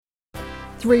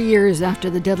3 years after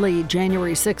the deadly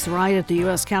January 6th riot at the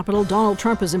U.S. Capitol, Donald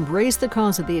Trump has embraced the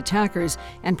cause of the attackers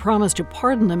and promised to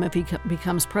pardon them if he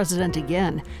becomes president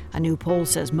again. A new poll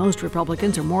says most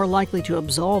Republicans are more likely to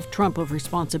absolve Trump of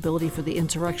responsibility for the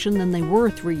insurrection than they were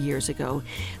 3 years ago.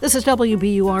 This is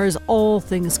WBUR's All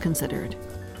Things Considered.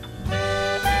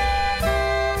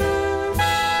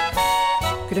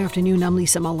 Good afternoon, I'm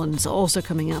Lisa Mullins. Also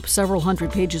coming up, several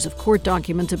hundred pages of court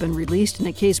documents have been released in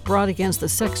a case brought against the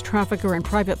sex trafficker and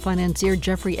private financier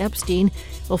Jeffrey Epstein.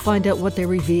 We'll find out what they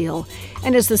reveal.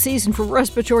 And as the season for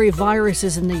respiratory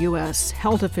viruses in the U.S.,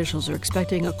 health officials are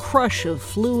expecting a crush of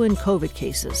flu and COVID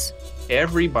cases.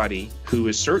 Everybody who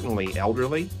is certainly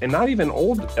elderly, and not even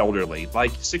old elderly,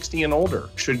 like 60 and older,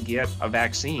 should get a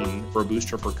vaccine for a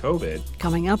booster for COVID.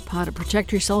 Coming up, how to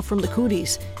protect yourself from the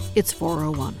cooties. It's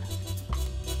 4:01.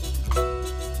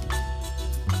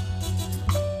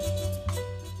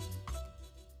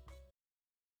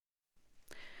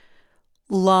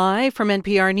 Live from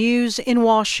NPR News in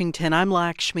Washington, I'm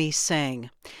Lakshmi Singh.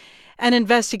 An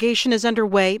investigation is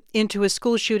underway into a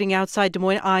school shooting outside Des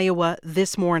Moines, Iowa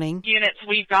this morning. Units,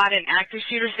 we've got an active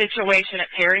shooter situation at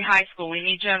Perry High School. We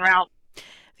need you en route.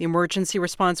 The emergency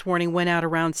response warning went out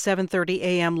around 7:30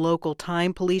 a.m. local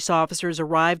time. Police officers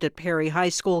arrived at Perry High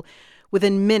School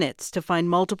within minutes to find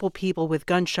multiple people with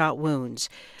gunshot wounds.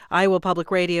 Iowa Public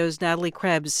Radio's Natalie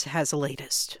Krebs has the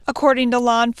latest. According to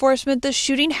law enforcement, the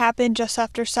shooting happened just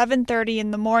after 7:30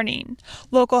 in the morning.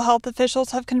 Local health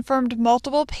officials have confirmed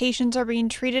multiple patients are being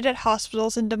treated at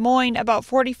hospitals in Des Moines, about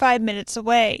 45 minutes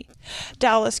away.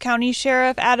 Dallas County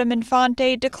Sheriff Adam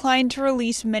Infante declined to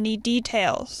release many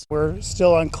details. We're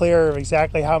still unclear of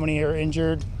exactly how many are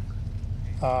injured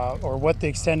or what the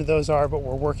extent of those are, but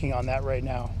we're working on that right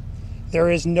now. There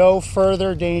is no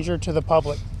further danger to the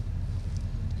public.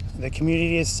 The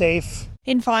community is safe.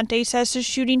 Infante says the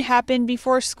shooting happened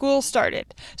before school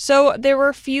started, so there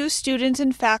were few students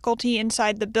and faculty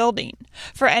inside the building.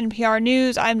 For NPR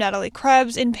News, I'm Natalie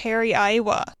Krebs in Perry,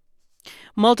 Iowa.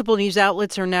 Multiple news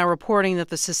outlets are now reporting that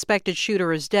the suspected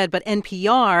shooter is dead, but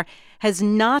NPR has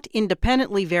not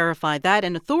independently verified that,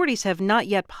 and authorities have not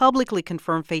yet publicly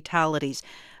confirmed fatalities.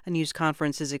 A news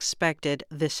conference is expected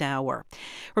this hour.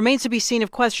 Remains to be seen if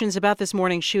questions about this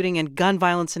morning's shooting and gun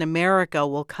violence in America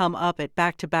will come up at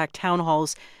back-to-back town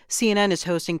halls CNN is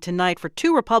hosting tonight for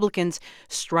two Republicans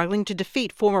struggling to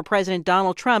defeat former President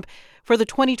Donald Trump for the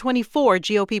 2024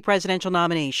 GOP presidential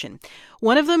nomination.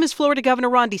 One of them is Florida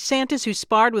Governor Ron DeSantis, who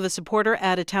sparred with a supporter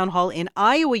at a town hall in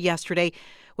Iowa yesterday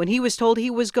when he was told he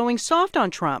was going soft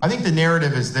on Trump. I think the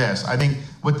narrative is this. I think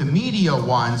what the media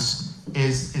wants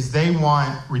is they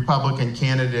want Republican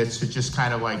candidates to just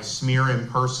kind of like smear him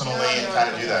personally and kind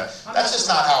of do that. That's just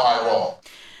not how I roll.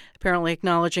 Apparently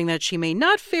acknowledging that she may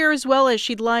not fare as well as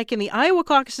she'd like in the Iowa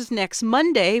caucuses next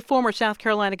Monday, former South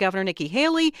Carolina Governor Nikki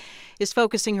Haley is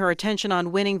focusing her attention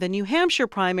on winning the New Hampshire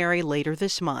primary later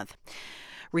this month.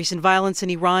 Recent violence in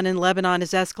Iran and Lebanon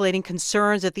is escalating.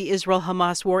 Concerns that the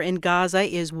Israel-Hamas war in Gaza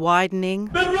is widening.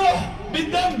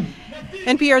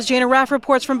 NPR's Jana Raff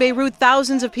reports from Beirut.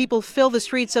 Thousands of people fill the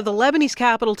streets of the Lebanese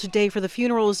capital today for the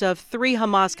funerals of three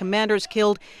Hamas commanders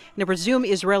killed in a presumed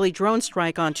Israeli drone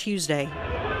strike on Tuesday.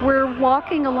 We're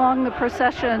walking along the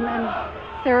procession, and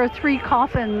there are three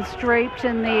coffins draped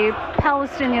in the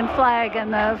Palestinian flag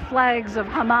and the flags of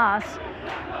Hamas.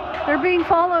 They're being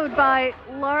followed by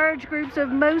large groups of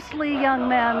mostly young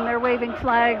men. They're waving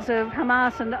flags of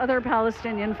Hamas and other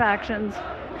Palestinian factions.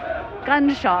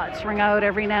 Gunshots ring out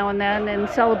every now and then in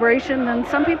celebration, and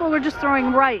some people were just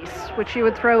throwing rice, which you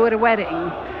would throw at a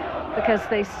wedding, because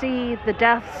they see the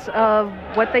deaths of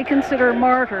what they consider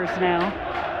martyrs now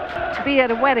to be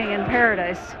at a wedding in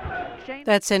paradise.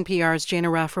 That's NPR's Jana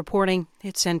Raff reporting.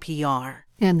 It's NPR.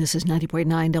 And this is 90.9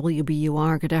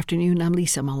 WBUR. Good afternoon, I'm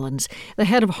Lisa Mullins. The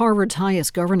head of Harvard's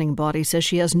highest governing body says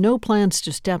she has no plans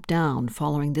to step down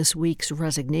following this week's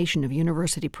resignation of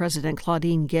university president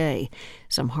Claudine Gay.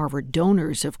 Some Harvard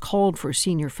donors have called for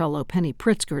senior fellow Penny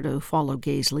Pritzker to follow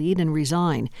Gay's lead and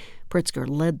resign. Pritzker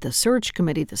led the search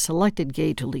committee that selected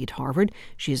Gay to lead Harvard.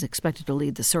 She is expected to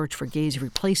lead the search for Gay's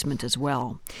replacement as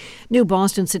well. New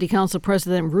Boston City Council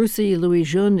President Ruthie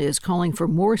Louis-Jeune is calling for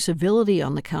more civility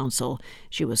on the council.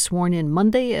 She was sworn in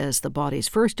Monday as the body's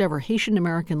first-ever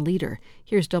Haitian-American leader.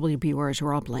 Here's WBUR's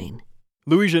Rob Lane.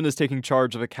 Louis-Jeune is taking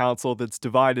charge of a council that's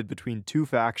divided between two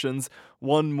factions,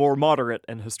 one more moderate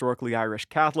and historically Irish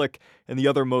Catholic, and the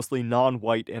other mostly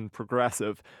non-white and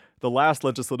progressive. The last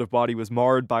legislative body was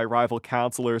marred by rival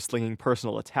councilors slinging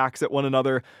personal attacks at one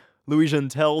another. Louisian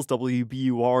tells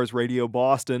WBUR's Radio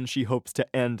Boston she hopes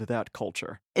to end that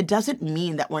culture. It doesn't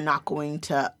mean that we're not going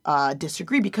to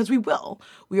disagree, because we will.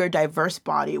 We are a diverse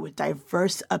body with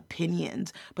diverse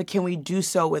opinions, but can we do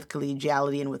so with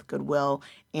collegiality and with goodwill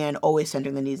and always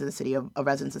centering the needs of the city of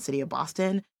residents of the city of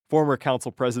Boston? Former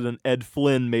Council President Ed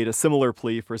Flynn made a similar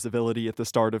plea for civility at the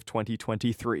start of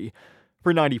 2023.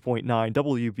 For 90.9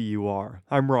 WBUR,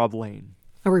 I'm Rob Lane.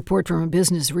 A report from a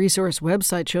business resource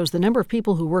website shows the number of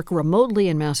people who work remotely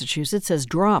in Massachusetts has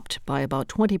dropped by about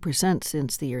 20%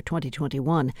 since the year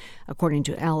 2021. According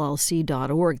to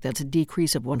LLC.org, that's a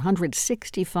decrease of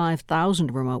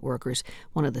 165,000 remote workers,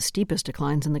 one of the steepest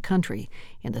declines in the country.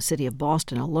 In the city of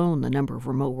Boston alone, the number of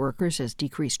remote workers has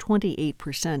decreased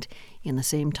 28% in the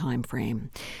same time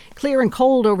frame. Clear and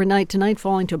cold overnight tonight,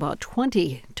 falling to about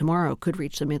 20. Tomorrow could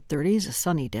reach the mid-30s, a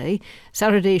sunny day.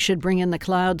 Saturday should bring in the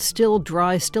clouds, still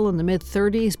dry, still in the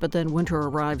mid-30s, but then winter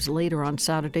arrives later on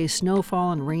Saturday.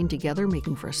 Snowfall and rain together,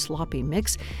 making for a sloppy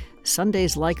mix.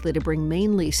 Sunday's likely to bring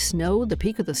mainly snow. The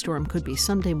peak of the storm could be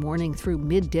Sunday morning through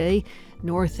midday.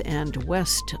 North and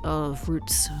west of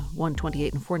routes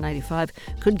 128 and 495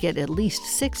 could get at least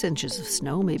 6 inches of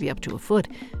snow, maybe up to a foot.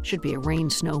 Should be a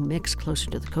rain-snow mix closer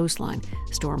to the coastline.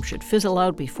 Storm should fizzle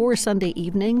out before Sunday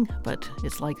evening, but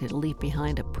it's likely to leave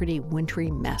behind a pretty wintry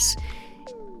mess.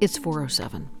 It's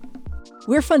 4:07.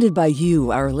 We're funded by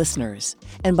you, our listeners,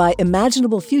 and by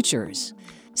Imaginable Futures,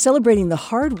 celebrating the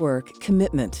hard work,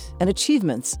 commitment, and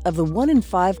achievements of the 1 in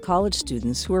 5 college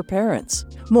students who are parents.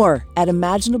 More at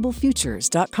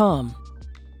imaginablefutures.com.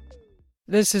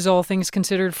 This is All Things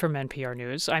Considered from NPR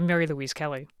News. I'm Mary Louise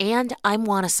Kelly. And I'm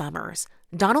Juana Summers.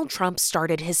 Donald Trump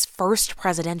started his first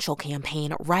presidential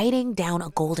campaign riding down a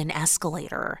golden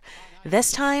escalator.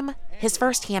 This time, his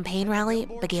first campaign rally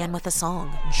began with a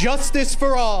song. Justice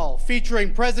for All,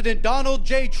 featuring President Donald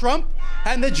J. Trump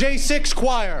and the J6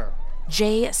 Choir.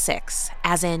 J6,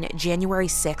 as in January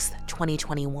 6th,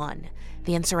 2021,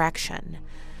 the insurrection.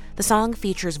 The song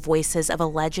features voices of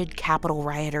alleged Capitol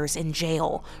rioters in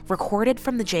jail, recorded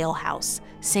from the jailhouse,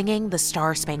 singing the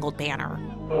Star-Spangled Banner.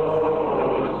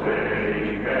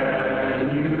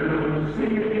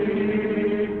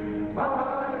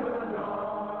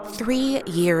 3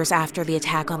 years after the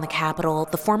attack on the Capitol,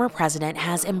 the former president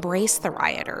has embraced the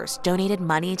rioters, donated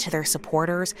money to their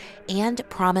supporters, and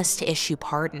promised to issue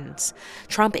pardons.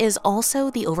 Trump is also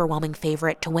the overwhelming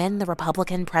favorite to win the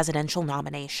Republican presidential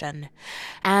nomination.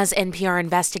 As NPR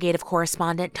investigative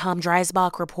correspondent Tom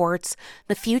Dreisbach reports,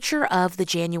 the future of the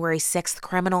January 6th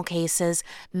criminal cases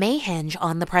may hinge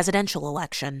on the presidential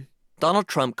election. Donald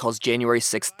Trump calls January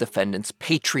 6th defendants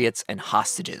patriots and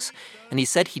hostages, and he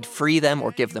said he'd free them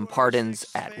or give them pardons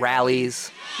at rallies.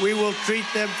 We will treat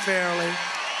them fairly,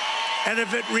 and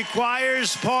if it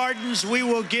requires pardons, we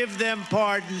will give them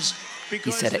pardons.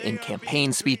 He said it in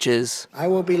campaign speeches. I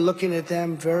will be looking at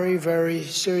them very, very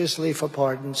seriously for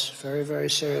pardons, very,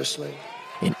 very seriously.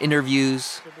 In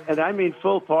interviews. And I mean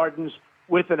full pardons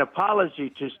with an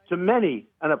apology to many,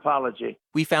 an apology.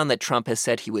 We found that Trump has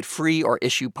said he would free or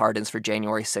issue pardons for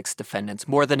January 6th defendants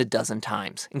more than a dozen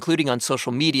times, including on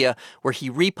social media, where he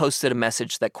reposted a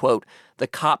message that, quote, the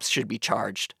cops should be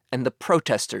charged and the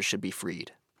protesters should be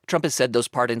freed. Trump has said those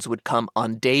pardons would come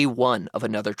on day one of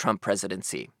another Trump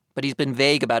presidency. But he's been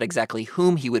vague about exactly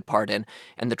whom he would pardon,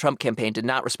 and the Trump campaign did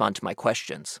not respond to my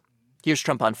questions. Here's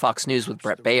Trump on Fox News with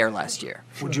Brett Baer last year.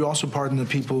 Would you also pardon the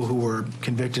people who were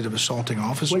convicted of assaulting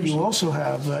officers? Well, you also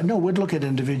have, no, we'd look at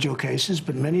individual cases,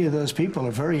 but many of those people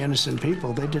are very innocent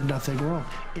people. They did nothing wrong.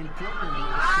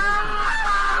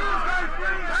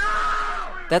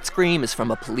 That scream is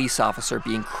from a police officer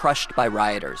being crushed by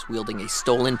rioters wielding a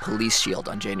stolen police shield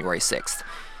on January 6th.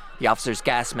 The officer's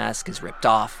gas mask is ripped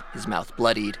off, his mouth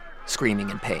bloodied, screaming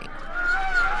in pain.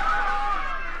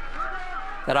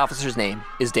 That officer's name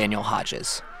is Daniel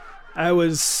Hodges. I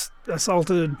was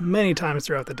assaulted many times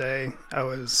throughout the day. I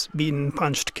was beaten,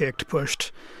 punched, kicked,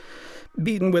 pushed,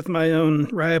 beaten with my own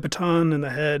riot baton in the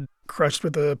head, crushed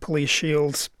with a police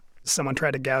shield. Someone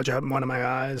tried to gouge out one of my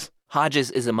eyes.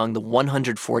 Hodges is among the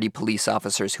 140 police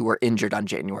officers who were injured on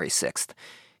January 6th.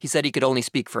 He said he could only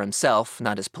speak for himself,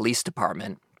 not his police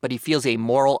department, but he feels a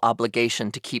moral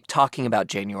obligation to keep talking about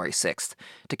January 6th,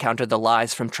 to counter the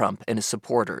lies from Trump and his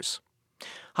supporters.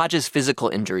 Hodges' physical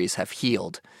injuries have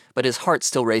healed, but his heart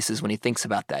still races when he thinks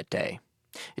about that day.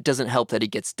 It doesn't help that he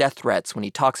gets death threats when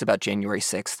he talks about January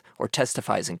 6th or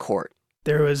testifies in court.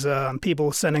 There was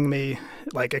people sending me,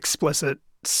 explicit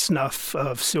snuff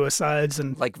of suicides.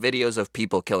 And like videos of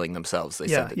people killing themselves, they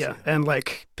sent it to you. And,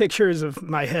 pictures of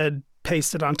my head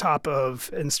pasted on top of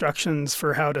instructions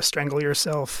for how to strangle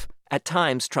yourself. At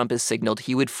times, Trump has signaled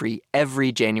he would free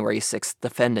every January 6th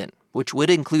defendant, which would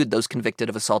include those convicted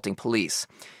of assaulting police.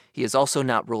 He has also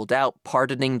not ruled out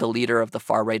pardoning the leader of the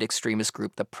far-right extremist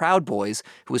group, the Proud Boys,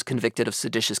 who was convicted of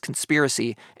seditious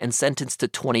conspiracy and sentenced to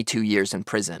 22 years in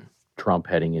prison. Trump,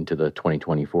 heading into the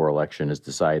 2024 election, has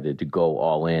decided to go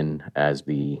all in as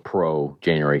the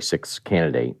pro-January 6th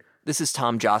candidate. This is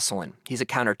Tom Jocelyn. He's a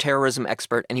counterterrorism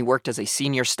expert, and he worked as a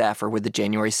senior staffer with the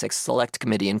January 6th Select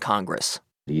Committee in Congress.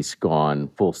 He's gone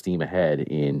full steam ahead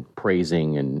in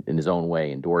praising and, in his own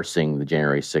way, endorsing the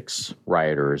January 6th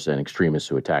rioters and extremists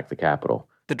who attacked the Capitol.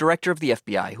 The director of the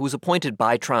FBI, who was appointed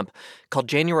by Trump, called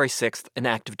January 6th an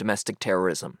act of domestic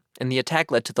terrorism, and the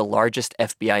attack led to the largest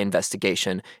FBI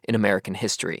investigation in American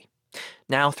history.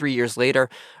 Now, 3 years later,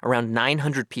 around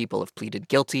 900 people have pleaded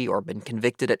guilty or been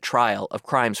convicted at trial of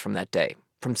crimes from that day,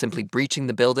 from simply breaching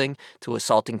the building to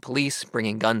assaulting police,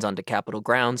 bringing guns onto Capitol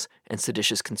grounds, and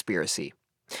seditious conspiracy.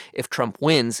 If Trump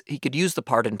wins, he could use the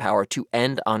pardon power to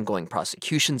end ongoing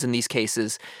prosecutions in these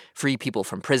cases, free people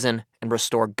from prison, and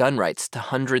restore gun rights to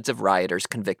hundreds of rioters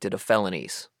convicted of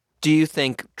felonies. Do you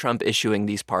think Trump issuing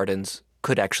these pardons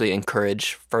could actually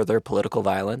encourage further political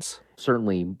violence?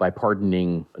 Certainly, by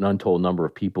pardoning an untold number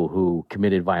of people who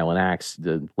committed violent acts,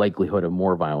 the likelihood of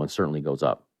more violence certainly goes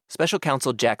up. Special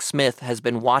counsel Jack Smith has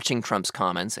been watching Trump's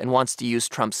comments and wants to use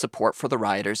Trump's support for the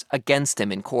rioters against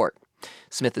him in court.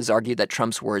 Smith has argued that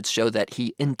Trump's words show that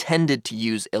he intended to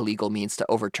use illegal means to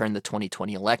overturn the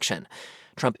 2020 election.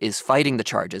 Trump is fighting the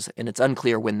charges, and it's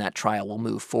unclear when that trial will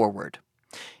move forward.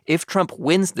 If Trump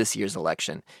wins this year's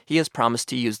election, he has promised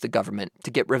to use the government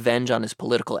to get revenge on his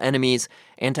political enemies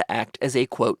and to act as a,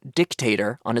 quote,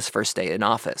 dictator on his first day in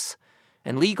office.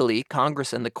 And legally,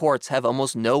 Congress and the courts have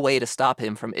almost no way to stop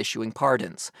him from issuing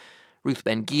pardons. Ruth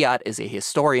Ben-Ghiat is a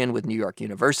historian with New York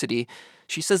University.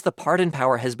 She says the pardon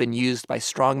power has been used by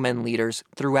strongmen leaders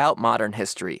throughout modern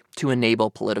history to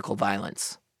enable political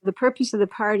violence. The purpose of the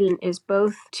pardon is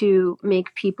both to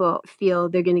make people feel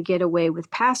they're going to get away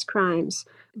with past crimes,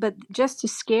 but just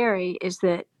as scary is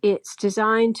that it's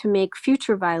designed to make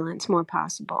future violence more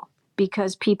possible,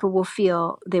 because people will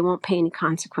feel they won't pay any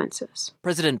consequences.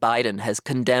 President Biden has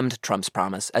condemned Trump's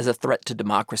promise as a threat to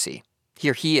democracy.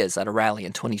 Here he is at a rally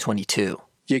in 2022.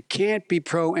 You can't be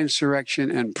pro-insurrection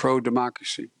and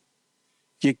pro-democracy.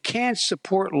 You can't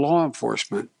support law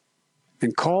enforcement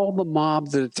and call the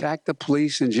mob that attacked the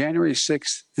police on January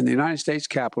 6th in the United States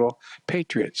Capitol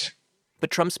patriots.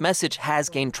 But Trump's message has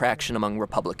gained traction among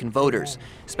Republican voters,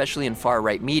 especially in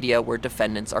far-right media where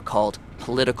defendants are called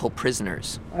political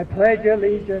prisoners. I pledge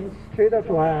allegiance to the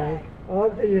flag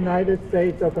of the United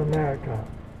States of America.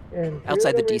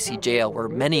 Outside the D.C. jail, where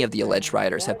many of the alleged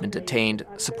rioters have been detained,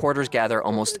 supporters gather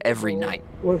almost every night.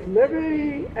 With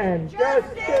liberty and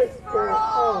justice for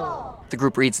all. The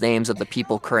group reads names of the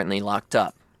people currently locked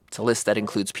up. It's a list that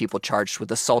includes people charged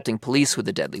with assaulting police with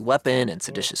a deadly weapon and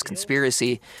seditious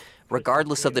conspiracy.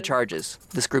 Regardless of the charges,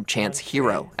 this group chants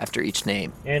hero after each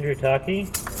name. Andrew Taki,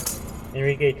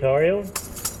 Enrique Tarrio,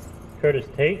 Curtis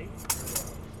Tate,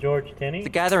 George Tenney. The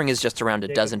gathering is just around a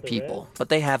dozen people, but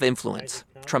they have influence.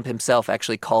 Trump himself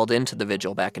actually called into the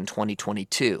vigil back in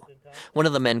 2022. One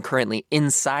of the men currently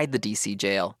inside the D.C.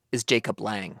 jail is Jacob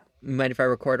Lang. Mind if I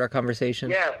record our conversation?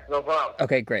 Yeah, no problem.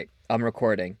 Okay, great. I'm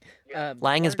recording.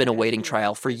 Lang has been awaiting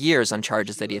trial for years on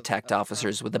charges that he attacked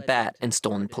officers with a bat and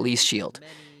stolen police shield.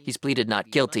 He's pleaded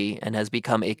not guilty and has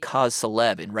become a cause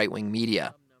celeb in right-wing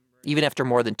media. Even after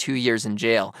more than 2 years in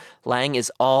jail, Lang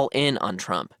is all in on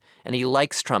Trump, and he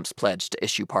likes Trump's pledge to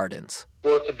issue pardons.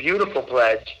 Well, it's a beautiful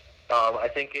pledge.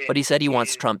 But he said he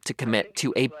wants Trump to commit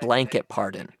to a blanket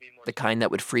pardon, the kind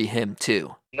that would free him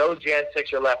too. No Jan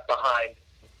 6er left behind.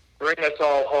 Bring us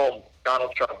all home,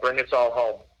 Donald Trump. Bring us all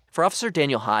home. For Officer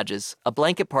Daniel Hodges, a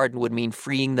blanket pardon would mean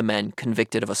freeing the men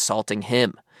convicted of assaulting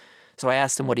him. So I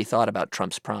asked him what he thought about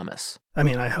Trump's promise. I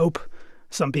mean, I hope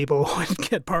some people would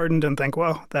get pardoned and think,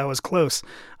 well, that was close.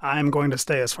 I'm going to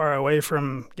stay as far away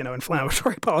from,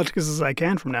 inflammatory politics as I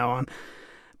can from now on.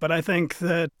 But I think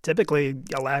that typically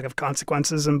a lack of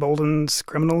consequences emboldens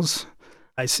criminals.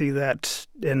 I see that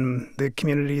in the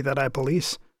community that I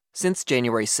police. Since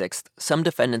January 6th, some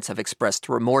defendants have expressed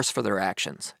remorse for their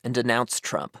actions and denounced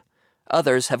Trump.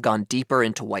 Others have gone deeper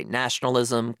into white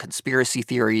nationalism, conspiracy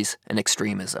theories, and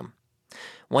extremism.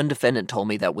 One defendant told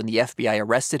me that when the FBI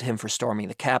arrested him for storming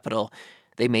the Capitol,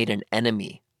 they made an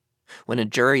enemy. When a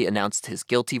jury announced his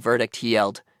guilty verdict, he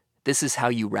yelled, "This is how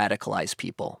you radicalize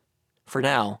people." For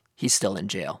now, he's still in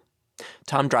jail.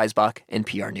 Tom Dreisbach,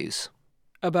 NPR News.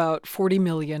 About 40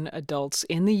 million adults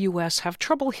in the U.S. have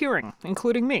trouble hearing,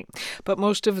 including me, but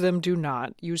most of them do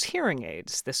not use hearing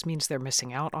aids. This means they're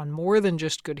missing out on more than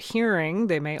just good hearing.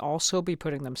 They may also be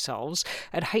putting themselves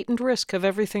at heightened risk of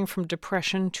everything from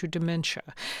depression to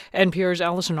dementia. NPR's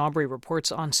Allison Aubrey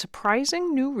reports on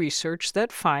surprising new research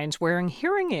that finds wearing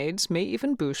hearing aids may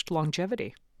even boost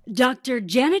longevity. Dr.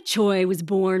 Janet Choi was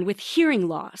born with hearing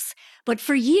loss, but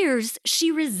for years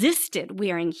she resisted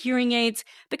wearing hearing aids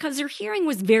because her hearing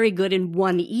was very good in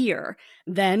one ear.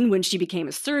 Then, when she became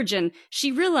a surgeon,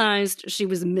 she realized she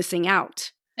was missing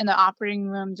out. In the operating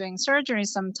room doing surgery,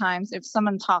 sometimes if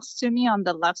someone talks to me on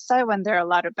the left side when there are a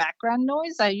lot of background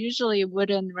noise, I usually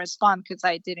wouldn't respond because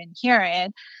I didn't hear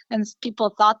it. And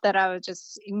people thought that I was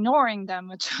just ignoring them,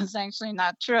 which was actually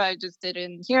not true. I just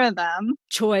didn't hear them.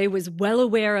 Choi was well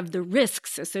aware of the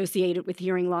risks associated with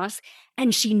hearing loss,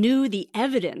 and she knew the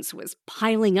evidence was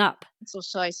piling up.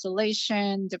 Social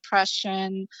isolation,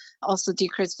 depression, also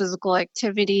decreased physical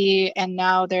activity, and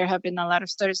now there have been a lot of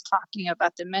studies talking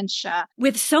about dementia.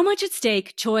 With so much at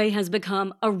stake, Choi has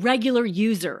become a regular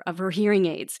user of her hearing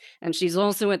aids, and she's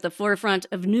also at the forefront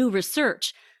of new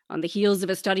research. On the heels of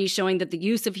a study showing that the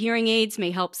use of hearing aids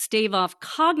may help stave off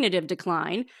cognitive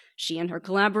decline, she and her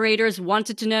collaborators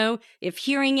wanted to know if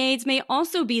hearing aids may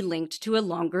also be linked to a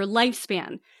longer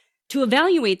lifespan. To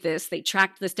evaluate this, they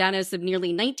tracked the status of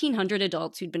nearly 1,900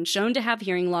 adults who'd been shown to have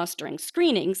hearing loss during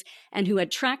screenings and who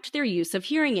had tracked their use of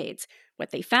hearing aids. What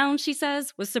they found, she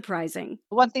says, was surprising.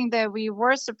 One thing that we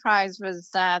were surprised was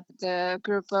that the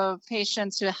group of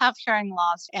patients who have hearing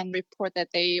loss and report that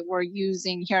they were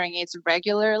using hearing aids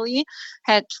regularly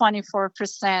had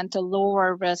 24%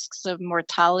 lower risks of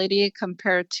mortality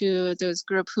compared to those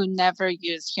group who never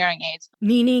used hearing aids.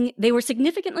 Meaning they were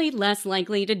significantly less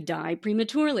likely to die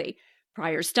prematurely.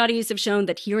 Prior studies have shown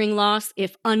that hearing loss,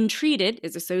 if untreated,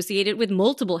 is associated with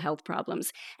multiple health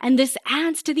problems, and this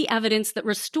adds to the evidence that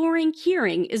restoring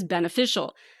hearing is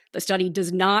beneficial. The study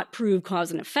does not prove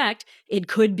cause and effect. It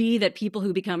could be that people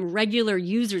who become regular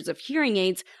users of hearing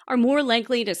aids are more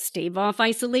likely to stave off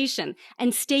isolation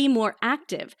and stay more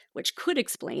active, which could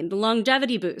explain the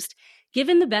longevity boost.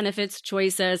 Given the benefits, Choi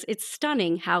says it's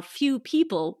stunning how few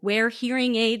people wear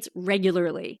hearing aids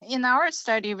regularly. In our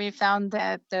study, we found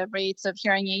that the rates of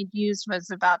hearing aid use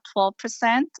was about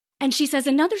 12%. And she says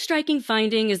another striking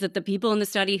finding is that the people in the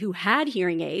study who had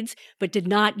hearing aids but did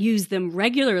not use them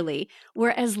regularly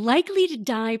were as likely to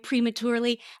die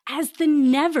prematurely as the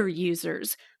never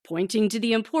users, pointing to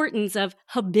the importance of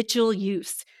habitual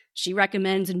use. She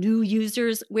recommends new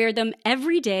users wear them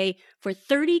every day for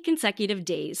 30 consecutive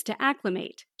days to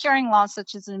acclimate. Hearing loss,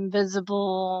 such as an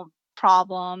invisible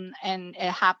problem, and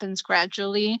it happens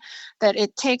gradually, that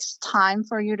it takes time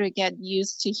for you to get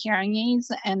used to hearing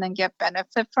aids and then get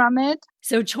benefit from it.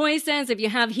 So Choi says if you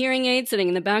have hearing aids sitting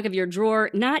in the back of your drawer,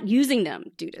 not using them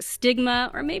due to stigma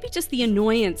or maybe just the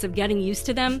annoyance of getting used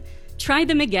to them, try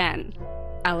them again.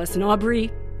 Allison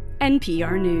Aubrey,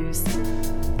 NPR News.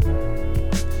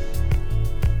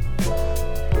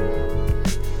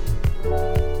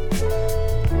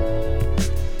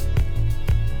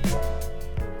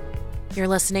 You're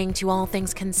listening to All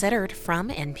Things Considered from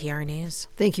NPR News.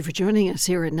 Thank you for joining us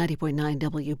here at 90.9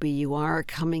 WBUR.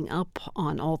 Coming up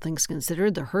on All Things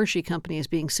Considered, the Hershey Company is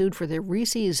being sued for their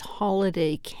Reese's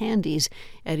holiday candies.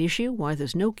 At issue, why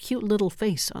there's no cute little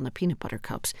face on the peanut butter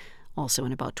cups. Also,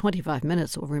 in about 25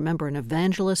 minutes, we'll remember an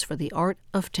evangelist for the art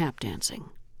of tap dancing.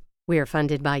 We are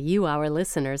funded by you, our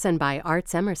listeners, and by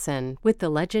Arts Emerson, with the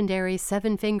legendary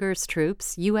Seven Fingers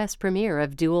Troup's U.S. premiere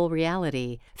of Dual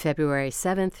Reality, February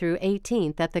 7th through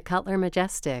 18th at the Cutler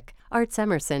Majestic,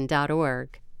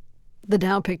 artsemerson.org. The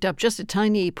Dow picked up just a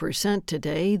tiny percent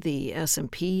today. The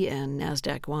S&P and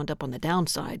NASDAQ wound up on the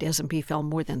downside. S&P fell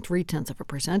more than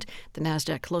 0.3%. The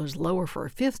NASDAQ closed lower for a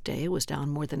fifth day. It was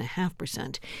down more than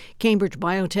 0.5%. Cambridge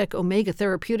biotech Omega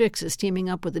Therapeutics is teaming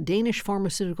up with the Danish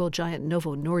pharmaceutical giant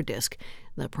Novo Nordisk.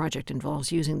 The project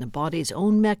involves using the body's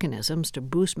own mechanisms to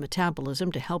boost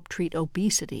metabolism to help treat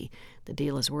obesity. The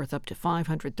deal is worth up to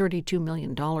 $532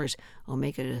 million.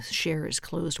 Omega's shares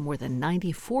closed more than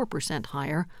 94%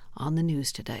 higher on the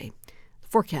news today. The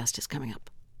forecast is coming up.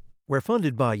 We're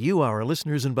funded by you, our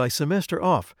listeners, and by Semester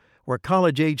Off, where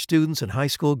college-age students and high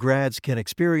school grads can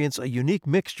experience a unique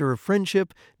mixture of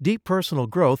friendship, deep personal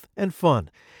growth, and fun.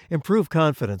 Improve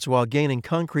confidence while gaining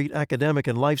concrete academic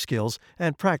and life skills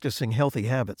and practicing healthy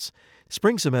habits.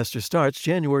 Spring semester starts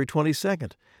January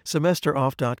 22nd.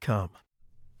 SemesterOff.com.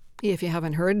 If you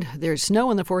haven't heard, there's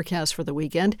snow in the forecast for the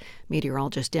weekend.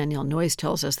 Meteorologist Danielle Noyes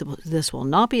tells us that this will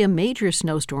not be a major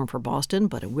snowstorm for Boston,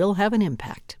 but it will have an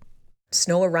impact.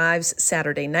 Snow arrives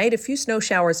Saturday night, a few snow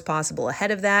showers possible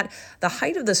ahead of that. The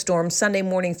height of the storm Sunday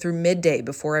morning through midday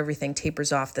before everything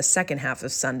tapers off the second half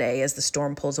of Sunday as the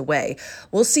storm pulls away.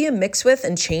 We'll see a mix with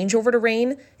and change over to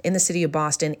rain in the city of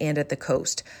Boston and at the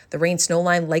coast. The rain-snow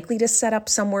line likely to set up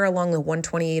somewhere along the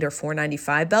 128 or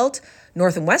 495 belt.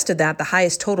 North and west of that, the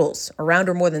highest totals, around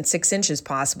or more than 6 inches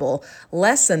possible.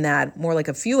 Less than that, more like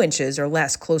a few inches or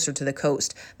less closer to the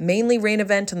coast. Mainly rain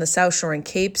event on the South Shore and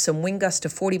Cape, some wind gusts to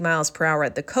 40 miles per hour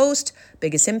at the coast.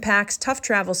 Biggest impacts, tough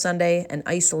travel Sunday, and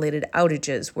isolated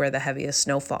outages where the heaviest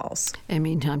snow falls. And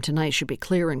meantime, tonight should be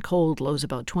clear and cold, lows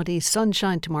about 20.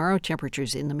 Sunshine tomorrow,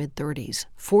 temperatures in the mid-30s.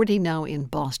 40 now in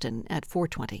Boston at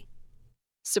 4:20.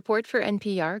 Support for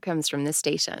NPR comes from this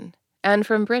station. And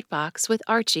from BritBox with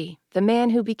Archie, the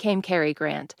Man Who Became Cary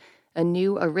Grant, a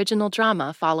new original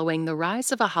drama following the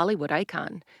rise of a Hollywood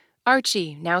icon.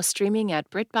 Archie, now streaming at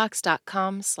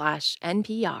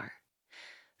BritBox.com/NPR.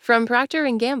 From Procter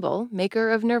 & Gamble,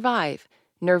 maker of Nervive.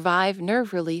 Nervive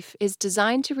Nerve Relief is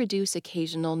designed to reduce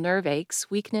occasional nerve aches,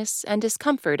 weakness, and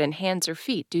discomfort in hands or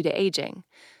feet due to aging.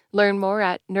 Learn more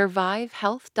at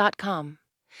nervivehealth.com.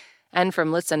 And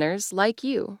from listeners like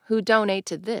you who donate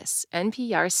to this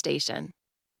NPR station.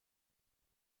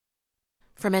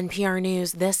 From NPR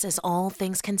News, this is All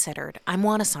Things Considered. I'm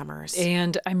Juana Summers.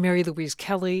 And I'm Mary Louise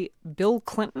Kelly. Bill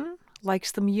Clinton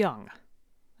likes them young.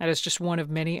 That is just one of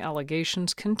many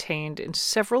allegations contained in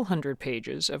several hundred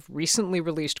pages of recently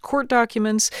released court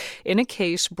documents in a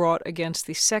case brought against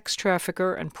the sex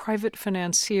trafficker and private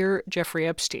financier Jeffrey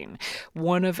Epstein.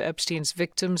 One of Epstein's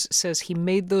victims says he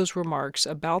made those remarks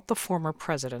about the former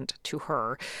president to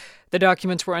her. The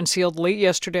documents were unsealed late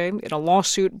yesterday in a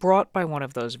lawsuit brought by one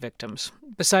of those victims.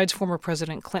 Besides former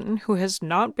President Clinton, who has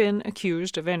not been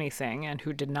accused of anything and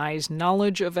who denies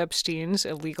knowledge of Epstein's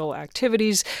illegal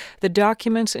activities, the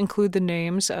documents include the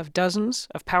names of dozens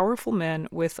of powerful men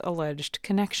with alleged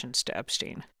connections to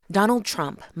Epstein. Donald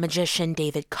Trump, magician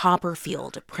David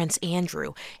Copperfield, Prince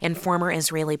Andrew, and former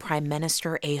Israeli Prime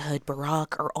Minister Ehud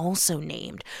Barak are also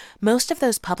named. Most of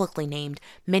those publicly named,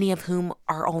 many of whom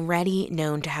are already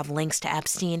known to have links to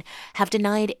Epstein, have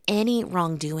denied any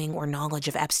wrongdoing or knowledge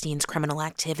of Epstein's criminal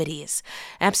activities.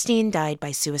 Epstein died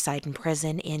by suicide in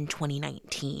prison in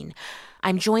 2019.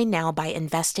 I'm joined now by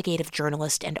investigative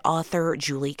journalist and author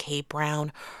Julie K.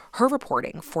 Brown. Her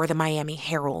reporting for the Miami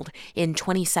Herald in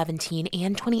 2017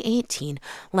 and 2018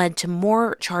 led to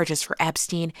more charges for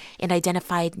Epstein and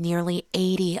identified nearly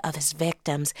 80 of his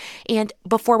victims. And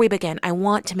before we begin, I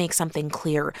want to make something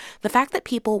clear. The fact that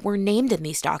people were named in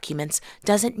these documents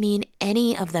doesn't mean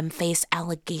any of them face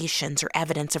allegations or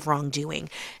evidence of wrongdoing.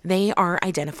 They are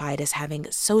identified as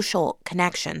having social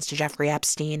connections to Jeffrey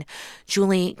Epstein.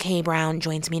 Julie K. Brown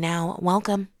joins me now.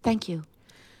 Welcome. Thank you.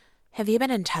 Have you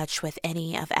been in touch with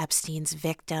any of Epstein's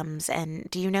victims, and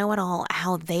do you know at all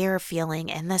how they're feeling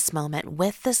in this moment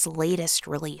with this latest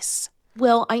release?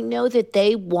 Well, I know that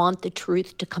they want the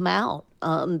truth to come out.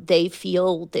 They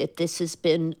feel that this has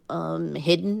been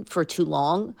hidden for too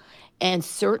long, and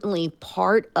certainly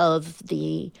part of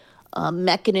the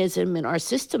mechanism in our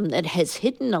system that has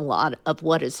hidden a lot of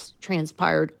what has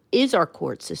transpired is our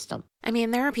court system. I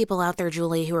mean, there are people out there,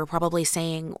 Julie, who are probably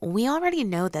saying, we already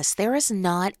know this. There is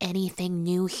not anything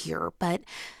new here. But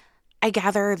I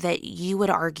gather that you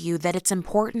would argue that it's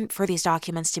important for these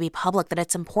documents to be public, that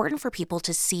it's important for people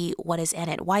to see what is in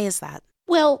it. Why is that?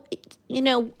 Well,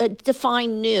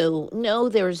 define new. No,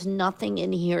 there's nothing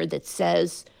in here that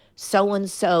says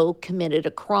so-and-so committed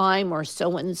a crime or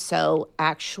so-and-so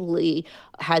actually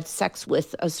had sex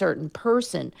with a certain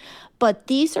person. But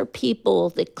these are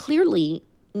people that clearly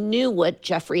knew what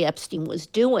Jeffrey Epstein was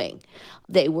doing.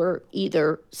 They were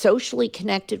either socially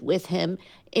connected with him.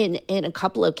 In a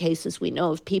couple of cases, we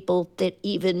know of people that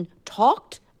even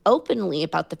talked openly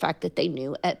about the fact that they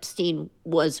knew Epstein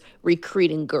was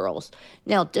recruiting girls.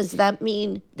 Now, does that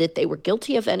mean that they were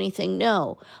guilty of anything?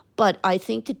 No. But I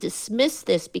think to dismiss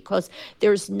this because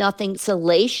there's nothing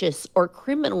salacious or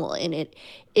criminal in it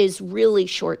is really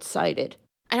short-sighted.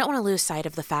 I don't want to lose sight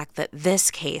of the fact that this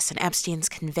case and Epstein's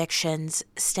convictions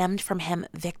stemmed from him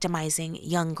victimizing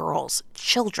young girls,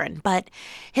 children. But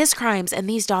his crimes and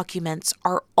these documents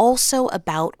are also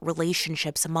about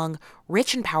relationships among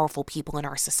rich and powerful people in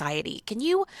our society. Can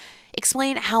you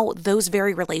explain how those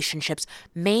very relationships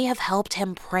may have helped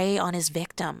him prey on his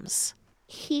victims?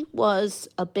 He was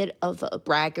a bit of a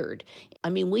braggart. I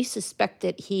mean, we suspect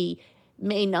that he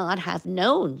may not have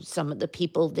known some of the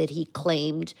people that he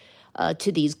claimed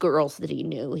to these girls that he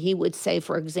knew. He would say,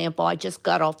 for example, I just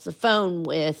got off the phone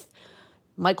with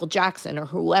Michael Jackson or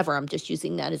whoever, I'm just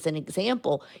using that as an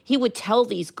example, he would tell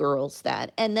these girls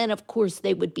that. And then, of course,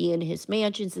 they would be in his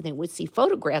mansions and they would see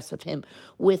photographs of him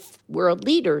with world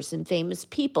leaders and famous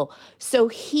people. So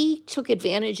he took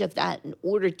advantage of that in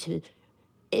order to,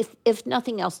 if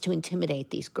nothing else, to intimidate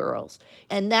these girls.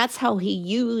 And that's how he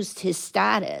used his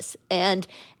status. And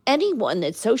anyone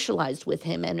that socialized with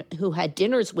him and who had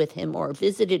dinners with him or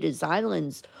visited his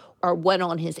islands or went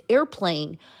on his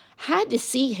airplane had to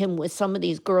see him with some of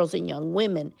these girls and young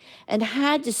women and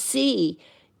had to see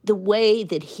the way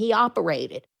that he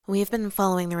operated. We've been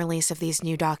following the release of these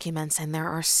new documents, and there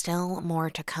are still more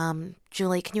to come.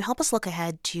 Julie, can you help us look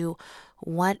ahead to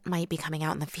what might be coming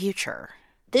out in the future?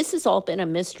 This has all been a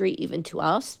mystery even to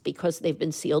us because they've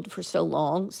been sealed for so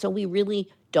long, so we really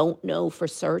don't know for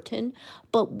certain.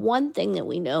 But one thing that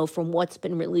we know from what's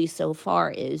been released so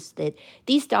far is that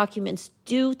these documents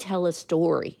do tell a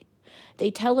story. They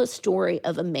tell a story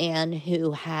of a man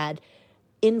who had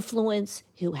influence,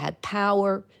 who had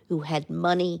power, who had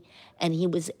money, and he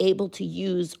was able to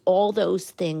use all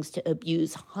those things to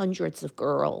abuse hundreds of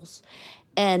girls.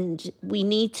 And we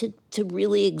need to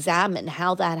really examine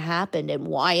how that happened and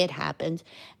why it happened.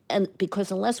 And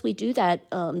because unless we do that,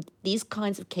 these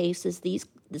kinds of cases, the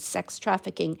sex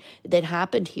trafficking that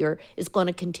happened here is going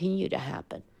to continue to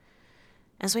happen.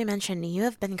 As we mentioned, you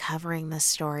have been covering this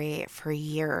story for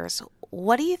years.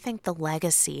 What do you think the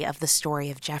legacy of the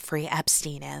story of Jeffrey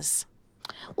Epstein is?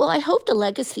 Well, I hope the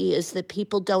legacy is that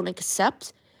people don't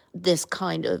accept this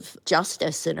kind of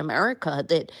justice in America,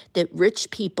 that rich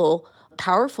people,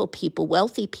 powerful people,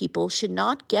 wealthy people should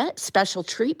not get special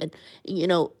treatment. You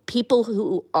know, people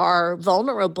who are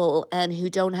vulnerable and who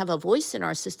don't have a voice in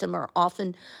our system are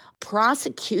often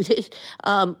prosecuted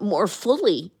more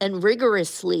fully and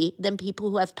rigorously than people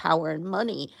who have power and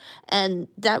money. And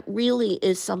that really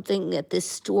is something that this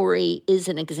story is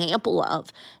an example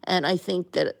of. And I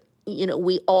think that, you know,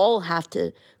 we all have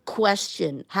to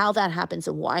question how that happens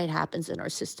and why it happens, and our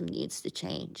system needs to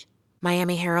change.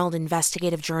 Miami Herald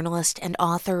investigative journalist and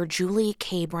author Julie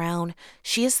K. Brown.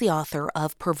 She is the author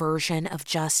of Perversion of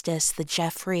Justice, the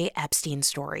Jeffrey Epstein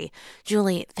story.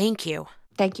 Julie, thank you.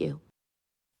 Thank you.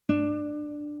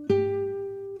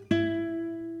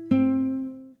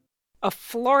 A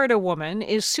Florida woman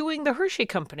is suing the Hershey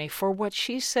Company for what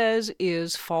she says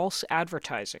is false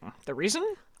advertising. The reason?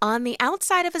 On the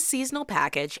outside of a seasonal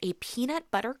package, a peanut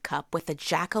butter cup with a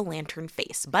jack-o'-lantern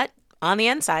face, but on the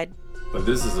inside. But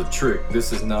this is a trick.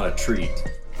 This is not a treat.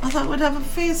 I thought we'd have a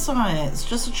face on it. It's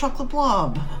just a chocolate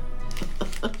blob.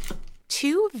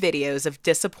 2 videos of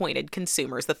disappointed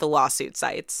consumers that the lawsuit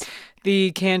cites.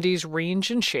 The candies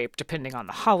range in shape depending on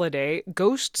the holiday.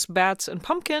 Ghosts, bats, and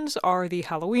pumpkins are the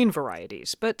Halloween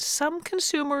varieties, but some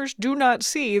consumers do not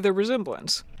see the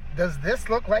resemblance. Does this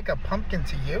look like a pumpkin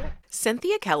to you?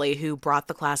 Cynthia Kelly, who brought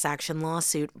the class action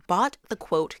lawsuit, bought the,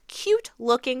 quote,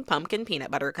 cute-looking pumpkin peanut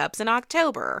butter cups in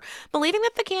October, believing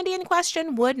that the candy in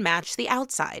question would match the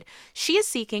outside. She is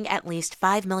seeking at least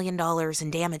 $5 million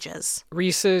in damages.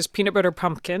 Reese's Peanut Butter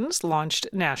Pumpkins launched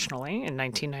nationally in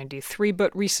 1993,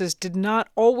 but Reese's did not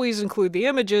always include the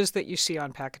images that you see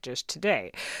on packages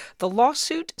today. The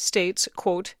lawsuit states,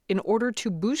 quote, in order to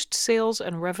boost sales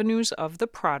and revenues of the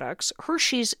products,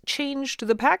 Hershey's changed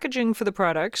the packaging for the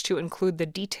products to include the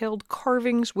detailed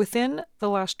carvings within the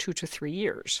last 2 to 3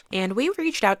 years. And we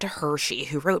reached out to Hershey,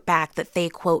 who wrote back that they,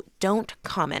 quote, don't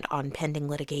comment on pending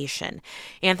litigation.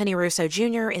 Anthony Russo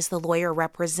Jr. is the lawyer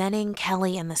representing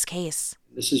Kelly in this case.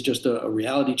 This is just a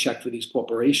reality check for these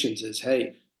corporations is,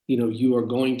 hey, you know, you are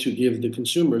going to give the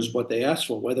consumers what they ask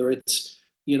for, whether it's,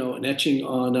 you know, an etching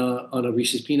on a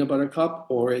Reese's peanut butter cup,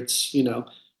 or it's, you know,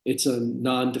 it's a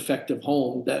non-defective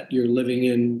home that you're living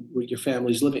in, your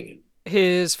family's living in.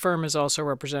 His firm is also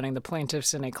representing the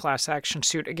plaintiffs in a class action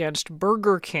suit against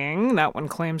Burger King. That one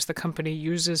claims the company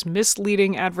uses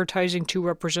misleading advertising to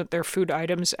represent their food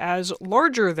items as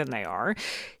larger than they are.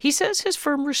 He says his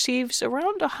firm receives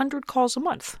around 100 calls a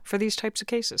month for these types of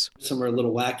cases. Some are a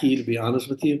little wacky, to be honest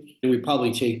with you. We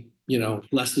probably take, you know,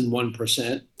 less than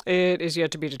 1%. It is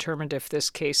yet to be determined if this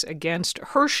case against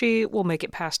Hershey will make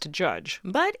it past a judge.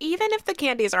 But even if the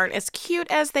candies aren't as cute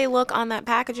as they look on that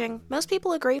packaging, most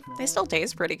people agree they still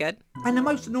taste pretty good. And the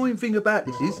most annoying thing about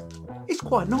this is, it's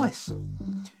quite nice.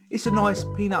 It's a nice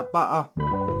peanut butter,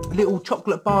 little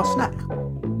chocolate bar snack.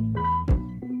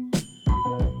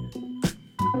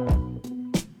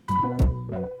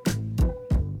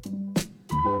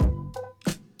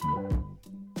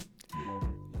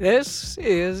 This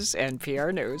is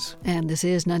NPR News. And this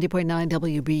is 90.9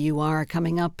 WBUR.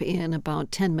 Coming up in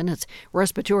about 10 minutes,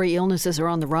 respiratory illnesses are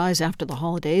on the rise after the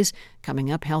holidays. Coming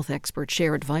up, health experts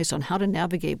share advice on how to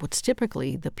navigate what's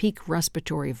typically the peak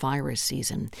respiratory virus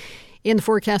season. In the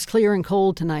forecast, clear and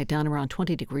cold tonight, down around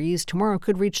 20 degrees. Tomorrow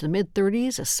could reach the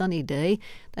mid-30s, a sunny day.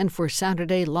 Then for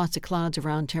Saturday, lots of clouds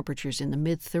around, temperatures in the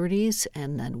mid-30s,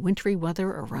 and then wintry weather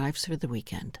arrives for the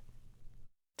weekend.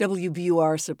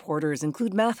 WBUR supporters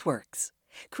include MathWorks,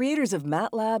 creators of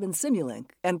MATLAB and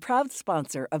Simulink, and proud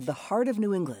sponsor of The Heart of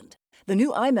New England, the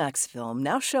new IMAX film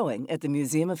now showing at the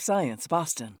Museum of Science,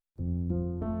 Boston.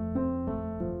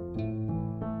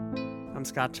 I'm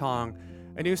Scott Tong.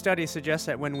 A new study suggests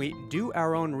that when we do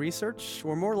our own research,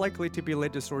 we're more likely to be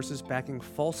led to sources backing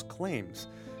false claims.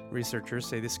 Researchers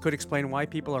say this could explain why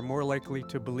people are more likely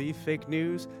to believe fake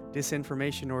news,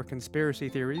 disinformation, or conspiracy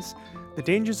theories. The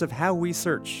dangers of how we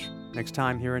search. Next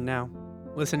time, Here and Now.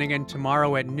 Listen again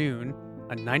tomorrow at noon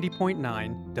on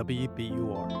 90.9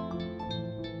 WBUR.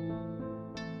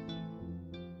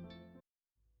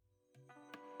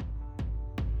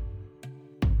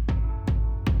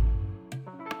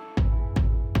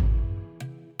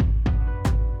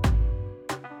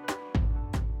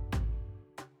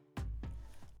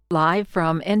 Live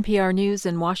from NPR News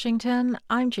in Washington,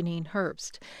 I'm Janine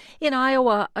Herbst. In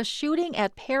Iowa, a shooting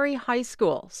at Perry High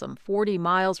School, some 40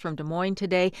 miles from Des Moines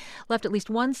today, left at least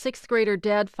one sixth grader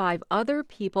dead, 5 other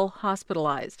people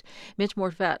hospitalized. Mitch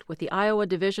Morvet with the Iowa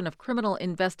Division of Criminal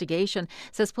Investigation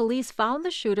says police found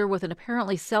the shooter with an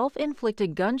apparently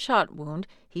self-inflicted gunshot wound.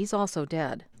 He's also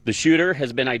dead. The shooter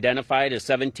has been identified as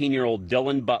 17-year-old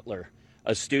Dylan Butler,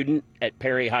 a student at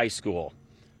Perry High School.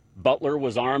 Butler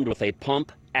was armed with a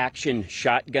pump-action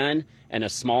shotgun and a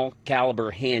small caliber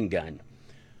handgun.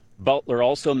 Butler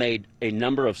also made a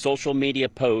number of social media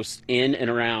posts in and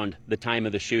around the time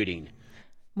of the shooting.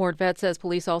 Morvet says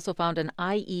police also found an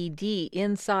IED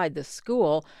inside the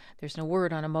school. There's no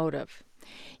word on a motive.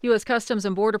 U.S. Customs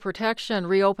and Border Protection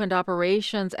reopened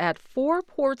operations at 4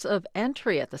 ports of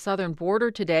entry at the southern border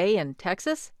today in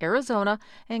Texas, Arizona,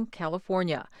 and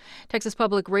California. Texas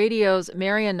Public Radio's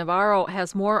Marian Navarro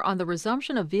has more on the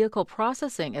resumption of vehicle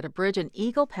processing at a bridge in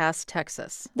Eagle Pass,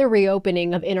 Texas. The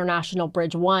reopening of International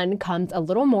Bridge 1 comes a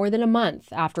little more than a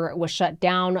month after it was shut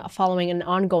down following an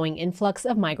ongoing influx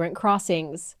of migrant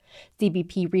crossings.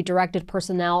 CBP redirected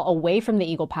personnel away from the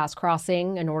Eagle Pass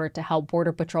crossing in order to help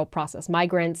Border Patrol process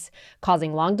migrants,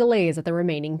 causing long delays at the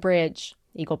remaining bridge.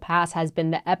 Eagle Pass has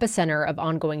been the epicenter of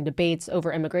ongoing debates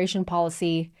over immigration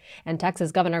policy and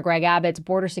Texas Governor Greg Abbott's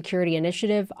border security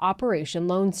initiative, Operation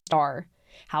Lone Star.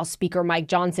 House Speaker Mike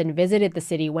Johnson visited the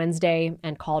city Wednesday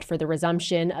and called for the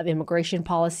resumption of immigration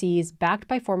policies backed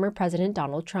by former President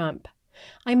Donald Trump.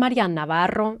 I'm Marian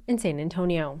Navarro in San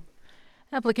Antonio.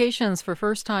 Applications for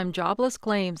first-time jobless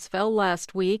claims fell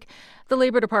last week. The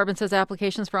Labor Department says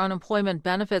applications for unemployment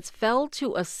benefits fell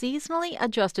to a seasonally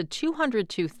adjusted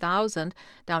 202,000,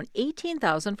 down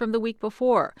 18,000 from the week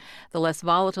before. The less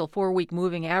volatile 4-week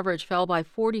moving average fell by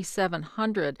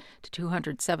 4,700 to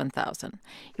 207,000.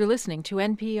 You're listening to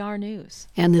NPR News.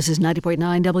 And this is 90.9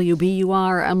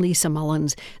 WBUR. I'm Lisa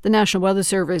Mullins. The National Weather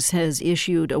Service has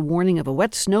issued a warning of a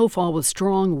wet snowfall with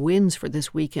strong winds for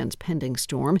this weekend's pending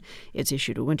storm. It's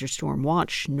issued a winter storm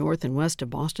watch north and west of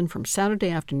Boston from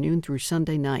Saturday afternoon through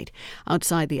Sunday night.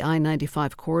 Outside the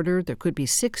I-95 corridor, there could be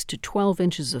 6 to 12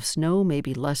 inches of snow,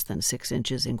 maybe less than 6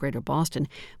 inches in Greater Boston,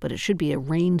 but it should be a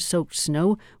rain-soaked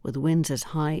snow with winds as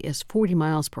high as 40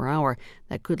 miles per hour.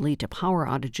 That could lead to power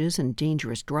outages and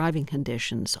dangerous driving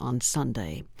conditions on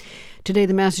Sunday. Today,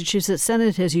 the Massachusetts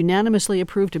Senate has unanimously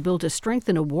approved a bill to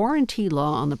strengthen a warranty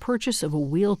law on the purchase of a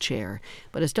wheelchair.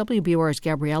 But as WBUR's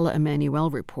Gabriella Emanuel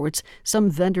reports,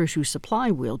 some vendors who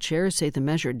supply wheelchairs say the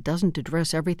measure doesn't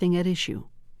address everything at issue.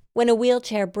 When a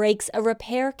wheelchair breaks, a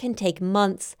repair can take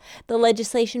months. The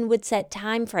legislation would set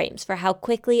timeframes for how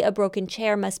quickly a broken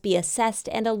chair must be assessed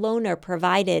and a loaner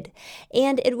provided.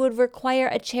 And it would require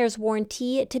a chair's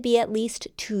warranty to be at least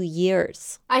 2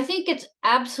 years. I think it's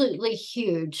absolutely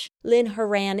huge. Lynn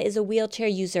Horan is a wheelchair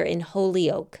user in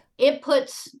Holyoke. It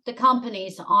puts the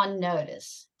companies on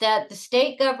notice that the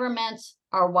state governments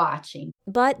are watching.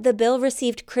 But the bill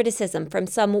received criticism from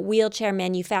some wheelchair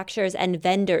manufacturers and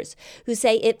vendors who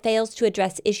say it fails to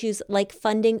address issues like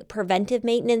funding preventive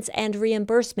maintenance and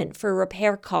reimbursement for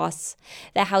repair costs.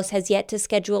 The House has yet to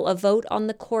schedule a vote on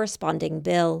the corresponding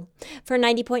bill. For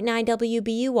 90.9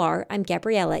 WBUR, I'm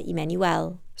Gabriella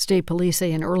Emanuel. State police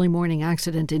say an early morning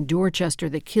accident in Dorchester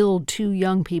that killed 2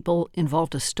 young people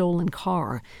involved a stolen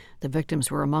car. The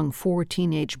victims were among 4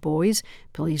 teenage boys.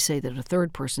 Police say that a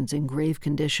third person's in grave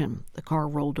condition. The car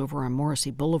rolled over on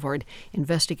Morrissey Boulevard.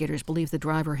 Investigators believe the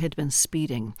driver had been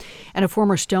speeding. And a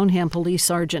former Stoneham police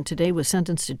sergeant today was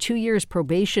sentenced to 2 years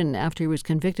probation after he was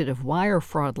convicted of wire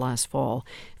fraud last fall.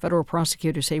 Federal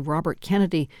prosecutors say Robert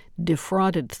Kennedy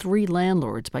defrauded 3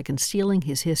 landlords by concealing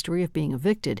his history of being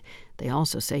evicted. They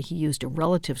also say he used a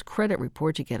relative's credit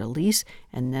report to get a lease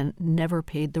and then never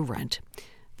paid the rent.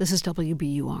 This is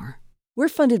WBUR. We're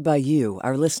funded by you,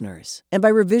 our listeners, and by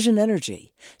Revision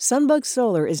Energy. Sunbug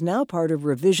Solar is now part of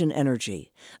Revision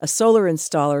Energy, a solar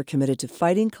installer committed to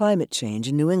fighting climate change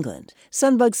in New England.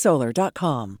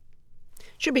 sunbugsolar.com.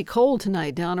 Should be cold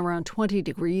tonight, down around 20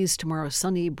 degrees. Tomorrow,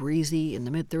 sunny, breezy, in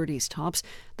the mid-30s tops.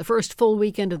 The first full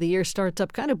weekend of the year starts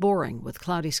up kind of boring with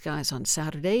cloudy skies on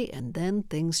Saturday, and then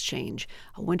things change.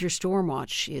 A winter storm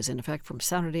watch is in effect from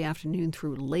Saturday afternoon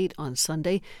through late on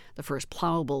Sunday. The first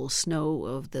plowable snow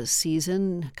of the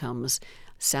season comes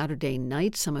Saturday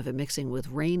night, some of it mixing with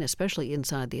rain, especially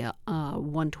inside the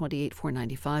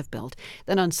 128-495 belt.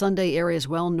 Then on Sunday, areas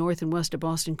well north and west of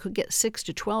Boston could get 6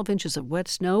 to 12 inches of wet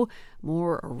snow,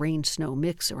 more rain-snow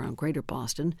mix around greater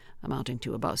Boston, amounting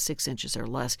to about 6 inches or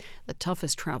less. The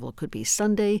toughest travel could be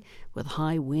Sunday, with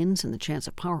high winds and the chance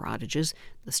of power outages.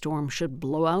 The storm should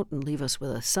blow out and leave us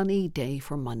with a sunny day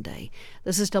for Monday.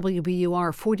 This is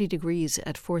WBUR, 40 degrees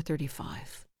at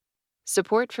 4:35.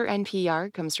 Support for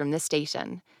NPR comes from this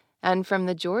station and from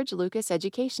the George Lucas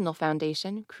Educational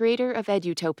Foundation, creator of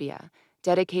Edutopia,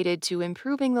 dedicated to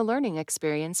improving the learning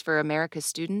experience for America's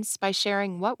students by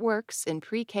sharing what works in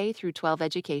pre-K through 12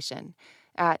 education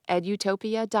at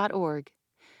edutopia.org.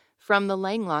 From the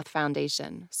Langloth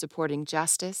Foundation, supporting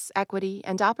justice, equity,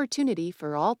 and opportunity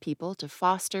for all people to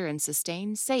foster and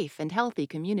sustain safe and healthy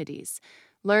communities.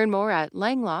 Learn more at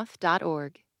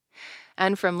langloth.org.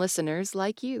 And from listeners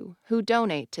like you who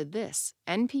donate to this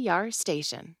NPR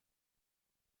station.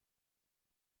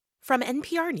 From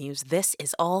NPR News, this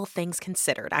is All Things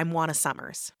Considered. I'm Juana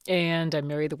Summers. And I'm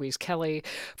Mary Louise Kelly.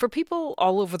 For people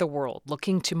all over the world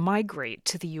looking to migrate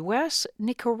to the U.S.,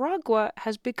 Nicaragua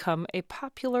has become a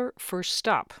popular first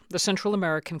stop. The Central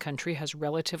American country has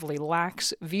relatively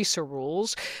lax visa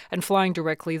rules, and flying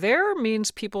directly there means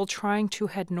people trying to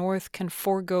head north can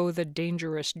forego the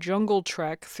dangerous jungle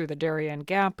trek through the Darien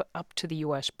Gap up to the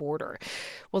U.S. border.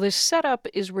 Well, this setup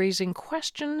is raising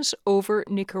questions over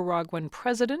Nicaraguan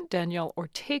President Daniel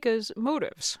Ortega's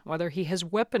motives, whether he has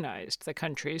weaponized the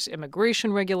country's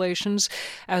immigration regulations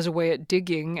as a way at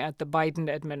digging at the Biden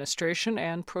administration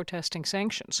and protesting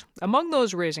sanctions. Among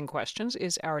those raising questions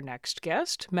is our next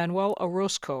guest. Manuel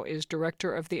Orozco is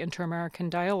director of the Inter-American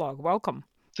Dialogue. Welcome.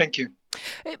 Thank you.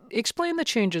 Explain the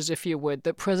changes, if you would,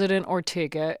 that President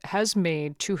Ortega has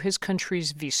made to his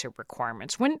country's visa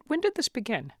requirements. When did this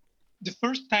begin? The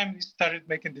first time we started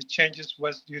making the changes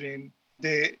was during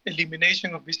the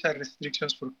elimination of visa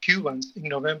restrictions for Cubans in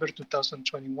November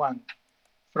 2021.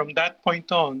 From that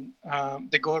point on,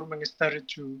 the government started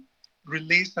to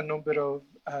release a number of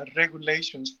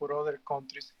regulations for other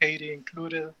countries, Haiti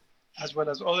included, as well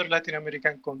as other Latin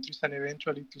American countries, and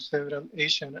eventually to several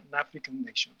Asian and African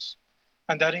nations.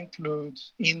 And that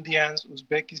includes Indians,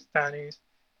 Uzbekistanis,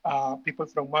 people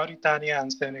from Mauritania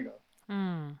and Senegal.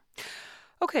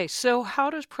 Okay, so how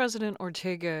does President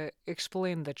Ortega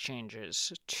explain the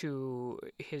changes to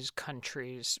his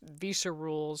country's visa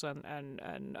rules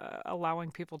and allowing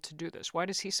people to do this? Why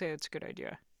does he say it's a good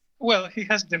idea? Well, he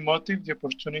has the motive, the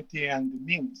opportunity, and the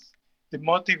means. The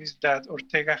motive is that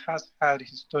Ortega has had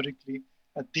historically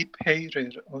a deep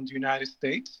hatred on the United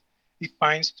States. He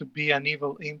finds to be an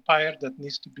evil empire that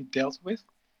needs to be dealt with.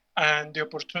 And the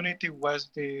opportunity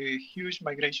was the huge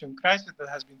migration crisis that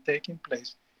has been taking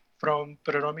place from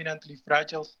predominantly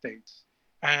fragile states.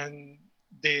 And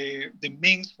the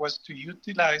means was to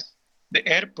utilize the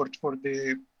airport for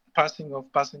the passing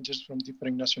of passengers from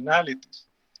different nationalities.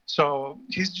 So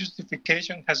his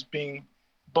justification has been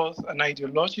both an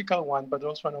ideological one, but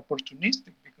also an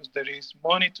opportunistic, because there is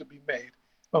money to be made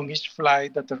on each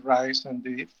flight that arrives and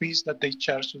the fees that they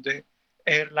charge to the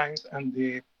airlines and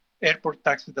the airport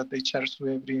taxes that they charge to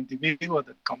every individual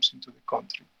that comes into the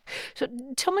country. So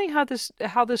tell me how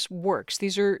this works.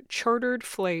 These are chartered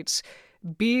flights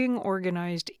being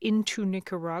organized into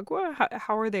Nicaragua.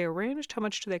 How are they arranged? How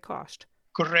much do they cost?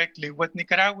 Correctly. What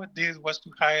Nicaragua did was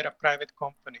to hire a private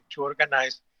company to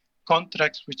organize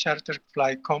contracts with charter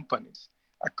flight companies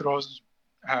across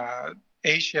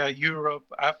Asia, Europe,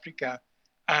 Africa.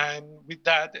 And with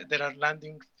that, there are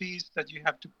landing fees that you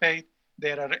have to pay.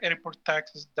 There are airport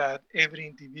taxes that every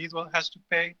individual has to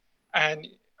pay. And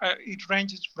it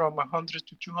ranges from $100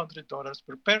 to $200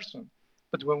 per person.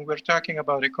 But when we're talking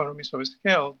about economies of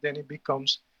scale, then it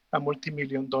becomes a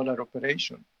multi-million-dollar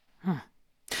operation.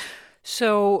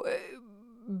 So,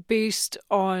 based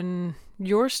on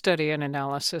your study and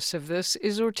analysis of this,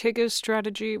 is Ortega's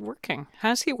strategy working?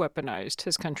 Has he weaponized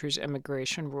his country's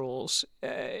immigration rules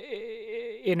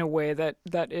in a way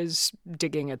that is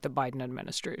digging at the Biden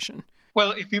administration?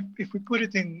 Well, if we put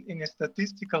it in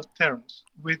statistical terms,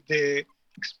 with the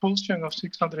expulsion of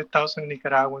 600,000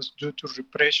 Nicaraguans due to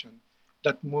repression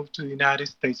that moved to the United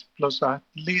States, plus at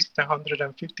least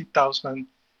 150,000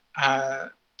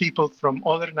 people from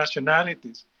other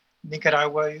nationalities,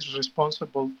 Nicaragua is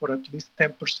responsible for at least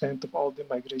 10% of all the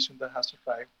migration that has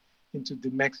arrived into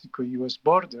the Mexico-U.S.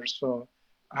 border. So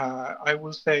I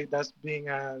will say that's being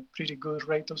a pretty good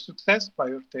rate of success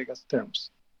by Ortega's terms.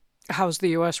 How's the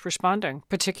U.S. responding,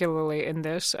 particularly in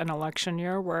this, an election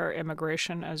year where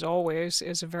immigration, as always,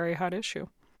 is a very hot issue?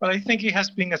 Well, I think it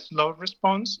has been a slow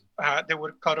response. They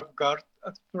were caught off guard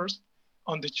at first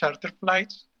on the charter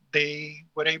flights. They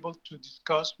were able to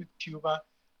discuss with Cuba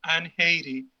and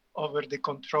Haiti over the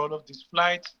control of these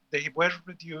flights. They were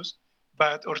reduced,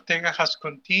 but Ortega has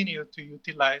continued to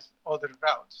utilize other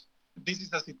routes. This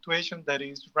is a situation that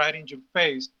is right in your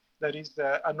face. That is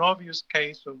an obvious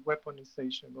case of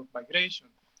weaponization of migration.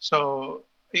 So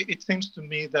it seems to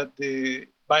me that the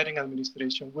Biden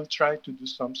administration will try to do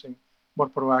something more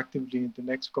proactively in the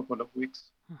next couple of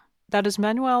weeks. That is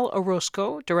Manuel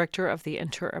Orozco, Director of the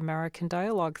Inter-American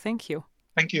Dialogue. Thank you.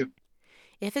 Thank you.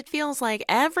 If it feels like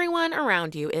everyone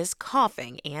around you is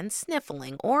coughing and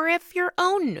sniffling, or if your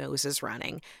own nose is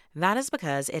running, that is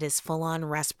because it is full-on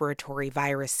respiratory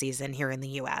virus season here in the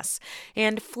U.S.,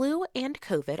 and flu and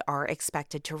COVID are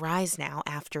expected to rise now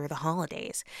after the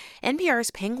holidays.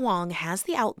 NPR's Ping Wong has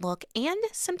the outlook and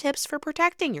some tips for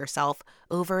protecting yourself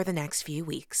over the next few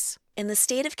weeks. In the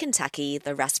state of Kentucky,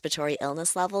 the respiratory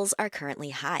illness levels are currently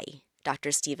high.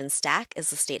 Dr. Stephen Stack is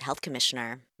the state health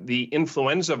commissioner. The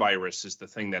influenza virus is the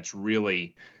thing that's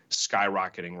really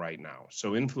skyrocketing right now.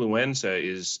 So influenza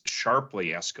is sharply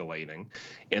escalating,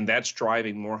 and that's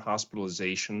driving more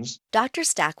hospitalizations. Dr.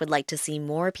 Stack would like to see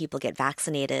more people get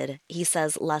vaccinated. He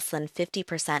says less than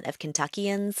 50% of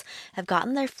Kentuckians have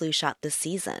gotten their flu shot this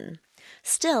season.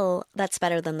 Still, that's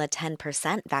better than the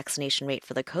 10% vaccination rate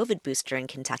for the COVID booster in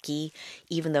Kentucky,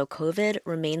 even though COVID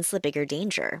remains the bigger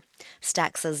danger.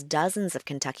 Stack says dozens of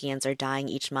Kentuckians are dying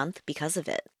each month because of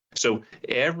it. So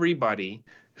everybody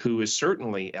who is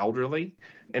certainly elderly,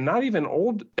 and not even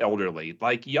old elderly,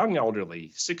 like young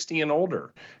elderly, 60 and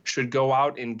older, should go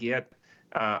out and get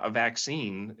a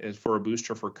vaccine for a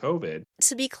booster for COVID.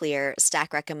 To be clear,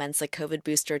 Stack recommends a COVID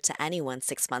booster to anyone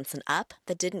 6 months and up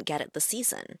that didn't get it this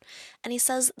season. And he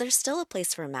says there's still a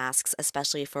place for masks,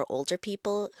 especially for older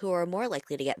people who are more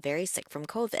likely to get very sick from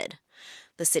COVID.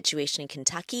 The situation in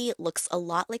Kentucky looks a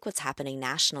lot like what's happening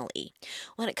nationally.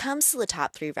 When it comes to the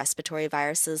top 3 respiratory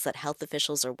viruses that health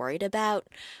officials are worried about,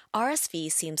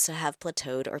 RSV seems to have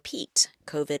plateaued or peaked.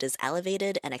 COVID is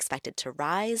elevated and expected to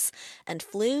rise, and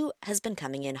flu has been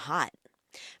coming in hot.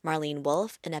 Marlene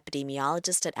Wolf, an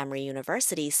epidemiologist at Emory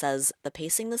University, says the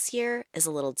pacing this year is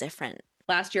a little different.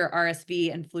 Last year,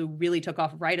 RSV and flu really took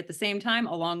off right at the same time,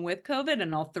 along with COVID,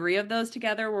 and all 3 of those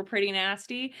together were pretty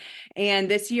nasty. And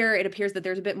this year, it appears that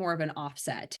there's a bit more of an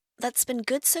offset. That's been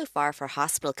good so far for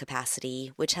hospital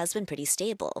capacity, which has been pretty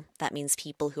stable. That means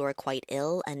people who are quite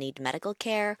ill and need medical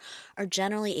care are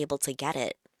generally able to get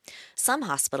it. Some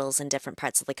hospitals in different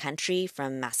parts of the country,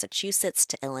 from Massachusetts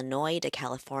to Illinois to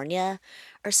California,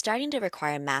 are starting to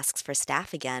require masks for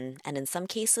staff again, and in some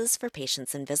cases for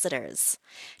patients and visitors.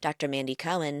 Dr. Mandy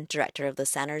Cohen, director of the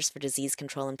Centers for Disease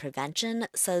Control and Prevention,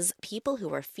 says people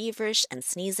who are feverish and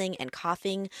sneezing and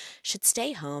coughing should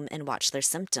stay home and watch their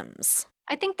symptoms.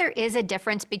 I think there is a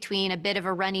difference between a bit of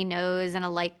a runny nose and a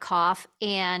light cough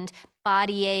and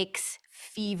body aches,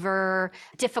 fever,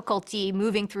 difficulty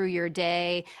moving through your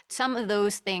day. Some of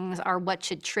those things are what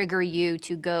should trigger you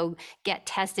to go get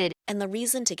tested. And the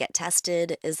reason to get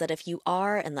tested is that if you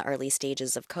are in the early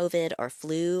stages of COVID or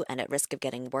flu and at risk of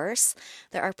getting worse,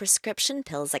 there are prescription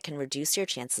pills that can reduce your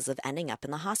chances of ending up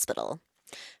in the hospital.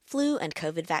 Flu and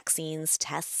COVID vaccines,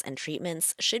 tests, and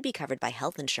treatments should be covered by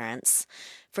health insurance.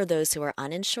 For those who are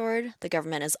uninsured, the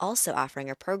government is also offering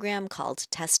a program called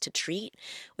Test to Treat,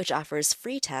 which offers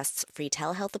free tests, free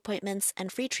telehealth appointments, and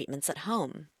free treatments at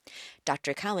home.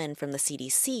 Dr. Cohen from the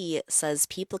CDC says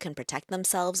people can protect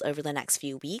themselves over the next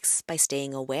few weeks by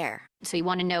staying aware. So you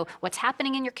want to know what's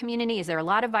happening in your community. Is there a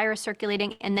lot of virus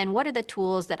circulating? And then what are the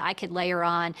tools that I could layer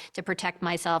on to protect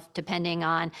myself depending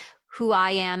on who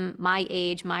I am, my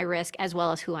age, my risk, as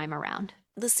well as who I'm around.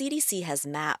 The CDC has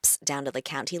maps down to the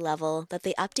county level that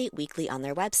they update weekly on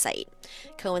their website.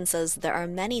 Cohen says there are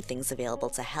many things available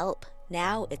to help.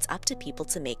 Now it's up to people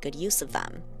to make good use of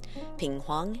them. Ping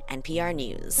Huang, NPR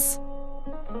News.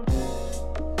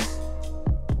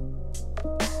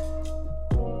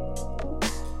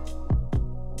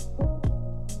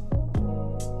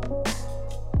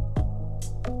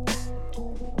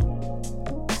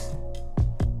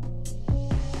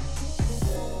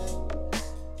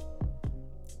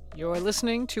 You're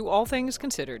listening to All Things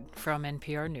Considered from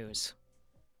NPR News.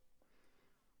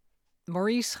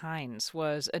 Maurice Hines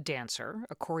was a dancer,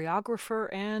 a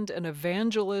choreographer, and an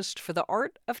evangelist for the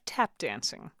art of tap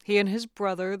dancing. He and his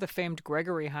brother, the famed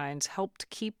Gregory Hines, helped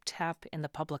keep tap in the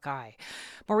public eye.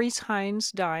 Maurice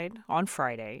Hines died on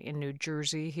Friday in New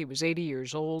Jersey. He was 80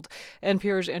 years old.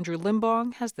 NPR's Andrew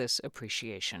Limbong has this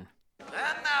appreciation.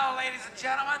 And now, ladies and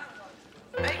gentlemen,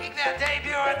 making their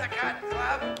debut at the Cotton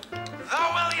Club, the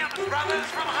Williams Brothers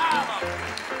from Harlem.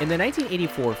 In the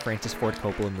 1984 Francis Ford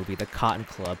Coppola movie The Cotton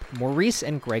Club, Maurice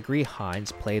and Gregory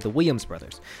Hines play the Williams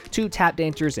Brothers, two tap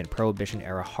dancers in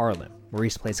Prohibition-era Harlem.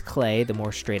 Maurice plays Clay, the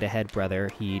more straight-ahead brother.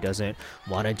 He doesn't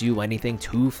want to do anything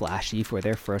too flashy for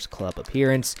their first club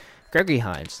appearance. Gregory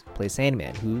Hines plays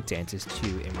Sandman, who dances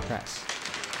to impress.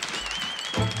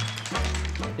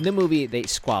 In the movie, they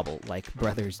squabble like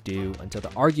brothers do until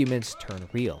the arguments turn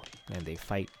real, and they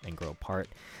fight and grow apart.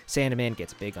 Sandman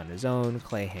gets big on his own,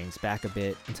 Clay hangs back a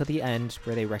bit, until the end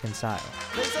where they reconcile.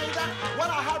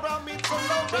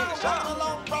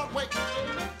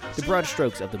 The broad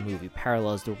strokes of the movie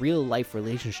parallels the real-life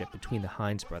relationship between the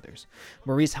Hines brothers.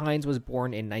 Maurice Hines was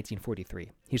born in 1943.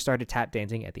 He started tap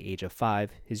dancing at the age of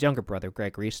 5. His younger brother,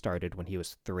 Gregory, started when he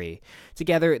was 3.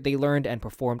 Together, they learned and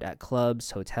performed at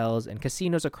clubs, hotels, and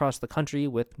casinos across the country,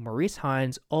 with Maurice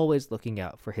Hines always looking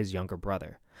out for his younger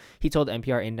brother. He told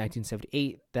NPR in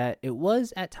 1978 that it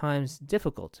was at times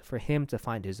difficult for him to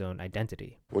find his own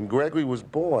identity. When Gregory was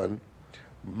born,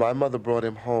 my mother brought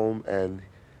him home, and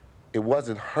it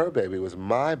wasn't her baby, it was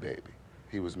my baby.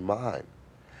 He was mine.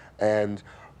 And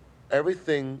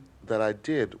everything that I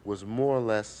did was more or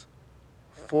less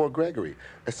for Gregory,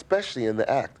 especially in the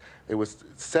act. It was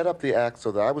set up the act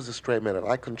so that I was a straight man and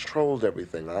I controlled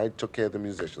everything. I took care of the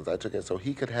musicians. I took care so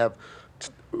he could have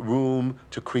room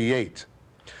to create.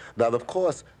 Now, of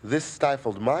course, this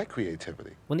stifled my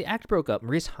creativity. When the act broke up,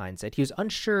 Maurice Hines said he was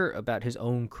unsure about his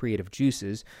own creative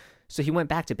juices, so he went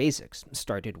back to basics,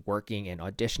 started working and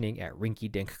auditioning at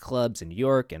rinky-dink clubs in New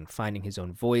York and finding his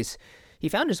own voice. He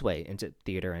found his way into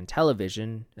theater and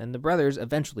television, and the brothers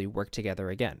eventually worked together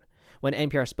again. When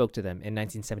NPR spoke to them in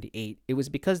 1978, it was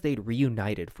because they'd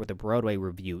reunited for the Broadway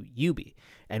revue Eubie.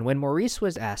 And when Maurice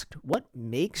was asked what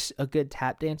makes a good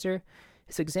tap dancer,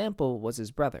 his example was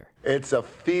his brother. It's a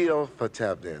feel for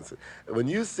tap dancing. When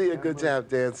you see a good tap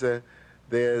dancer,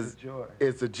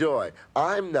 it's a joy.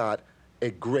 I'm not a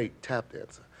great tap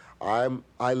dancer.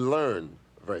 I learn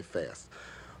very fast.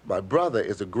 My brother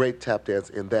is a great tap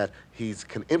dancer in that he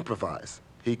can improvise.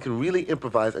 He can really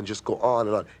improvise and just go on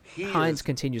and on. Hines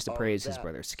continues to praise his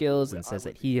brother's skills and says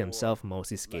that he himself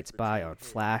mostly skates by on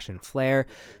flash and flair,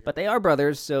 but they are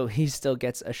brothers, so he still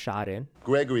gets a shot in.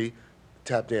 Gregory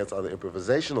tap dance on the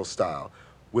improvisational style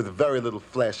with very little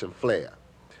flash and flair.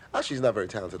 Actually, he's not very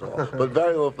talented at all, but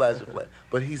very little flash and flair.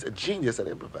 But he's a genius at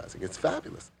improvising. It's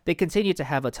fabulous. They continued to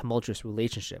have a tumultuous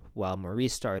relationship while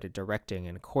Maurice started directing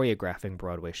and choreographing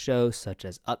Broadway shows such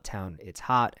as Uptown, It's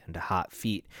Hot, and Hot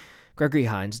Feet. Gregory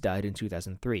Hines died in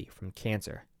 2003 from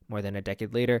cancer. More than a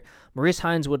decade later, Maurice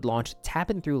Hines would launch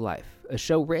Tappin' Through Life, a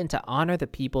show written to honor the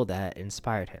people that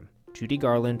inspired him. Judy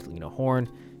Garland, Lena Horne,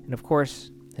 and of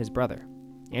course, his brother.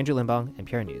 Andrew Limbong,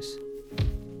 NPR News.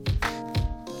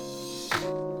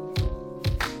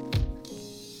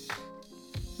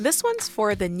 This one's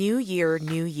for the New Year,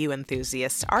 New You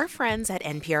enthusiasts. Our friends at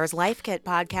NPR's Life Kit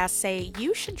podcast say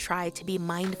you should try to be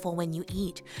mindful when you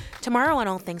eat. Tomorrow on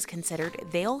All Things Considered,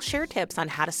 they'll share tips on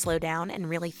how to slow down and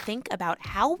really think about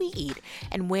how we eat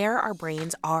and where our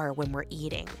brains are when we're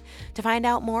eating. To find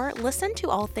out more, listen to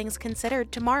All Things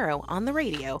Considered tomorrow on the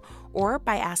radio or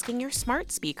by asking your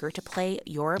smart speaker to play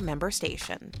your member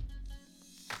station.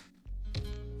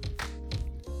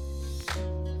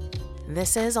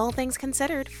 This is All Things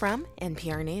Considered from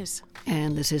NPR News.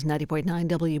 And this is 90.9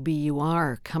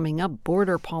 WBUR. Coming up,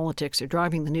 border politics are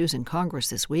driving the news in Congress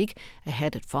this week.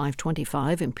 Ahead at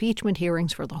 5:25, impeachment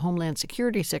hearings for the Homeland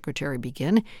Security Secretary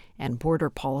begin, and border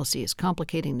policy is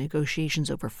complicating negotiations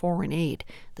over foreign aid.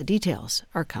 The details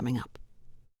are coming up.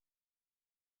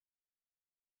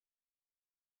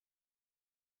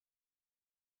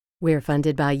 We're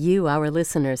funded by you, our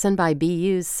listeners, and by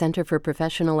BU's Center for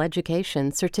Professional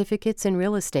Education Certificates in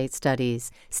Real Estate Studies.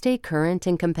 Stay current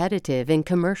and competitive in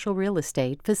commercial real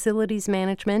estate, facilities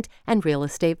management, and real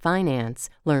estate finance.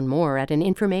 Learn more at an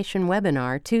information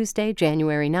webinar Tuesday,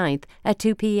 January 9th at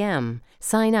 2 p.m.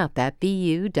 Sign up at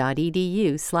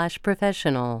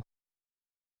bu.edu/professional.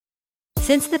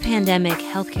 Since the pandemic,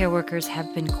 healthcare workers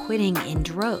have been quitting in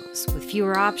droves. With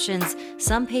fewer options,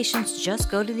 some patients just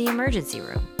go to the emergency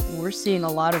room. We're seeing a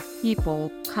lot of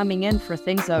people coming in for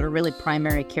things that are really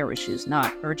primary care issues,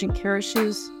 not urgent care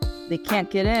issues. They can't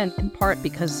get in part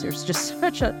because there's just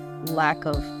such a lack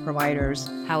of providers.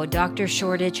 How a doctor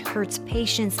shortage hurts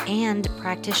patients and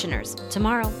practitioners.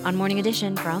 Tomorrow on Morning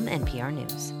Edition from NPR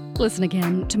News. Listen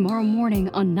again tomorrow morning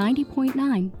on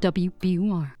 90.9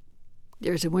 WBUR.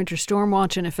 There's a winter storm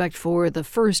watch in effect for the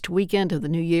first weekend of the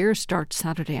new year. Starts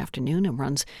Saturday afternoon and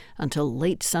runs until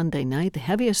late Sunday night. The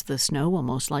heaviest of the snow will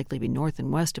most likely be north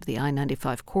and west of the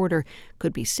I-95 corridor.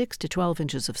 Could be 6 to 12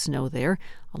 inches of snow there,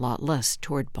 a lot less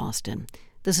toward Boston.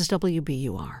 This is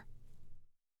WBUR.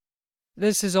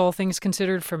 This is All Things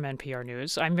Considered from NPR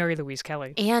News. I'm Mary Louise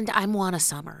Kelly. And I'm Juana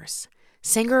Summers.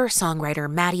 Singer-songwriter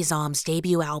Maddie Zom's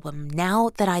debut album,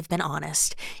 Now That I've Been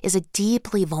Honest, is a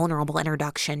deeply vulnerable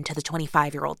introduction to the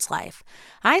 25-year-old's life.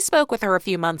 I spoke with her a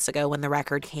few months ago when the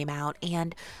record came out,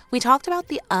 and we talked about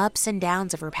the ups and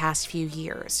downs of her past few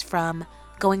years, from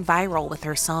going viral with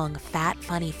her song Fat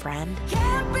Funny Friend.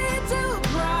 Can't be too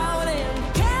proud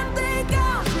and can't think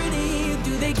I'm pretty.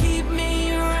 Do they keep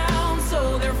me around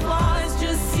so their flaws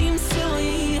just seem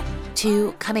silly?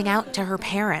 To coming out to her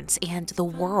parents and the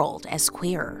world as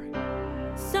queer.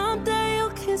 Someday you'll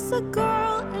kiss a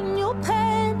girl and you'll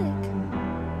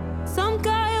panic. Some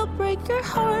guy will break your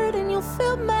heart and you'll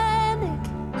feel manic.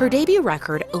 Her debut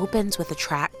record opens with a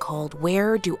track called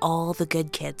Where Do All the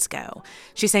Good Kids Go?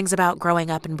 She sings about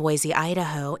growing up in Boise,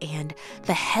 Idaho, and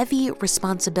the heavy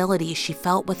responsibility she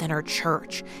felt within her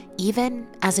church, even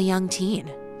as a young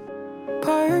teen.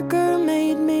 Parker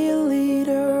made me a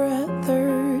leader at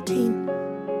 13.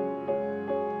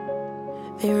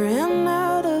 They ran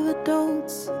out of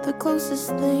adults. The closest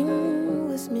thing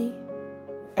was me.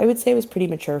 I would say I was pretty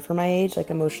mature for my age, like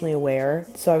emotionally aware.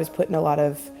 So I was put in a lot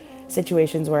of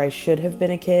situations where I should have been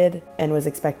a kid and was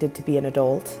expected to be an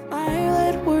adult. I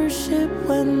led worship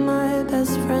when my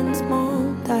best friend's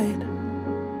mom died.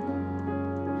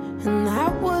 And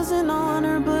that was an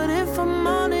honor, but if I'm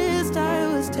honest, I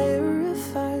was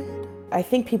terrified. I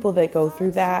think people that go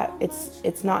through that,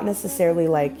 it's not necessarily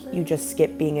like you just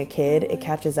skip being a kid. It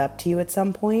catches up to you at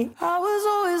some point. I was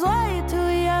always way too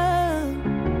young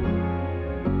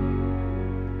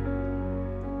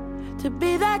to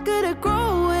be that good at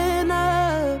growing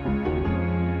up.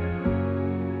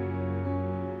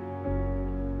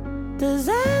 Does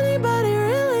anybody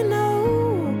really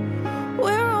know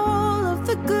where all of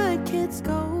the good kids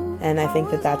go? And I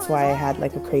think that that's why I had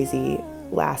like a crazy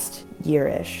last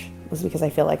year-ish, was because I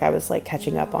feel like I was like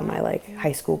catching up on my like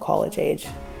high school, college age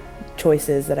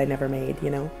choices that I never made, you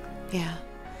know? Yeah.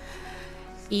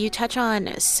 You touch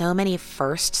on so many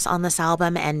firsts on this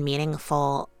album and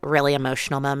meaningful, really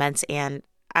emotional moments, and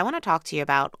I want to talk to you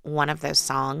about one of those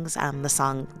songs, the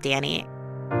song Danny.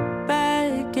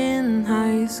 Back in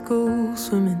high school,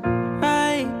 swimming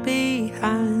right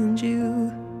behind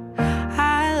you.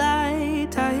 I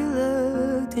liked how you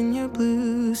looked in your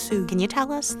blue suit. Can you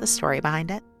tell us the story behind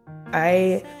it?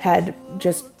 I had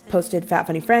just posted Fat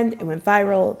Funny Friend, it went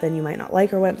viral, then You Might Not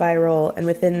Like Her went viral, and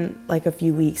within like a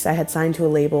few weeks I had signed to a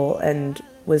label and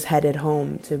was headed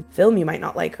home to film You Might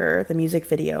Not Like Her, the music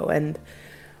video. And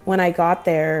when I got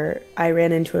there, I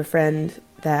ran into a friend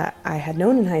that I had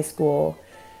known in high school.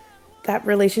 That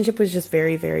relationship was just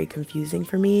very, very confusing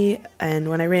for me. And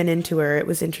when I ran into her, it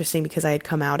was interesting because I had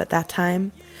come out at that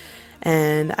time.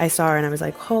 And I saw her and I was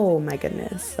like, oh my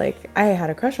goodness, like I had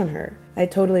a crush on her. I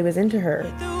totally was into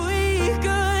her.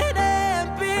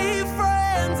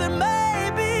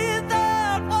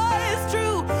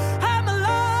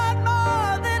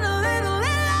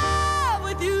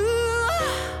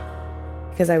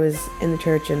 Because I was in the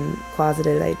church and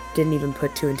closeted, I didn't even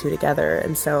put two and two together.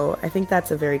 And so I think that's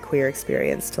a very queer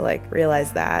experience to like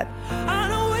realize that. I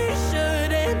know we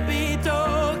shouldn't be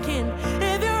talking.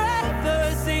 If you're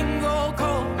ever single,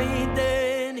 call me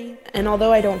Danny. And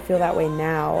although I don't feel that way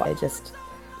now, I just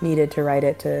needed to write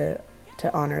it to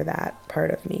honor that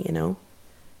part of me, you know?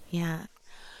 Yeah.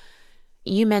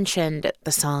 You mentioned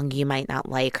the song You Might Not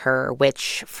Like Her,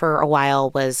 which for a while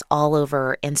was all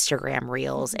over Instagram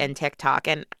Reels and TikTok.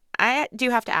 And I do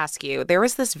have to ask you, there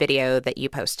was this video that you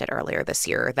posted earlier this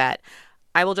year that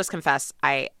I will just confess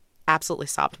I absolutely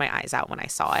sobbed my eyes out when I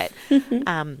saw it.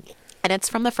 And it's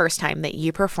from the first time that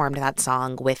you performed that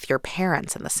song with your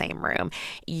parents in the same room.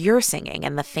 You're singing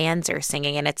and the fans are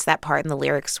singing, and it's that part in the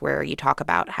lyrics where you talk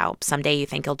about how someday you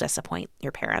think you'll disappoint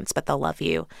your parents, but they'll love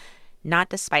you, not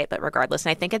despite, but regardless. And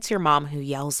I think it's your mom who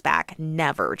yells back,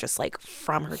 never, just like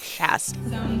from her chest.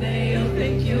 Someday you'll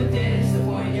think you'll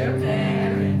disappoint your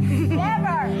parents.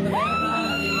 Never!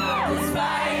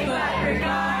 Despite my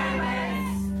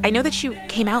regardless. I know that you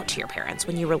came out to your parents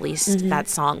when you released that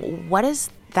song. What has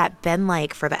that been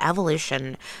like for the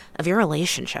evolution of your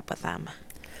relationship with them?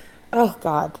 Oh,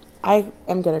 God. I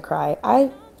am going to cry.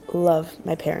 I love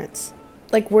my parents.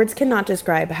 Like, words cannot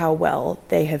describe how well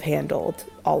they have handled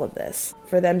all of this.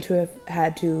 For them to have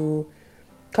had to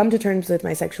come to terms with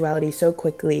my sexuality so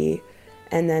quickly,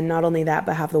 and then not only that,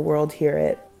 but have the world hear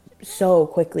it so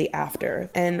quickly after.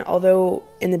 And although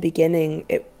in the beginning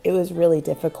it was really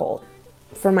difficult,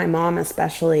 for my mom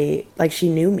especially, like, she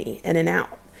knew me in and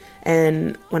out.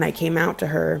 And when I came out to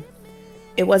her,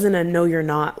 it wasn't a no, you're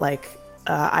not, like,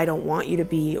 I don't want you to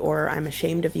be, or I'm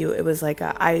ashamed of you. It was like,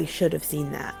 I should have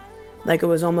seen that. Like, it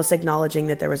was almost acknowledging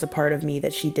that there was a part of me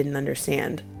that she didn't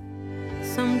understand.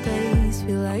 Some days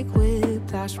feel like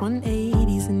whiplash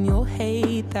 180s, and you'll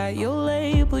hate that you'll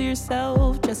label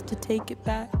yourself just to take it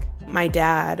back. My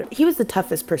dad, he was the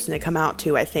toughest person to come out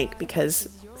to, I think, because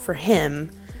for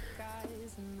him,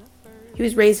 he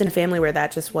was raised in a family where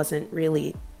that just wasn't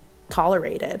really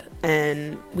tolerated.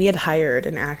 And we had hired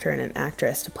an actor and an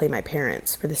actress to play my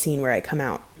parents for the scene where I come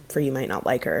out for You Might Not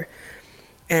Like Her.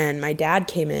 And my dad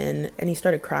came in and he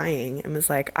started crying and was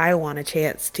like, I want a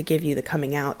chance to give you the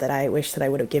coming out that I wish that I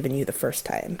would have given you the first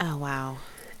time. Oh, wow.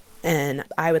 And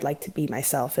I would like to be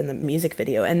myself in the music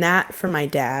video. And that, for my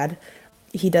dad,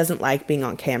 he doesn't like being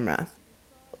on camera.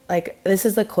 Like, this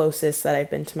is the closest that I've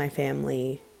been to my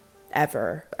family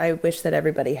ever. I wish that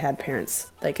everybody had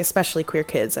parents, like, especially queer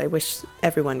kids. I wish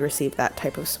everyone received that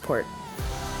type of support.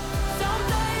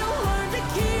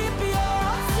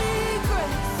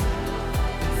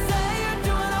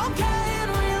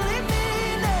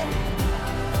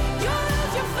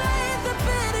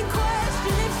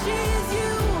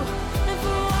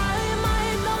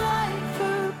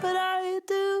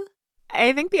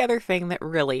 I think the other thing that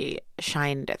really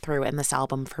shined through in this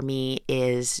album for me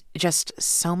is just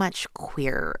so much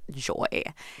queer joy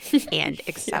and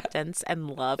acceptance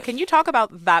and love. Can you talk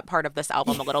about that part of this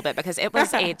album a little bit? Because it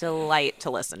was a delight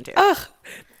to listen to. Ugh,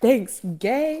 thanks.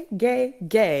 Gay, gay,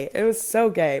 gay. It was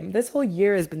so gay. This whole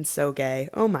year has been so gay.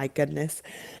 Oh my goodness.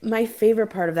 My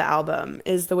favorite part of the album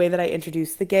is the way that I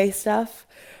introduce the gay stuff,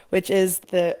 which is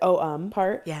the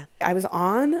part. Yeah. I was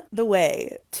on the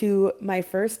way to my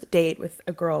first date with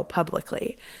a girl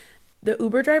publicly. The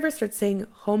Uber driver starts saying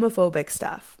homophobic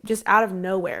stuff, just out of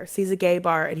nowhere, sees a gay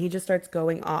bar, and he just starts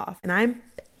going off. And I'm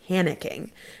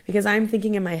panicking because I'm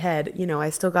thinking in my head, you know,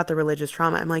 I still got the religious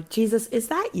trauma. I'm like, Jesus, is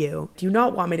that you? Do you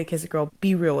not want me to kiss a girl?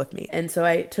 Be real with me. And so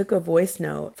I took a voice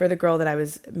note for the girl that I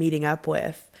was meeting up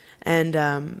with.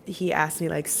 And he asked me,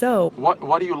 like, so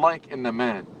What do you like in the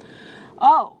man?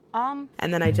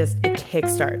 And then it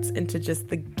kickstarts into just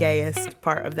the gayest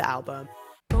part of the album.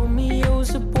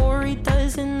 Romeo's a bore, he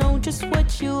doesn't know just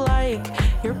what you like.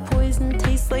 Your poison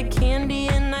tastes like candy,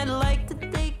 and I'd like to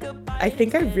take a bite. I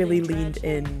think I really leaned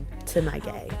in to my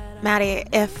gay. Maddie,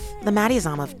 if the Maddie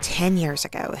Zom of 10 years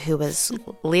ago, who was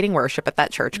leading worship at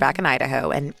that church back in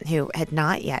Idaho and who had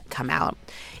not yet come out,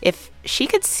 if she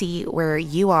could see where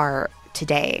you are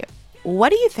today, what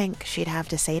do you think she'd have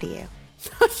to say to you?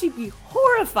 She'd be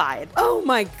horrified. Oh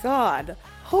my God.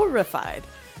 Horrified.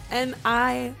 And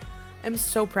I am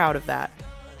so proud of that.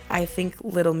 I think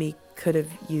little me could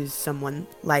have used someone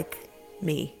like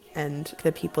me and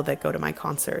the people that go to my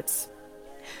concerts.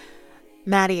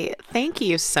 Maddie, thank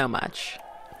you so much.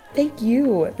 Thank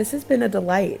you. This has been a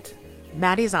delight.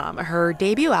 Maddie Zom, her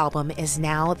debut album is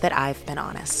Now That I've Been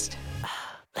Honest.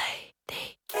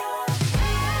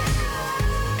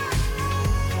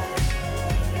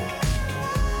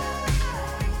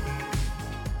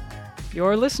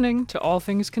 You're listening to All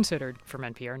Things Considered from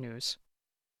NPR News.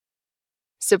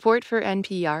 Support for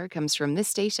NPR comes from this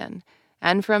station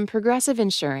and from Progressive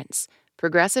Insurance.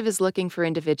 Progressive is looking for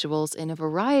individuals in a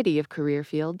variety of career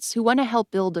fields who want to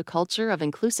help build a culture of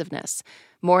inclusiveness.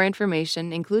 More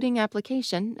information, including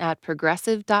application, at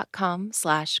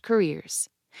progressive.com/careers.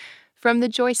 From the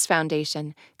Joyce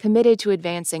Foundation, committed to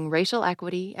advancing racial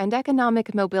equity and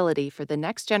economic mobility for the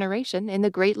next generation in the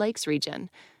Great Lakes region.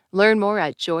 Learn more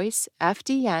at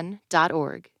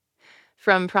joycefdn.org.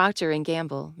 From Procter &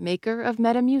 Gamble, maker of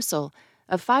Metamucil,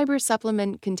 a fiber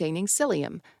supplement containing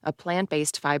psyllium, a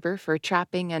plant-based fiber for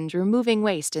trapping and removing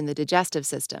waste in the digestive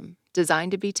system,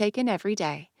 designed to be taken every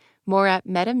day. More at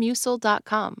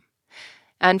metamucil.com.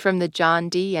 And from the John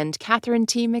D. and Catherine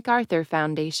T. MacArthur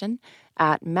Foundation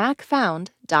at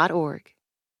macfound.org.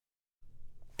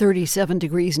 37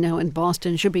 degrees now in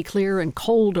Boston. Should be clear and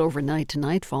cold overnight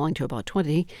tonight, falling to about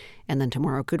 20. And then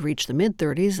tomorrow could reach the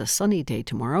mid-30s, a sunny day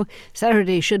tomorrow.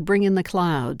 Saturday should bring in the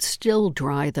clouds. Still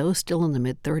dry, though, still in the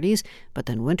mid-30s. But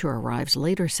then winter arrives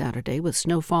later Saturday with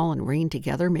snowfall and rain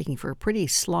together, making for a pretty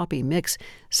sloppy mix.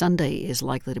 Sunday is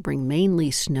likely to bring mainly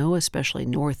snow, especially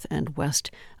north and west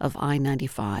of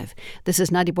I-95. This is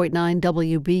 90.9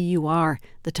 WBUR.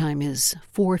 The time is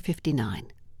 4:59.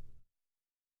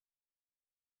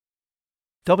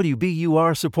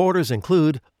 WBUR supporters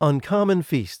include Uncommon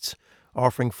Feasts,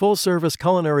 offering full-service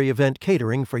culinary event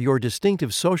catering for your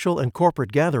distinctive social and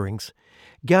corporate gatherings.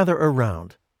 Gather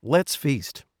around. Let's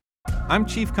feast. I'm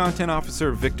Chief Content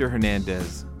Officer Victor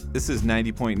Hernandez. This is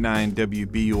 90.9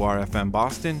 WBUR FM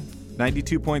Boston,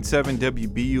 92.7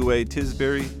 WBUA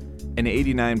Tisbury, and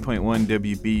 89.1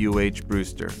 WBUH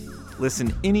Brewster.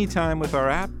 Listen anytime with our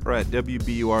app or at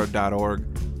WBUR.org.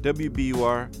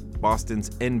 WBUR, Boston's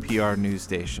NPR news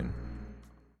station.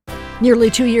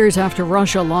 Nearly 2 years after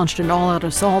Russia launched an all-out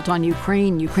assault on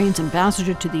Ukraine, Ukraine's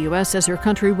ambassador to the U.S. says her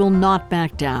country will not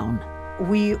back down.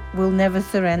 We will never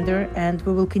surrender, and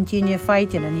we will continue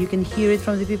fighting. And you can hear it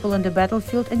from the people on the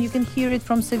battlefield, and you can hear it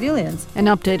from civilians. An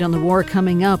update on the war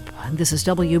coming up. This is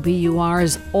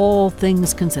WBUR's All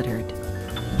Things Considered.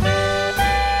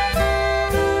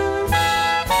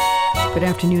 Good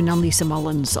afternoon, I'm Lisa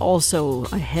Mullins. Also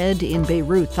ahead in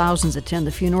Beirut, thousands attend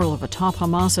the funeral of a top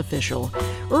Hamas official.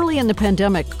 Early in the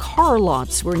pandemic, car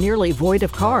lots were nearly void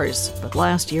of cars. But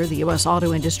last year, the U.S.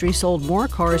 auto industry sold more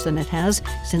cars than it has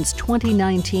since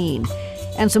 2019.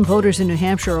 And some voters in New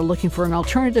Hampshire are looking for an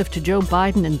alternative to Joe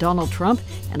Biden and Donald Trump,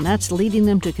 and that's leading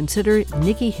them to consider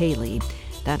Nikki Haley.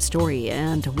 That story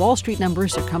and Wall Street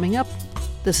numbers are coming up.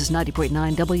 This is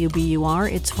 90.9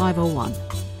 WBUR. It's 5:01.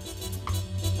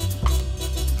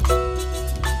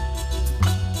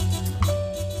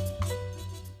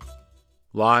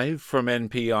 Live from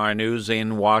NPR News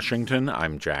in Washington,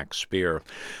 I'm Jack Speer.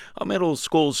 A middle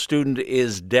school student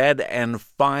is dead and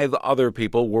 5 other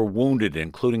people were wounded,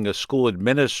 including a school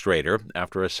administrator,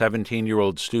 after a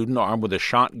 17-year-old student armed with a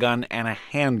shotgun and a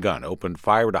handgun opened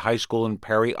fire at a high school in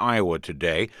Perry, Iowa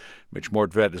today. Mitch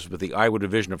Mortvedt is with the Iowa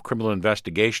Division of Criminal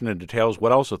Investigation and details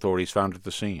what else authorities found at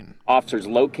the scene. Officers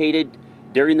located,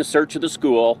 during the search of the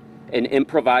school, an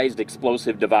improvised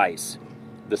explosive device.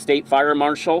 The state fire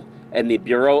marshal and the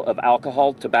Bureau of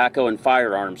Alcohol, Tobacco, and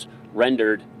Firearms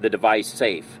rendered the device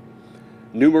safe.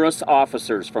 Numerous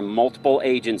officers from multiple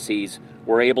agencies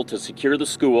were able to secure the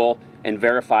school and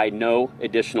verify no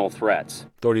additional threats.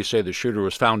 Authorities say the shooter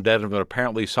was found dead of an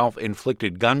apparently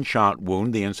self-inflicted gunshot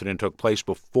wound. The incident took place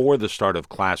before the start of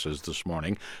classes this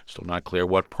morning. Still not clear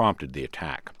what prompted the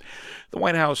attack. The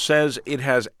White House says it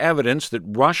has evidence that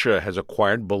Russia has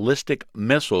acquired ballistic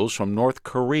missiles from North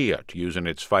Korea to use in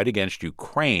its fight against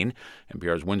Ukraine.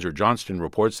 NPR's Windsor Johnston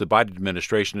reports the Biden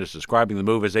administration is describing the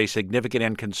move as a significant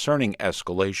and concerning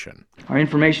escalation. Our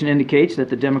information indicates that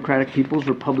the Democratic People's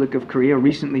Republic of Korea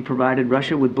recently provided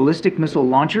Russia with ballistic missile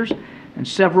launchers and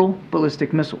several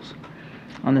ballistic missiles.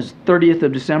 On the 30th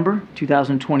of December,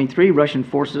 2023, Russian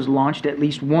forces launched at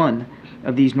least one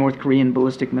of these North Korean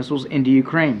ballistic missiles into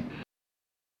Ukraine.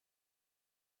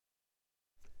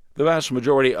 The vast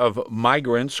majority of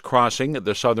migrants crossing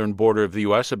the southern border of the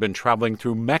U.S. have been traveling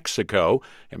through Mexico.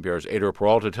 NPR's Ada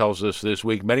Peralta tells us this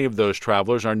week many of those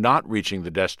travelers are not reaching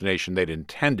the destination they'd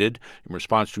intended. In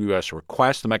response to U.S.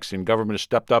 requests, the Mexican government has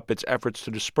stepped up its efforts to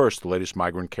disperse the latest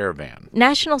migrant caravan.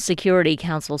 National Security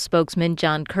Council spokesman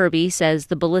John Kirby says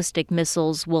the ballistic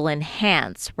missiles will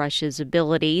enhance Russia's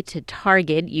ability to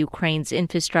target Ukraine's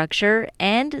infrastructure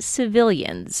and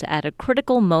civilians at a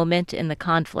critical moment in the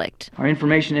conflict. Our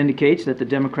information indicates that the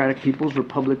Democratic People's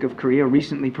Republic of Korea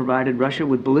recently provided Russia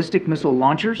with ballistic missile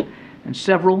launchers and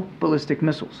several ballistic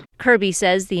missiles. Kirby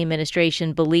says the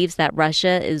administration believes that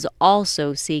Russia is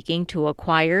also seeking to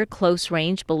acquire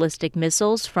close-range ballistic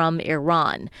missiles from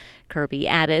Iran. Kirby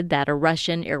added that a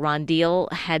Russian-Iran deal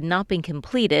had not been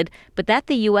completed, but that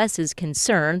the U.S. is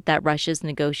concerned that Russia's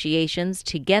negotiations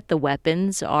to get the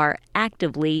weapons are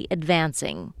actively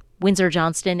advancing. Windsor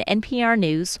Johnston, NPR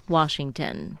News,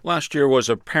 Washington. Last year was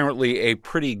apparently a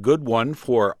pretty good one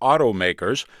for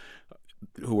automakers.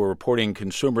 who were reporting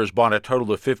consumers bought a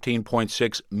total of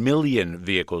 15.6 million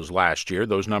vehicles last year.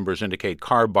 Those numbers indicate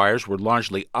car buyers were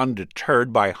largely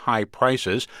undeterred by high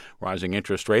prices, rising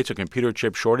interest rates, a computer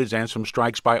chip shortage, and some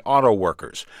strikes by auto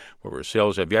workers. Whereas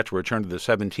sales have yet to return to the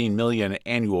 17 million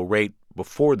annual rate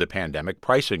before the pandemic,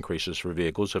 price increases for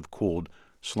vehicles have cooled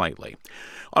slightly.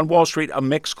 On Wall Street, a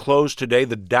mixed close today.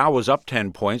 The Dow was up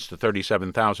 10 points to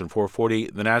 37,440.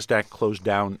 The Nasdaq closed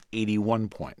down 81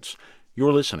 points.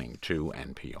 You're listening to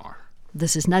NPR.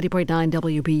 This is 90.9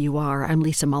 WBUR. I'm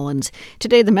Lisa Mullins.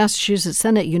 Today, the Massachusetts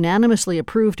Senate unanimously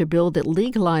approved a bill that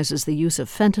legalizes the use of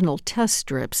fentanyl test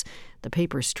strips. The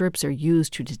paper strips are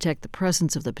used to detect the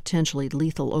presence of the potentially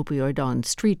lethal opioid on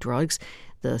street drugs.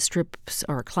 The strips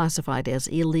are classified as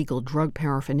illegal drug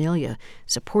paraphernalia.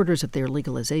 Supporters of their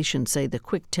legalization say the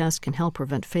quick test can help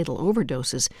prevent fatal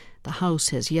overdoses. The House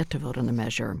has yet to vote on the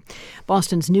measure.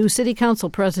 Boston's new city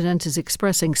council president is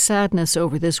expressing sadness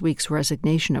over this week's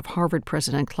resignation of Harvard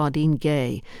President Claudine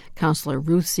Gay. Councilor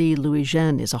Ruth C.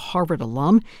 Louis-Jean is a Harvard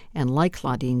alum, and like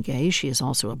Claudine Gay, she is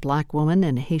also a black woman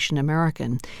and Haitian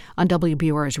American. On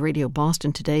WBUR's Radio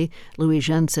Boston today,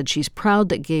 Louis-Jean said she's proud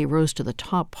that Gay rose to the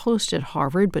top post at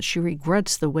Harvard, but she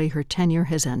regrets the way her tenure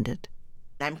has ended.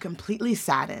 I'm completely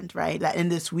saddened, right, that in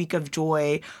this week of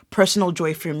joy, personal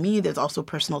joy for me, there's also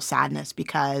personal sadness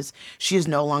because she is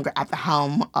no longer at the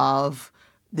helm of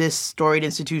this storied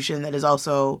institution that is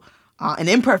also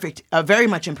a very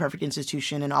much imperfect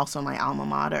institution and also my alma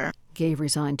mater. Gay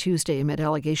resigned Tuesday amid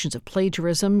allegations of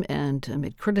plagiarism and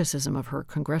amid criticism of her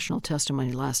congressional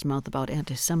testimony last month about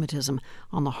anti-Semitism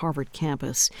on the Harvard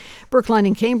campus. Brookline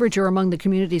and Cambridge are among the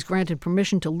communities granted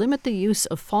permission to limit the use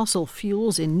of fossil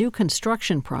fuels in new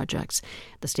construction projects.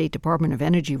 The State Department of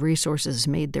Energy Resources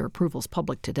made their approvals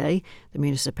public today. The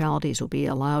municipalities will be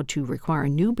allowed to require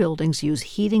new buildings use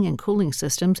heating and cooling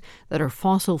systems that are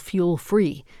fossil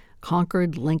fuel-free.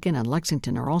 Concord, Lincoln, and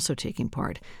Lexington are also taking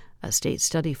part. A state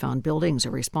study found buildings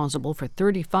are responsible for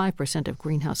 35% of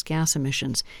greenhouse gas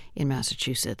emissions in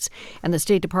Massachusetts. And the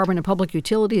State Department of Public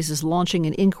Utilities is launching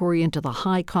an inquiry into the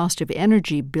high cost of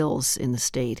energy bills in the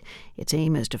state. Its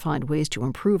aim is to find ways to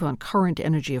improve on current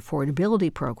energy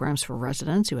affordability programs for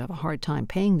residents who have a hard time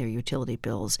paying their utility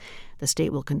bills. The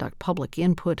state will conduct public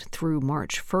input through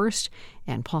March 1st,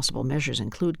 and possible measures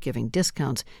include giving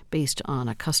discounts based on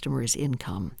a customer's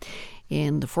income.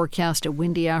 In the forecast, a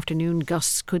windy afternoon.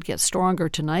 Gusts could get stronger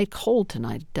tonight. Cold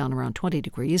tonight, down around 20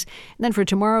 degrees. And then for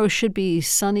tomorrow, should be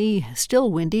sunny,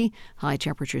 still windy. High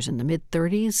temperatures in the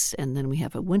mid-30s. And then we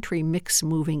have a wintry mix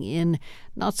moving in.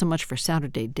 Not so much for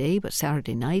Saturday day, but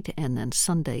Saturday night and then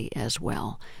Sunday as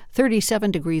well.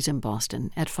 37 degrees in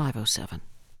Boston at 5:07.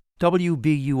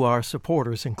 WBUR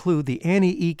supporters include the Annie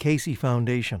E. Casey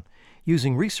Foundation,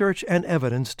 using research and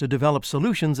evidence to develop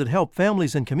solutions that help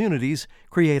families and communities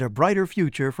create a brighter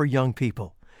future for young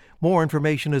people. More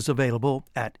information is available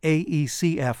at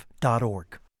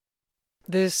aecf.org.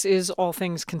 This is All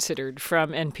Things Considered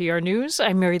from NPR News.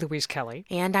 I'm Mary Louise Kelly.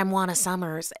 And I'm Juana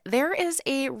Summers. There is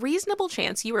a reasonable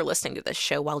chance you are listening to this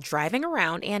show while driving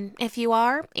around, and if you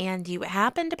are, and you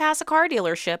happen to pass a car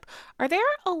dealership, are there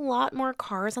a lot more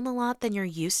cars on the lot than you're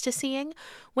used to seeing?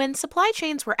 When supply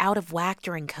chains were out of whack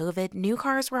during COVID, new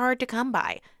cars were hard to come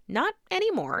by. Not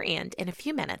anymore, and in a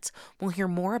few minutes, we'll hear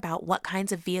more about what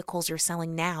kinds of vehicles you're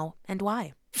selling now and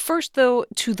why. First, though,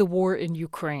 to the war in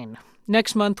Ukraine.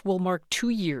 Next month will mark 2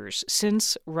 years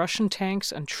since Russian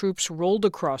tanks and troops rolled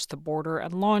across the border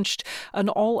and launched an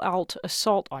all-out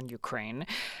assault on Ukraine.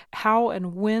 How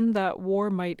and when that war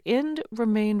might end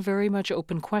remain very much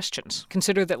open questions.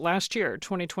 Consider that last year,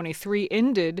 2023,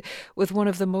 ended with one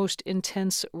of the most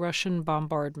intense Russian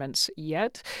bombardments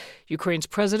yet. Ukraine's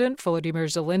President Volodymyr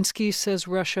Zelensky says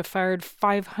Russia fired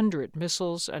 500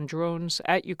 missiles and drones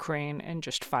at Ukraine in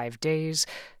just 5 days.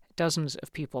 Dozens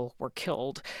of people were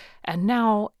killed. And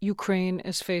now Ukraine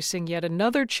is facing yet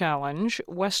another challenge.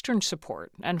 Western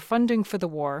support and funding for the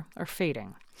war are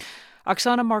fading.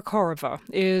 Oksana Markarova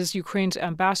is Ukraine's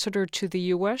ambassador to the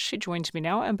U.S. She joins me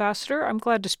now. Ambassador, I'm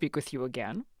glad to speak with you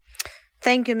again.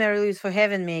 Thank you, Mary Louise, for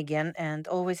having me again, and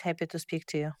always happy to speak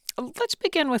to you. Let's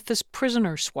begin with this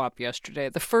prisoner swap yesterday,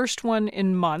 the first one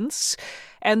in months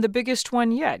and the biggest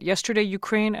one yet. Yesterday,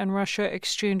 Ukraine and Russia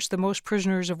exchanged the most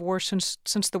prisoners of war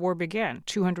since the war began.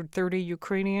 230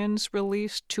 Ukrainians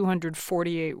released,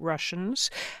 248 Russians.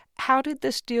 How did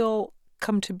this deal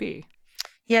come to be?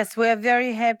 Yes, we are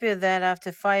very happy that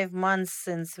after 5 months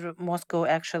since Moscow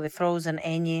actually frozen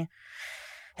any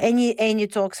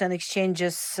talks and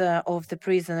exchanges of the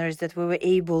prisoners, that we were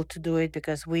able to do it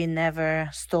because we never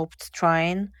stopped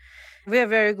trying. We are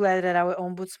very glad that our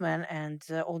ombudsman and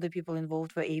all the people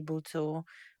involved were able to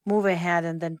move ahead,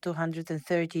 and then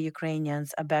 230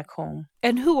 Ukrainians are back home.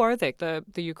 And who are they, the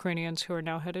Ukrainians who are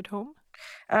now headed home?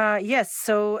 Yes,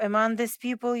 so among these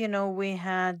people, we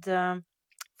had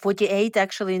 48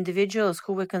 actually individuals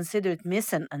who were considered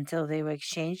missing until they were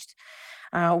exchanged.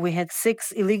 We had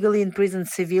 6 illegally imprisoned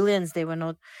civilians. They were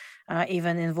not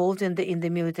even involved in the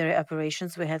military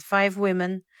operations. We had 5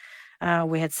 women.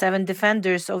 We had 7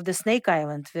 defenders of the Snake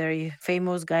Island, very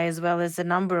famous guy, as well as a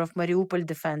number of Mariupol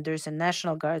defenders and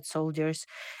National Guard soldiers,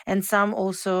 and some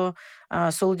also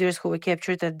soldiers who were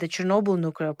captured at the Chernobyl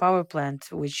nuclear power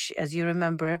plant, which, as you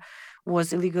remember,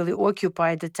 was illegally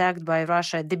occupied, attacked by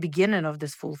Russia at the beginning of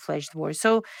this full-fledged war.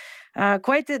 So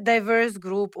quite a diverse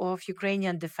group of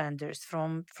Ukrainian defenders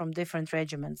from different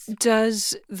regiments.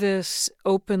 Does this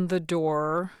open the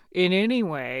door in any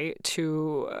way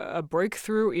to a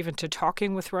breakthrough, even to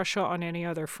talking with Russia on any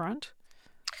other front?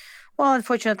 Well,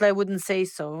 unfortunately, I wouldn't say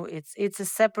so. It's a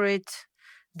separate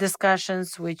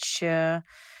discussions which a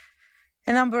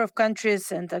number of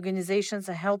countries and organizations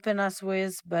are helping us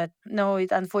with, but no,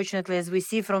 it unfortunately, as we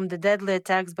see from the deadly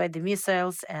attacks by the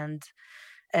missiles and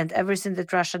everything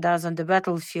that Russia does on the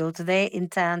battlefield, they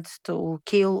intend to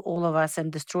kill all of us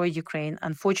and destroy Ukraine,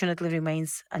 unfortunately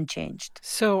remains unchanged.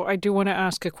 So I do want to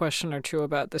ask a question or two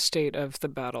about the state of the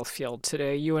battlefield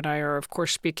today. You and I are, of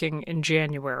course, speaking in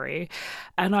January,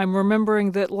 and I'm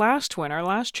remembering that last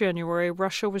January,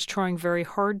 Russia was trying very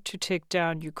hard to take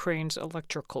down Ukraine's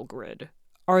electrical grid.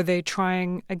 Are they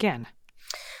trying again?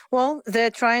 Well, they're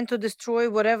trying to destroy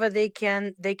whatever they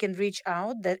can reach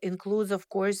out. That includes, of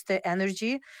course, the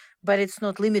energy, but it's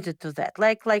not limited to that.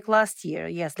 Like last year,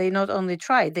 yes, they not only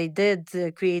tried, they did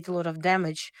create a lot of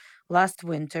damage last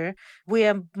winter. We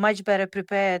are much better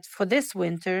prepared for this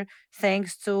winter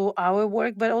thanks to our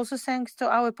work, but also thanks to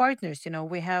our partners.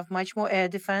 We have much more air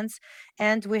defense,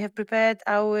 and we have prepared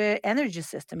our energy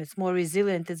system. It's more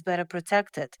resilient, it's better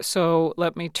protected. So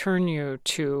let me turn you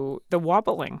to the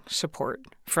wobbling support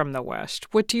from the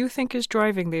West. What do you think is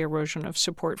driving the erosion of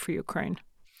support for Ukraine?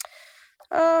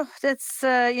 That's,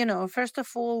 first of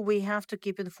all, we have to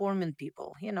keep informing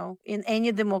people. In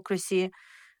any democracy,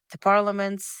 the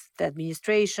parliaments, the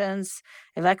administrations,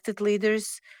 elected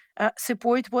leaders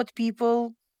support what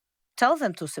people tell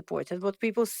them to support and what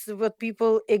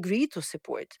people agree to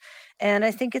support. And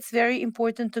I think it's very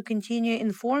important to continue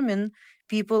informing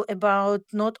people about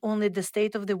not only the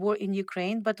state of the war in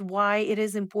Ukraine, but why it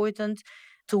is important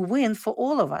to win for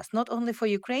all of us, not only for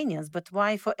Ukrainians, but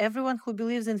why for everyone who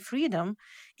believes in freedom,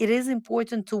 it is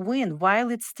important to win while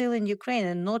it's still in Ukraine,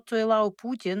 and not to allow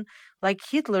Putin, like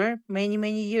Hitler many,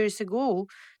 many years ago,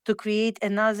 to create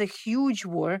another huge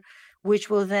war, which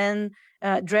will then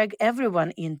drag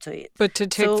everyone into it. But to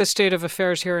take the state of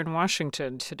affairs here in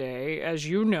Washington today, as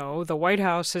you know, the White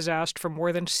House has asked for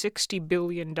more than $60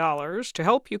 billion to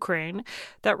help Ukraine.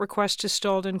 That request is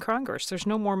stalled in Congress. There's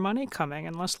no more money coming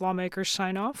unless lawmakers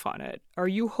sign off on it. Are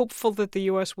you hopeful that the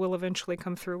U.S. will eventually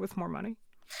come through with more money?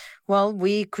 Well,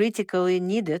 we critically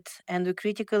need it, and we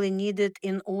critically need it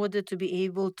in order to be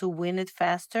able to win it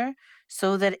faster,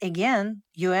 so that, again,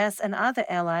 U.S. and other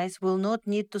allies will not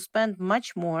need to spend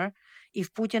much more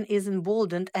if Putin is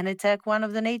emboldened and attack one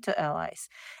of the NATO allies.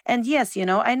 And yes,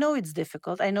 I know it's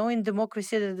difficult. I know in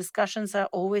democracy the discussions are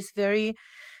always very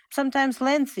sometimes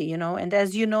lengthy, and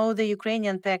as you know, the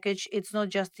Ukrainian package, it's not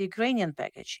just the Ukrainian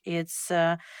package. It's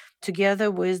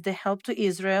together with the help to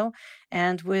Israel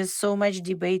and with so much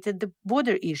debated the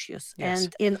border issues. Yes.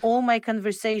 And in all my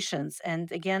conversations,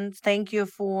 and again, thank you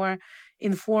for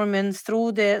informing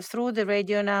through the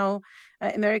radio now,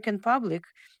 American public,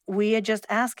 we are just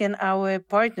asking our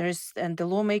partners and the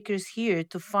lawmakers here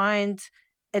to find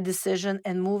a decision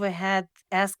and move ahead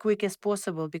as quick as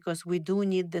possible, because we do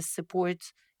need this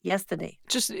support yesterday.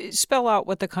 Just spell out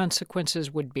what the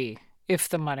consequences would be if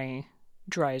the money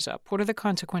dries up. What are the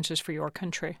consequences for your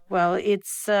country? Well,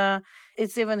 it's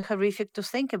even horrific to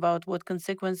think about what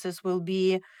consequences will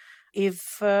be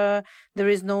if there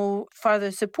is no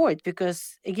further support,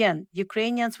 because, again,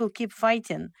 Ukrainians will keep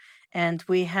fighting, and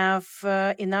we have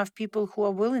enough people who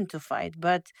are willing to fight.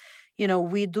 But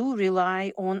we do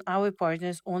rely on our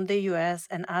partners, on the U.S.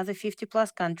 and other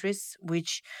 50-plus countries,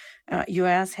 which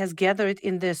U.S. has gathered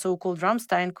in the so-called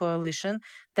Ramstein coalition,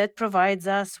 that provides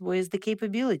us with the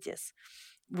capabilities.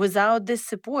 Without this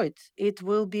support, it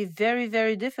will be very,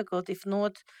 very difficult, if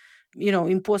not,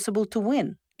 impossible to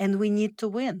win. And we need to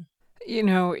win.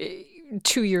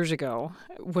 2 years ago,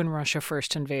 when Russia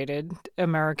first invaded,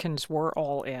 Americans were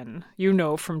all in.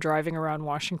 From driving around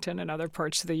Washington and other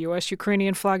parts of the U.S.,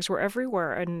 Ukrainian flags were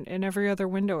everywhere and in every other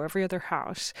window, every other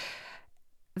house.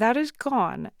 That is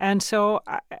gone. And so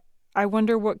I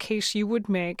wonder what case you would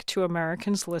make to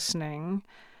Americans listening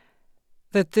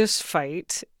that this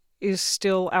fight is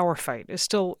still our fight, is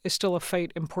still a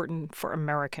fight important for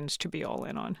Americans to be all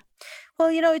in on. Well,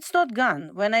 it's not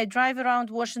gone. When I drive around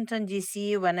Washington,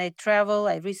 D.C., when I travel,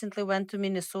 I recently went to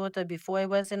Minnesota before I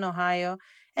was in Ohio,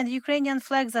 and the Ukrainian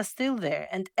flags are still there.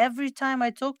 And every time I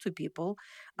talk to people,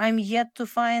 I'm yet to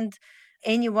find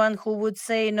anyone who would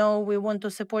say, no, we want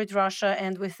to support Russia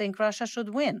and we think Russia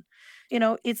should win.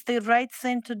 It's the right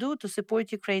thing to do to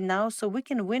support Ukraine now so we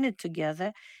can win it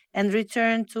together and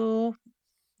return to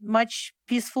much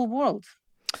peaceful world.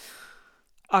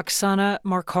 Oksana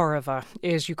Markarova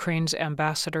is Ukraine's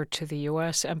ambassador to the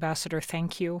U.S. Ambassador,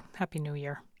 thank you. Happy New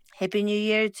Year. Happy New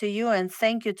Year to you, and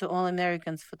thank you to all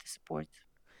Americans for the support.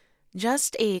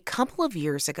 Just a couple of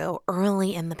years ago,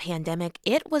 early in the pandemic,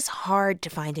 it was hard to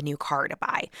find a new car to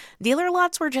buy. Dealer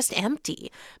lots were just empty.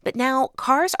 But now,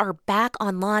 cars are back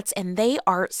on lots and they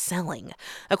are selling.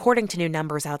 According to new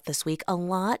numbers out this week, a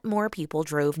lot more people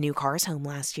drove new cars home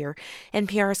last year.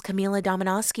 NPR's Camila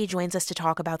Dominowski joins us to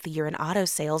talk about the year in auto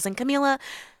sales. And Camila,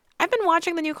 I've been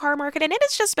watching the new car market and it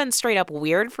has just been straight up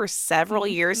weird for several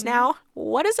years now.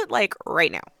 What is it like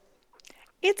right now?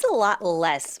 It's a lot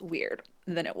less weird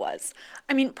than it was.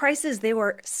 I mean, prices, they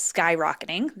were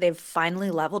skyrocketing. They've finally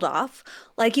leveled off.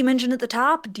 Like you mentioned at the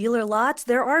top, dealer lots,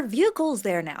 there are vehicles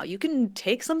there now. You can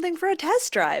take something for a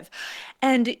test drive.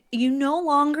 And you no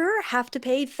longer have to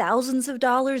pay thousands of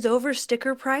dollars over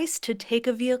sticker price to take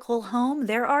a vehicle home.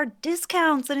 There are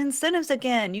discounts and incentives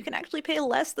again. You can actually pay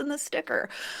less than the sticker.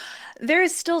 There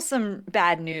is still some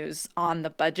bad news on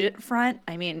the budget front.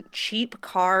 I mean, cheap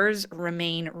cars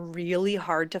remain really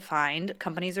hard to find.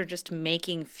 Companies are just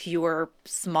making fewer,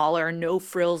 smaller,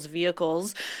 no-frills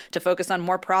vehicles to focus on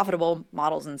more profitable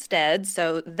models instead.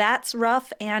 So that's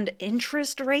rough, and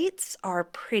interest rates are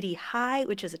pretty high,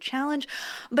 which is a challenge.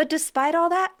 But despite all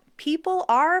that, people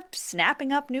are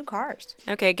snapping up new cars.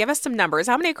 Okay, give us some numbers.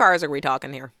 How many cars are we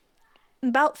talking here?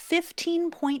 About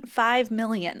 15.5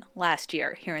 million last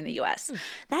year here in the U.S.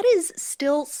 That is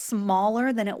still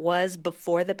smaller than it was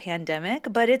before the pandemic,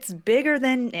 but it's bigger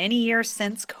than any year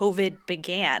since COVID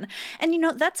began. And,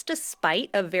 that's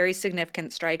despite a very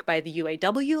significant strike by the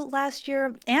UAW last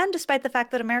year, and despite the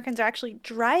fact that Americans are actually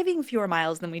driving fewer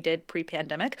miles than we did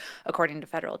pre-pandemic, according to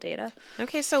federal data.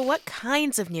 Okay, so what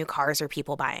kinds of new cars are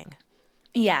people buying?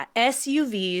 Yeah,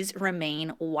 SUVs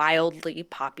remain wildly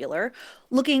popular.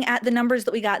 Looking at the numbers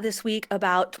that we got this week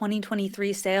about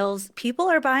 2023 sales, people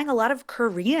are buying a lot of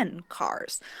Korean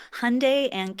cars. Hyundai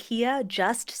and Kia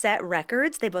just set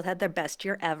records. They both had their best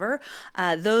year ever.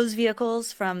 Those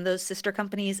vehicles from those sister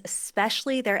companies,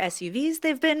 especially their SUVs,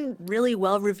 they've been really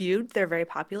well reviewed. They're very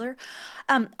popular.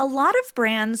 A lot of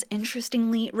brands,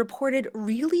 interestingly, reported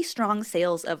really strong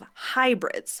sales of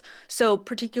hybrids. So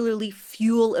particularly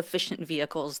fuel-efficient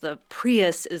vehicles. The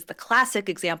Prius is the classic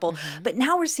example. But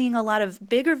now we're seeing a lot of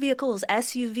bigger vehicles,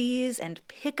 SUVs and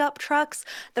pickup trucks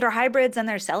that are hybrids, and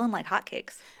they're selling like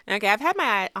hotcakes. Okay, I've had my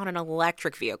eye on an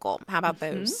electric vehicle. How about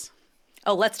those?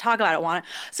 Oh, let's talk about it, Juana.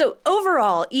 So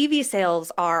overall, EV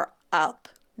sales are up.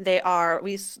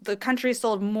 The country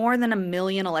sold more than 1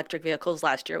 million electric vehicles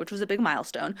last year, which was a big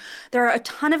milestone. There are a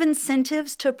ton of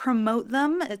incentives to promote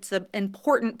them. It's an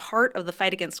important part of the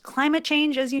fight against climate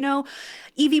change, as you know.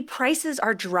 EV prices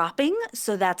are dropping,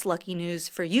 so that's lucky news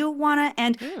for you, Juana.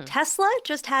 And Tesla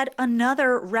just had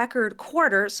another record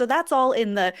quarter, so that's all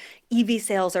in the EV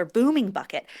sales are booming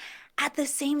bucket. At the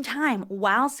same time,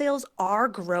 while sales are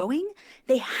growing,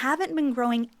 they haven't been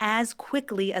growing as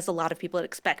quickly as a lot of people had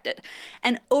expected.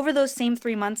 And over those same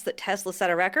 3 months that Tesla set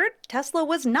a record, Tesla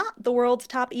was not the world's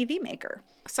top EV maker.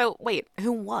 So wait,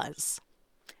 who was?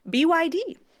 BYD.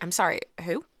 I'm sorry,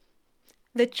 who?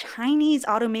 The Chinese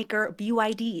automaker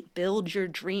BYD, Build Your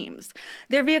Dreams.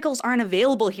 Their vehicles aren't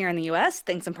available here in the U.S.,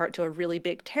 thanks in part to a really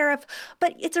big tariff,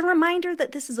 but it's a reminder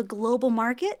that this is a global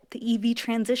market. The EV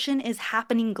transition is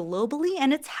happening globally,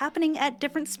 and it's happening at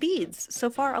different speeds. So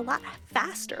far, a lot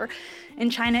faster in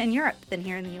China and Europe than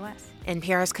here in the U.S.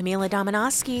 NPR's Camila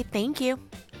Dominowski, thank you.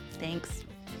 Thanks.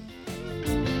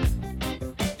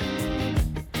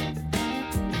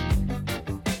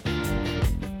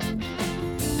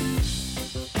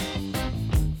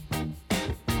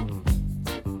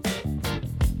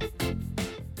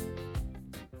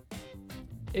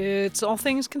 It's All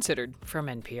Things Considered from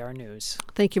NPR News.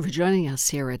 Thank you for joining us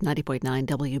here at 90.9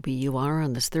 WBUR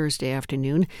on this Thursday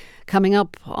afternoon. Coming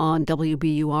up on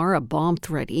WBUR, a bomb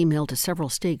threat emailed to several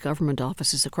state government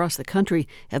offices across the country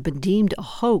have been deemed a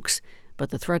hoax. but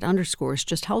the threat underscores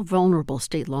just how vulnerable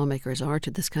state lawmakers are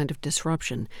to this kind of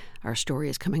disruption. Our story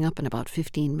is coming up in about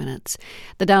 15 minutes.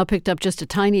 The Dow picked up just a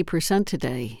tiny percent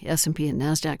today. S&P and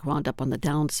NASDAQ wound up on the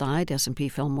downside. S&P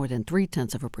fell more than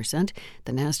 0.3%.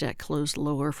 The NASDAQ closed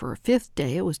lower for a fifth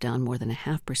day. It was down more than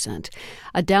 0.5%.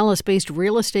 A Dallas-based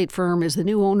real estate firm is the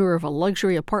new owner of a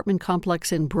luxury apartment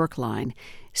complex in Brookline.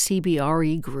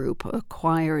 CBRE Group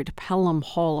acquired Pelham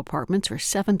Hall Apartments for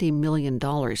 $70 million.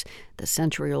 The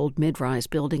century-old mid-rise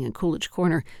building in Coolidge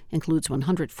Corner includes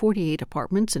 148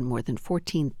 apartments and more than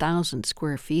 14,000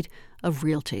 square feet of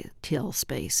retail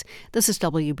space. This is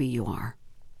WBUR.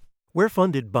 We're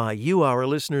funded by you, our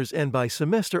listeners, and by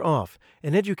Semester Off,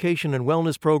 an education and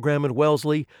wellness program in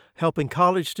Wellesley, helping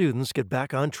college students get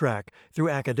back on track through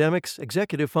academics,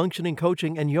 executive functioning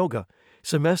coaching, and yoga.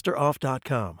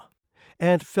 SemesterOff.com.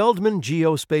 And Feldman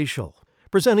Geospatial,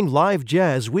 presenting live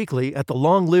jazz weekly at the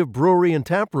Long Live Brewery and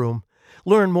Tap Room.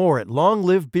 Learn more at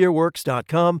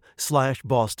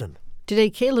longlivebeerworks.com/Boston. Today,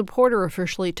 Caleb Porter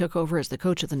officially took over as the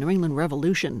coach of the New England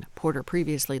Revolution. Porter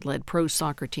previously led pro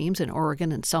soccer teams in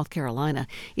Oregon and South Carolina.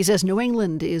 He says New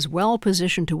England is well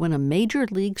positioned to win a Major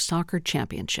League Soccer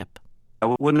championship.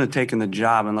 I wouldn't have taken the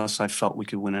job unless I felt we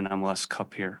could win an MLS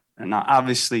Cup here. And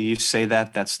obviously you say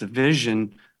that's the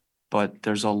vision, but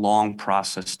there's a long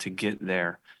process to get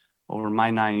there. Over my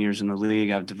 9 years in the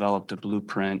league, I've developed a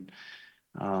blueprint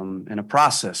and a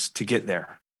process to get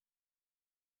there.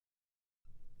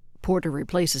 Porter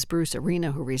replaces Bruce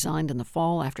Arena, who resigned in the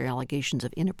fall after allegations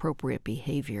of inappropriate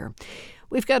behavior.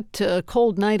 We've got a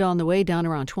cold night on the way, down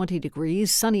around 20 degrees,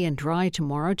 sunny and dry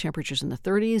tomorrow, temperatures in the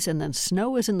 30s, and then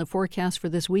snow is in the forecast for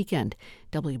this weekend.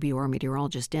 WBUR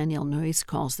meteorologist Danielle Noyce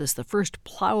calls this the first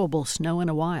plowable snow in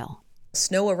a while.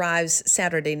 Snow arrives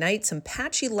Saturday night, some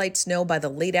patchy light snow by the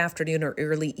late afternoon or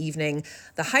early evening.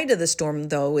 The height of the storm,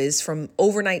 though, is from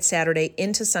overnight Saturday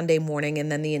into Sunday morning,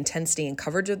 and then the intensity and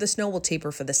coverage of the snow will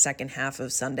taper for the second half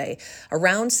of Sunday.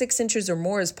 Around 6 inches or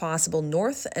more is possible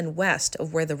north and west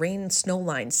of where the rain and snow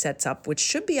line sets up, which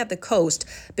should be at the coast.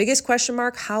 Biggest question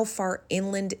mark, how far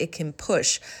inland it can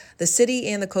push. The city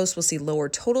and the coast will see lower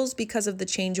totals because of the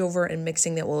changeover and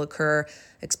mixing that will occur.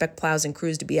 Expect plows and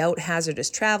crews to be out,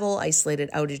 hazardous travel, isolated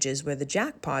outages where the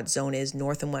jackpot zone is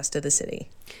north and west of the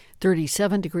city.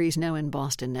 37 degrees now in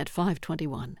Boston at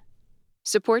 5:21.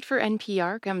 Support for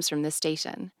NPR comes from this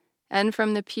station and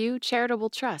from the Pew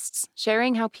Charitable Trusts,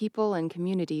 sharing how people and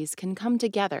communities can come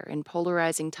together in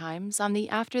polarizing times on the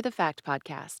After the Fact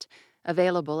podcast,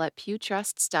 available at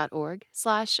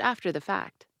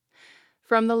pewtrusts.org/afterthefact.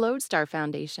 From the Lodestar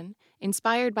Foundation,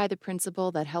 inspired by the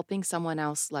principle that helping someone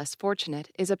else less fortunate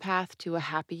is a path to a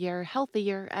happier,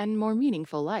 healthier, and more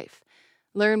meaningful life.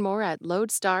 Learn more at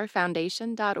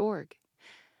lodestarfoundation.org.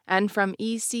 And from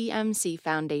ECMC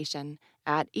Foundation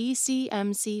at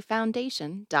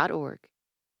ecmcfoundation.org.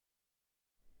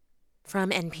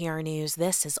 From NPR News,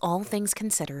 this is All Things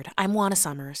Considered. I'm Juana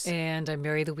Summers. And I'm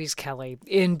Mary Louise Kelly.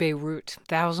 In Beirut,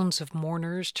 thousands of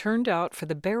mourners turned out for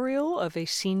the burial of a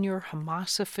senior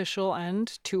Hamas official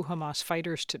and 2 Hamas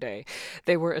fighters today.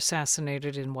 They were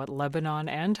assassinated in what Lebanon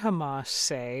and Hamas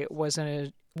say was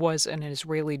an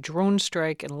Israeli drone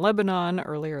strike in Lebanon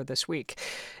earlier this week.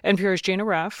 NPR's Jana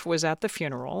Raff was at the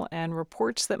funeral and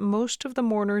reports that most of the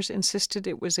mourners insisted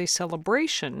it was a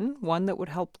celebration, one that would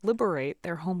help liberate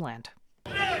their homeland.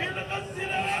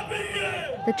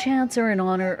 The chants are in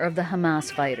honor of the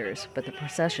Hamas fighters, but the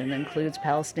procession includes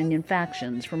Palestinian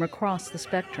factions from across the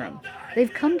spectrum.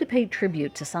 They've come to pay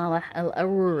tribute to Salah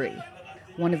al-Aruri,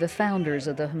 one of the founders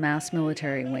of the Hamas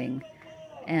military wing,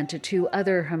 and to 2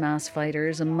 other Hamas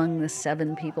fighters among the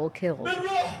 7 people killed.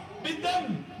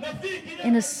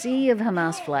 In a sea of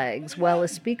Hamas flags, while a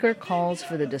speaker calls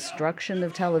for the destruction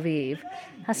of Tel Aviv,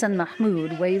 Hassan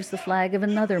Mahmoud waves the flag of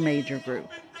another major group,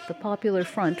 the Popular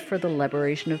Front for the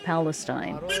Liberation of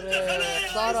Palestine.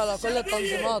 The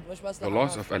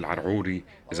loss of al-Aruri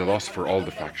is a loss for all the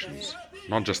factions,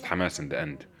 not just Hamas in the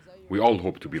end. We all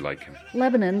hope to be like him.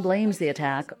 Lebanon blames the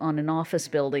attack on an office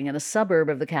building in a suburb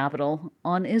of the capital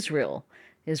on Israel.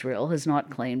 Israel has not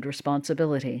claimed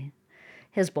responsibility.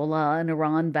 Hezbollah, an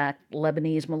Iran-backed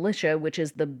Lebanese militia, which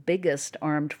is the biggest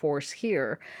armed force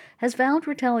here, has vowed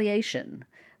retaliation.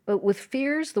 But with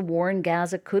fears the war in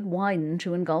Gaza could widen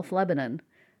to engulf Lebanon,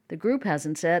 the group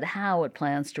hasn't said how it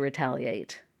plans to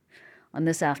retaliate. On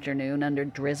this afternoon, under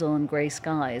drizzle and gray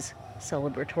skies,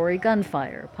 celebratory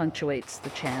gunfire punctuates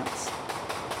the chants.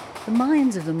 The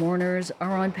minds of the mourners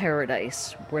are on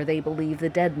Paradise, where they believe the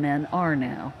dead men are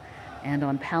now, and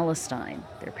on Palestine,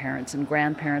 their parents' and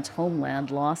grandparents'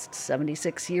 homeland lost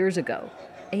 76 years ago.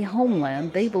 a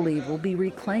homeland they believe will be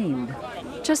reclaimed.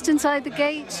 Just inside the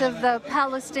gates of the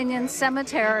Palestinian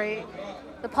cemetery,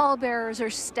 the pallbearers are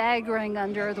staggering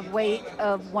under the weight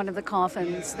of one of the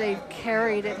coffins. They've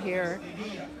carried it here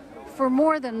for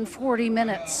more than 40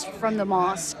 minutes from the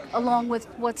mosque, along with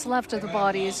what's left of the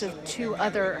bodies of 2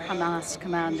 other Hamas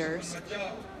commanders.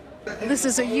 This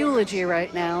is a eulogy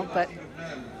right now, but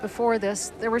before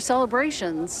this, there were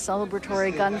celebrations,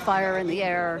 celebratory gunfire in the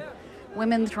air,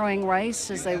 women throwing rice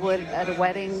as they would at a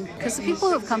wedding, because the people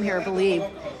who have come here believe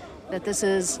that this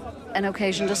is an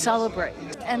occasion to celebrate.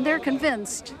 And they're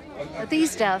convinced that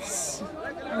these deaths,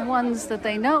 and the ones that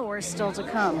they know are still to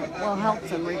come, will help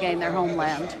them regain their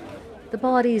homeland. The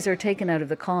bodies are taken out of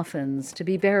the coffins to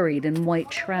be buried in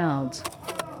white shrouds.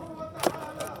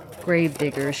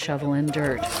 Gravediggers shovel in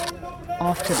dirt.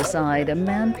 Off to the side, a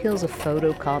man peels a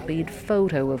photocopied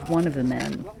photo of one of the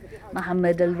men,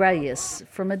 Mohammed al-Rayis,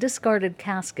 from a discarded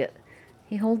casket.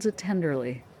 He holds it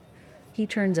tenderly. He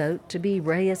turns out to be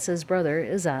Reyes's brother,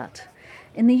 Izzat.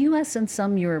 In the U.S. and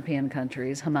some European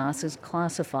countries, Hamas is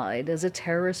classified as a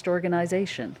terrorist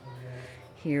organization.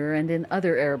 Here and in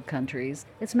other Arab countries,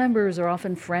 its members are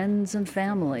often friends and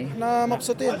family. Izzat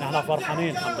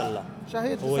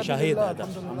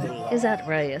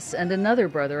Reyes and another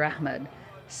brother, Ahmed,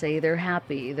 say they're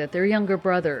happy that their younger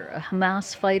brother, a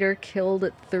Hamas fighter killed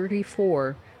at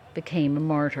 34, became a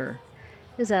martyr.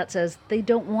 Izzat says they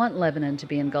don't want Lebanon to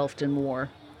be engulfed in war.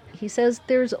 He says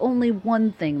there's only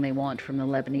one thing they want from the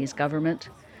Lebanese government: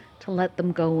 to let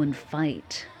them go and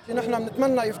fight.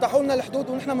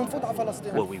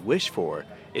 What we wish for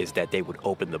is that they would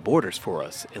open the borders for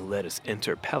us and let us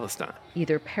enter Palestine.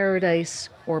 Either paradise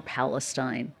or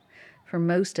Palestine. For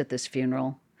most at this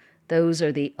funeral, those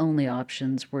are the only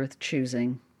options worth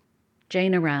choosing.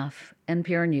 Jane Araf,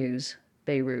 NPR News,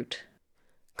 Beirut.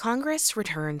 Congress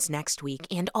returns next week,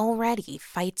 and already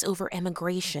fights over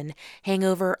immigration hang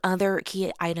over other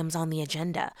key items on the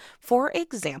agenda. For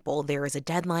example, there is a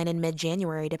deadline in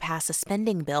mid-January to pass a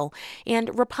spending bill,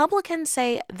 and Republicans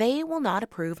say they will not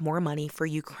approve more money for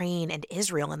Ukraine and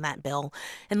Israel in that bill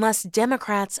unless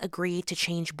Democrats agree to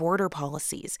change border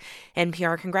policies.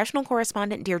 NPR congressional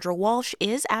correspondent Deirdre Walsh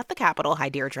is at the Capitol. Hi,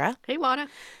 Deirdre. Hey, Wada.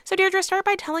 So, Deirdre, start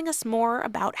by telling us more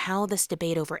about how this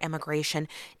debate over immigration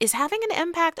is having an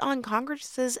impact on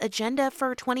Congress's agenda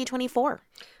for 2024.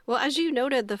 Well, as you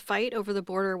noted, the fight over the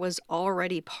border was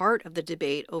already part of the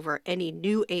debate over any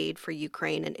new aid for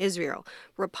Ukraine and Israel.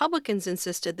 Republicans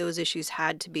insisted those issues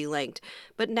had to be linked,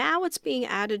 but now it's being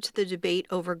added to the debate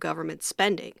over government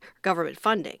spending, government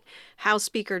funding. House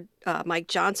Speaker Mike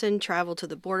Johnson traveled to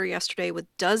the border yesterday with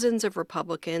dozens of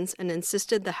Republicans and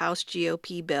insisted the House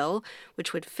GOP bill,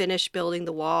 which would finish building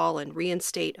the wall and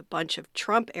reinstate a bunch of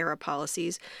Trump-era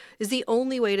policies, is the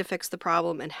only way to fix the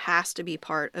problem and has to be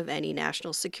part of any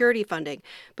national security funding.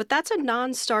 But that's a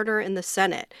non-starter in the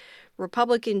Senate.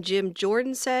 Republican Jim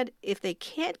Jordan said if they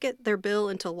can't get their bill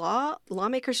into law,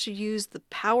 lawmakers should use the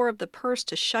power of the purse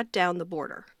to shut down the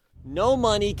border. No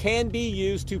money can be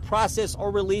used to process or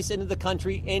release into the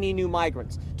country any new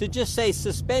migrants. To just say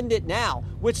suspend it now,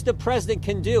 which the president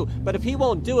can do, but if he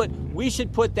won't do it, we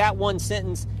should put that one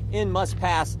sentence in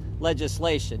must-pass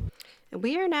legislation. And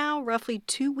we are now roughly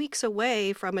 2 weeks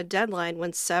away from a deadline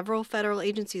when several federal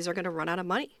agencies are going to run out of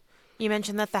money. You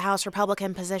mentioned that the House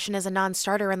Republican position is a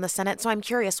non-starter in the Senate, so I'm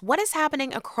curious, what is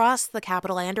happening across the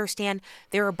Capitol? I understand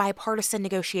there are bipartisan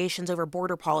negotiations over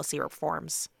border policy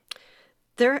reforms.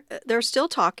 They're still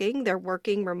talking. They're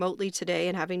working remotely today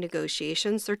and having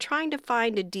negotiations. They're trying to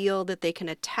find a deal that they can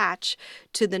attach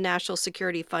to the national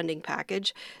security funding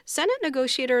package. Senate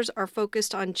negotiators are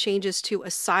focused on changes to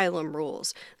asylum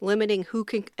rules, limiting who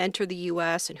can enter the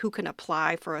U.S. and who can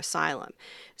apply for asylum.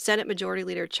 Senate Majority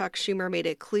Leader Chuck Schumer made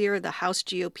it clear the House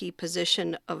GOP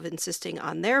position of insisting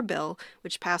on their bill,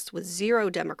 which passed with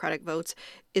 0 Democratic votes,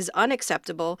 is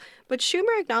unacceptable. But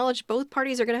Schumer acknowledged both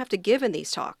parties are going to have to give in these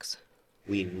talks.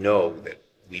 We know that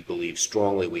we believe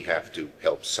strongly we have to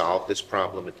help solve this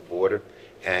problem at the border,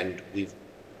 and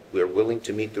we're willing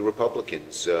to meet the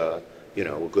Republicans, a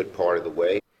good part of the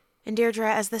way. And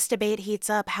Deirdre, as this debate heats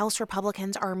up, House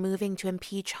Republicans are moving to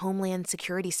impeach Homeland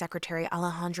Security Secretary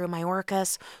Alejandro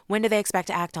Mayorkas. When do they expect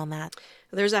to act on that?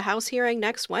 There's a House hearing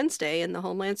next Wednesday in the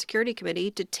Homeland Security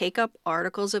Committee to take up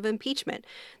articles of impeachment.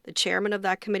 The chairman of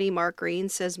that committee, Mark Green,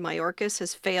 says Mayorkas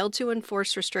has failed to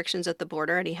enforce restrictions at the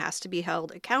border and he has to be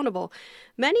held accountable.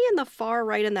 Many in the far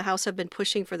right in the House have been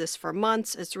pushing for this for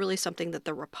months. It's really something that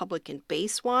the Republican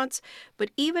base wants. But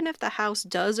even if the House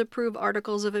does approve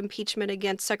articles of impeachment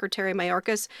against Secretary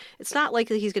Mayorkas, it's not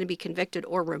likely he's going to be convicted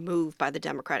or removed by the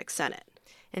Democratic Senate.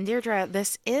 And Deirdre,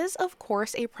 this is, of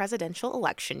course, a presidential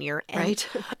election year. And right.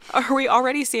 Are we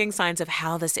already seeing signs of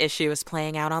how this issue is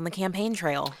playing out on the campaign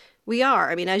trail? We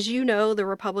are. I mean, as you know, the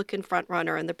Republican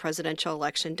frontrunner in the presidential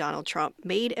election, Donald Trump,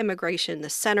 made immigration the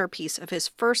centerpiece of his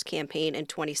first campaign in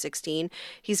 2016.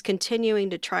 He's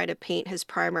continuing to try to paint his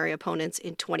primary opponents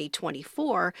in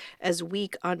 2024 as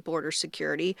weak on border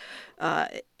security.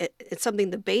 It's something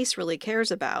the base really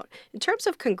cares about. In terms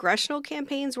of congressional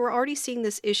campaigns, we're already seeing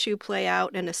this issue play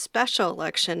out in a special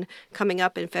election coming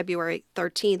up in February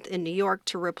 13th in New York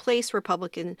to replace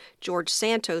Republican George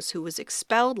Santos, who was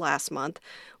expelled last month.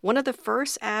 One of the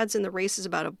first ads in the race is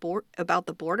about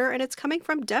the border, and it's coming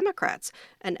from Democrats.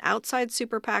 An outside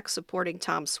super PAC supporting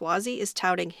Tom Suozzi is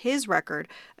touting his record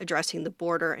addressing the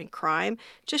border and crime.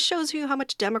 Just shows you how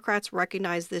much Democrats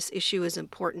recognize this issue is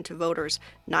important to voters,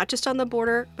 not just on the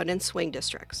border, but in swing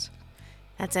districts.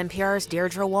 That's NPR's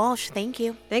Deirdre Walsh. Thank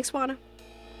you. Thanks, Juana.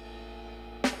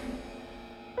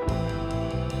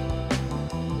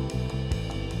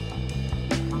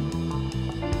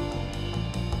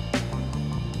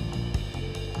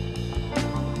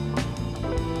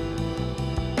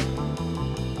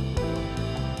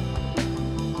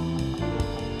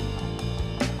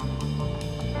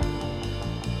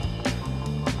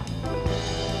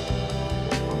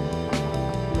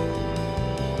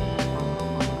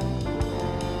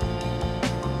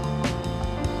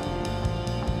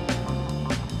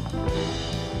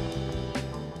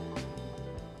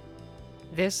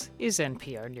 This is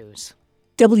NPR News.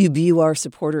 WBUR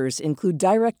supporters include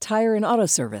Direct Tire and Auto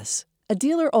Service, a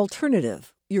dealer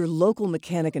alternative, your local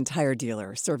mechanic and tire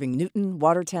dealer serving Newton,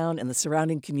 Watertown, and the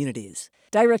surrounding communities.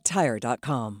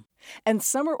 DirectTire.com. And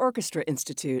Summer Orchestra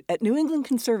Institute at New England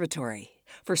Conservatory.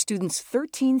 For students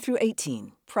 13 through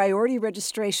 18, priority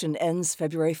registration ends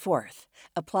February 4th.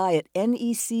 Apply at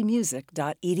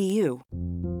necmusic.edu.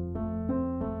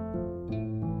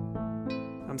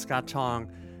 I'm Scott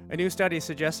Tong. A new study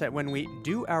suggests that when we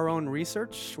do our own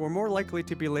research, we're more likely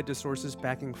to be led to sources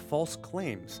backing false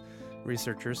claims.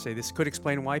 Researchers say this could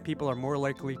explain why people are more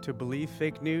likely to believe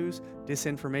fake news,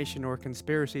 disinformation, or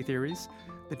conspiracy theories.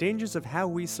 The dangers of how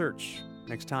we search.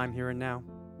 Next time, Here and Now.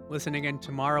 Listen again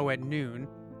tomorrow at noon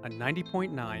on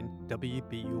 90.9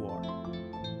 WBUR.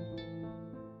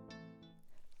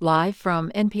 Live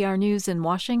from NPR News in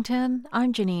Washington,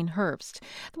 I'm Janine Herbst.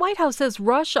 The White House says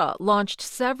Russia launched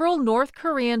several North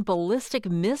Korean ballistic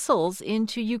missiles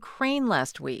into Ukraine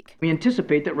last week. We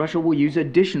anticipate that Russia will use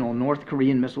additional North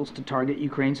Korean missiles to target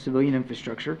Ukraine's civilian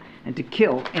infrastructure and to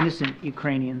kill innocent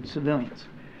Ukrainian civilians.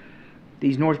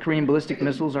 These North Korean ballistic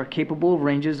missiles are capable of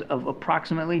ranges of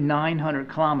approximately 900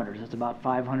 kilometers. That's about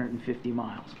 550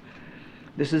 miles.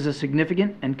 This is a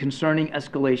significant and concerning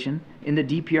escalation in the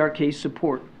DPRK's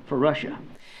support for Russia.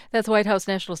 That's White House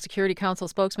National Security Council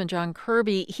spokesman John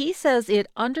Kirby. He says it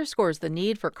underscores the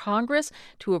need for Congress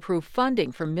to approve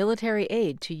funding for military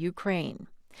aid to Ukraine.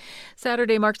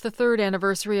 Saturday marks the third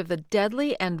anniversary of the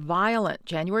deadly and violent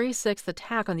January 6th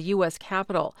attack on the U.S.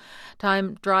 Capitol.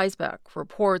 Tom Dreisbach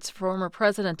reports former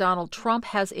President Donald Trump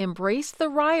has embraced the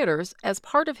rioters as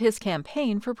part of his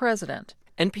campaign for president.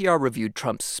 NPR reviewed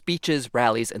Trump's speeches,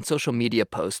 rallies, and social media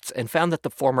posts and found that the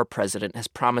former president has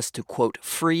promised to, quote,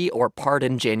 free or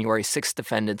pardon January 6th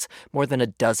defendants more than a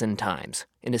dozen times.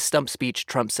 In his stump speech,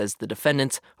 Trump says the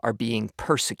defendants are being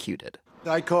persecuted.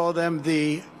 I call them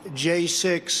the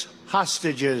J6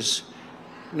 hostages,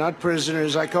 not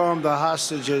prisoners. I call them the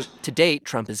hostages. To date,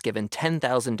 Trump has given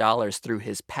 $10,000 through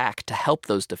his PAC to help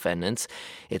those defendants.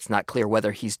 It's not clear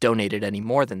whether he's donated any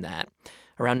more than that.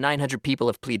 Around 900 people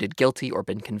have pleaded guilty or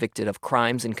been convicted of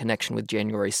crimes in connection with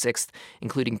January 6th,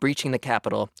 including breaching the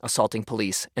Capitol, assaulting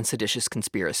police, and seditious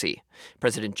conspiracy.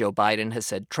 President Joe Biden has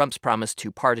said Trump's promise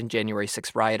to pardon January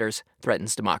 6 rioters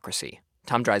threatens democracy.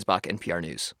 Tom Dreisbach, NPR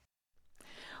News.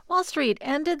 Wall Street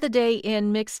ended the day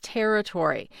in mixed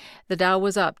territory. The Dow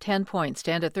was up 10 points,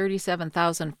 stand at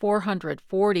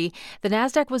 37,440. The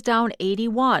Nasdaq was down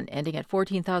 81, ending at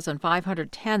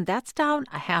 14,510. That's down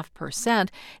 0.5%.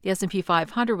 The S&P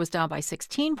 500 was down by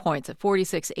 16 points at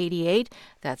 4688.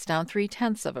 That's down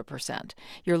 0.3%.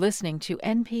 You're listening to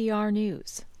NPR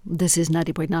News. This is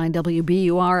 90.9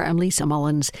 WBUR. I'm Lisa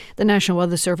Mullins. The National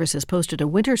Weather Service has posted a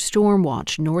winter storm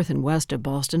watch north and west of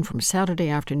Boston from Saturday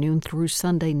afternoon through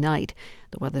Sunday night.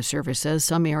 The Weather Service says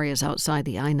some areas outside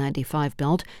the I-95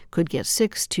 belt could get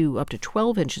 6 to up to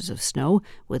 12 inches of snow,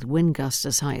 with wind gusts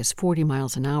as high as 40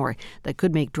 miles an hour. That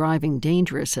could make driving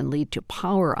dangerous and lead to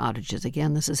power outages.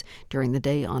 Again, this is during the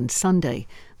day on Sunday.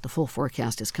 The full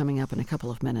forecast is coming up in a couple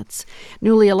of minutes.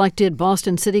 Newly elected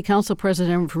Boston City Council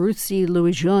President Ruth C.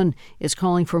 Louis-Jeune is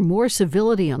calling for more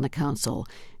civility on the council.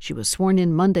 She was sworn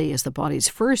in Monday as the body's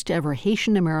first ever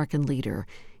Haitian American leader.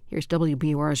 Here's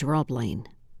WBUR's Rob Lane.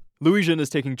 Louis-Jeune is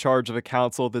taking charge of a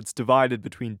council that's divided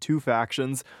between two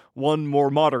factions, one more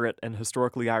moderate and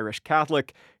historically Irish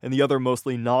Catholic, and the other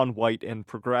mostly non-white and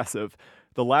progressive.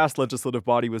 The last legislative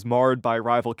body was marred by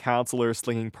rival councilors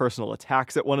slinging personal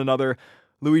attacks at one another.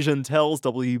 Louis-Jeune tells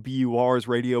WBUR's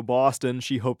Radio Boston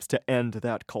she hopes to end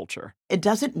that culture. It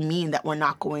doesn't mean that we're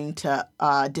not going to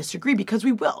disagree, because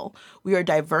we will. We are a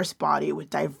diverse body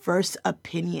with diverse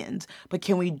opinions, but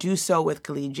can we do so with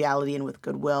collegiality and with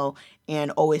goodwill and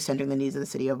always centering the needs of the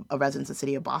city of residents of the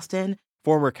city of Boston?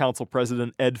 Former Council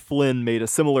President Ed Flynn made a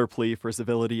similar plea for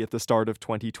civility at the start of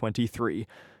 2023.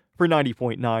 For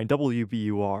 90.9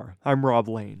 WBUR, I'm Rob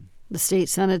Lane. The state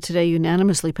Senate today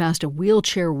unanimously passed a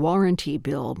wheelchair warranty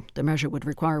bill. The measure would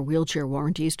require wheelchair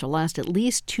warranties to last at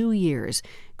least 2 years.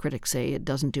 Critics say it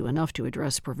doesn't do enough to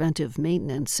address preventive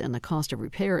maintenance and the cost of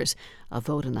repairs. A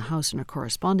vote in the House on a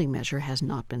corresponding measure has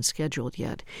not been scheduled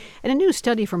yet. And a new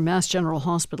study from Mass General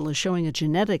Hospital is showing a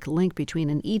genetic link between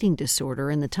an eating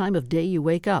disorder and the time of day you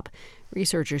wake up.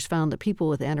 Researchers found that people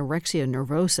with anorexia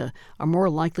nervosa are more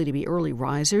likely to be early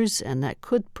risers, and that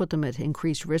could put them at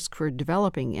increased risk for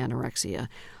developing anorexia.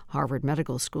 Harvard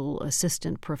Medical School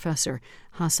assistant professor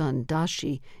Hassan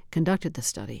Dashi conducted the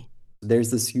study.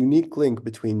 There's this unique link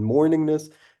between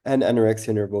morningness and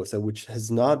anorexia nervosa, which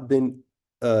has not been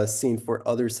seen for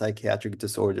other psychiatric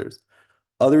disorders.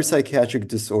 Other psychiatric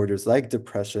disorders like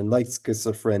depression, like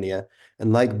schizophrenia,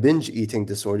 and like binge eating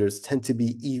disorders tend to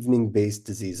be evening-based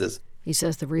diseases. He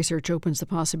says the research opens the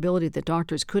possibility that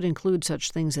doctors could include such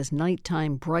things as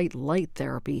nighttime bright light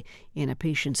therapy in a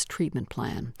patient's treatment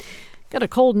plan. Got a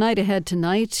cold night ahead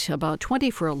tonight, about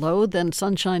 20 for a low, then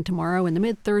sunshine tomorrow in the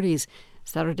mid-30s.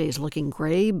 Saturday's looking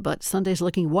gray, but Sunday's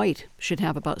looking white. Should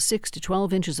have about 6 to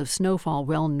 12 inches of snowfall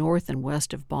well north and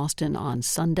west of Boston on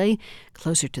Sunday.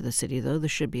 Closer to the city, though, there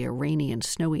should be a rainy and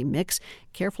snowy mix.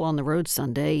 Careful on the road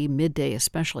Sunday. Midday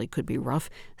especially could be rough.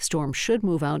 Storms should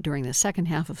move out during the second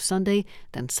half of Sunday,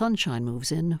 then sunshine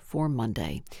moves in for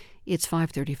Monday. It's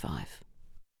 5:35.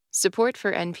 Support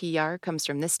for NPR comes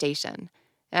from this station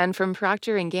and from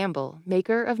Procter & Gamble,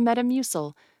 maker of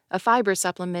Metamucil, a fiber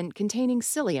supplement containing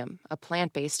psyllium, a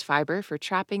plant-based fiber for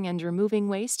trapping and removing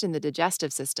waste in the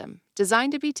digestive system,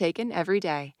 designed to be taken every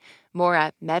day. More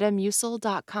at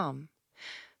metamucil.com.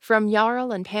 From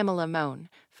Jarl and Pamela Mohn,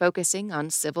 focusing on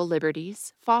civil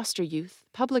liberties, foster youth,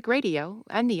 public radio,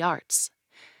 and the arts.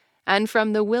 And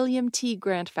from the William T.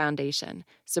 Grant Foundation,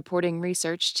 supporting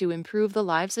research to improve the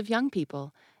lives of young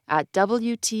people at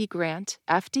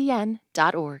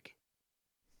wtgrantfdn.org.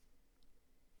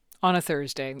 On a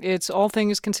Thursday, it's All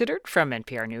Things Considered from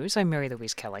NPR News. I'm Mary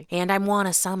Louise Kelly. And I'm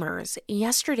Juana Summers.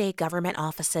 Yesterday, government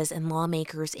offices and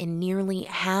lawmakers in nearly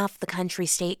half the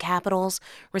country's state capitals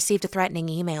received a threatening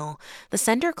email. The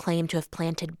sender claimed to have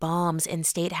planted bombs in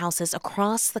state houses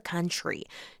across the country.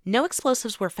 No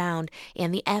explosives were found,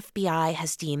 and the FBI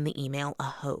has deemed the email a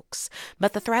hoax.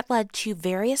 But the threat led to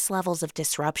various levels of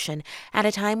disruption at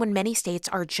a time when many states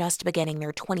are just beginning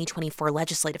their 2024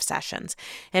 legislative sessions.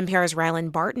 NPR's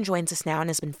Ryland Barton joins us now and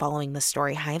has been following this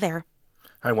story. Hi there.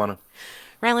 Hi, Juana.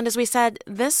 Ryland, as we said,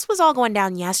 this was all going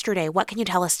down yesterday. What can you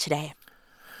tell us today?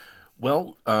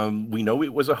 Well, we know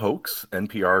it was a hoax.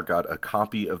 NPR got a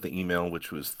copy of the email,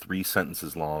 which was 3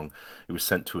 sentences long. It was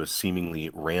sent to a seemingly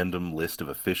random list of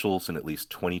officials in at least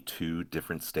 22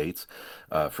 different states.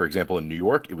 For example, in New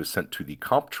York, it was sent to the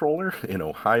comptroller. In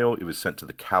Ohio, it was sent to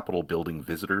the Capitol Building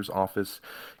Visitor's Office.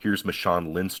 Here's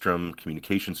Michonne Lindstrom,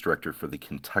 Communications Director for the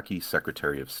Kentucky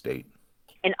Secretary of State.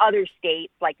 In other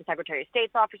states, like the Secretary of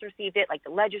State's office received it, like the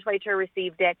legislature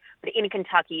received it. But in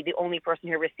Kentucky, the only person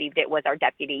who received it was our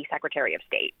Deputy Secretary of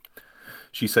State.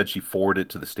 She said she forwarded it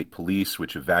to the state police,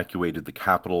 which evacuated the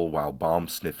Capitol while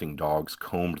bomb-sniffing dogs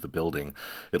combed the building.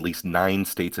 At least 9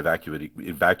 states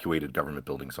evacuated government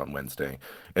buildings on Wednesday.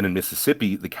 And in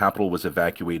Mississippi, the Capitol was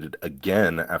evacuated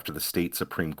again after the state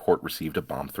Supreme Court received a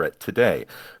bomb threat today.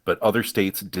 But other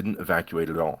states didn't evacuate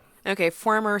at all. Okay,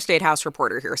 former State House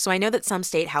reporter here. So I know that some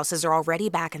state houses are already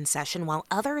back in session while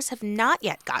others have not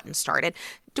yet gotten started.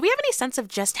 Do we have any sense of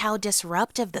just how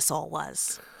disruptive this all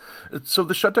was? So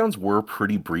the shutdowns were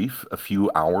pretty brief, a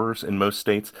few hours in most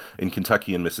states. In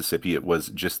Kentucky and Mississippi, it was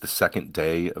just the second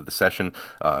day of the session.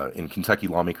 In Kentucky,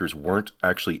 lawmakers weren't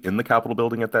actually in the Capitol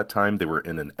building at that time. They were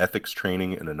in an ethics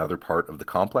training in another part of the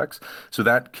complex. So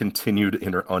that continued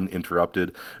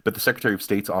uninterrupted. But the Secretary of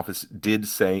State's office did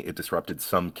say it disrupted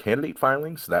some candidate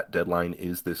filings. That deadline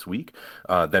is this week.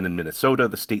 Then in Minnesota,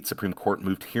 the state Supreme Court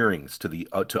moved hearings to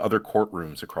other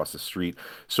courtrooms across the street.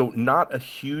 So not a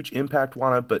huge impact,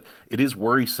 Juana, but it is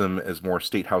worrisome as more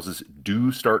state houses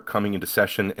do start coming into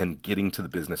session and getting to the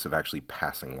business of actually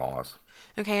passing laws.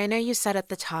 Okay, I know you said at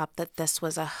the top that this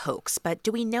was a hoax, but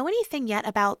do we know anything yet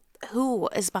about who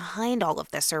is behind all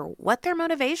of this or what their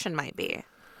motivation might be?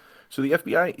 So the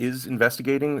FBI is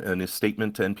investigating. In a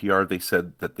statement to NPR, they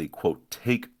said that they, quote,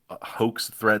 take hoax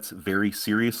threats very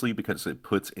seriously because it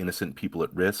puts innocent people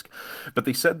at risk. But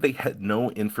they said they had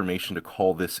no information to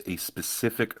call this a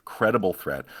specific credible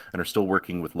threat and are still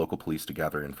working with local police to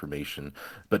gather information.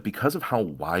 But because of how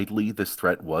widely this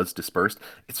threat was dispersed,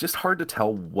 it's just hard to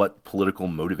tell what political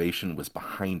motivation was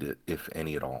behind it, if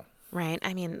any at all. Right.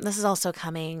 I mean, this is also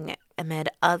coming amid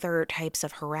other types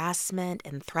of harassment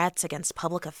and threats against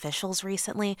public officials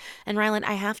recently. And Ryland,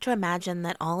 I have to imagine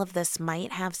that all of this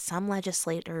might have some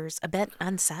legislators a bit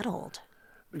unsettled.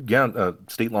 Yeah,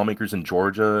 state lawmakers in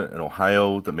Georgia and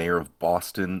Ohio, the mayor of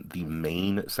Boston, the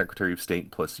Maine Secretary of State,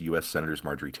 plus U.S. Senators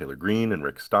Marjorie Taylor Greene and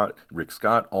Rick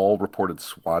Scott all reported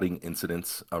swatting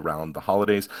incidents around the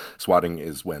holidays. Swatting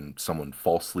is when someone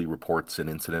falsely reports an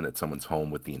incident at someone's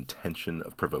home with the intention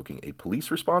of provoking a police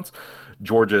response.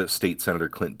 Georgia State Senator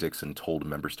Clint Dixon told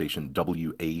member station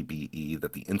WABE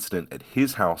that the incident at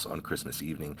his house on Christmas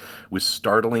evening was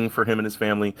startling for him and his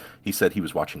family. He said he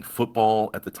was watching football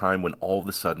at the time when all of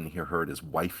a sudden he heard his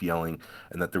wife yelling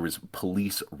and that there was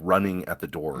police running at the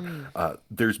door.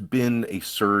 There's been a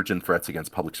surge in threats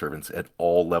against public servants at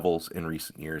all levels in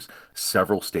recent years.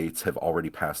 Several states have already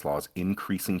passed laws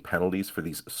increasing penalties for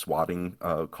these swatting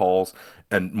calls,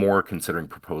 and more considering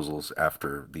proposals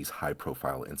after these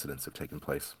high-profile incidents have taken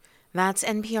place. That's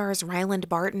NPR's Ryland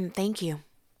Barton. Thank you.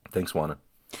 Thanks, Juana.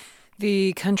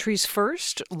 The country's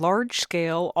first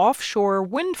large-scale offshore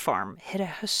wind farm hit a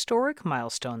historic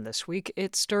milestone this week.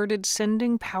 It started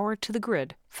sending power to the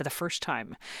grid for the first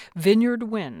time. Vineyard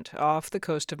Wind off the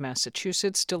coast of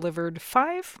Massachusetts delivered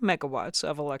 5 megawatts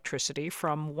of electricity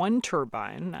from one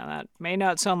turbine. Now, that may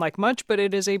not sound like much, but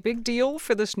it is a big deal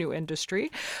for this new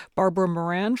industry. Barbara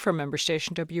Moran from member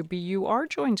station WBUR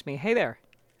joins me. Hey there.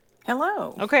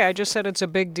 Hello. Okay, I just said it's a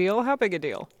big deal. How big a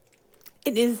deal?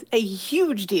 It is a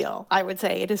huge deal, I would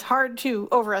say. It is hard to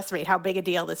overestimate how big a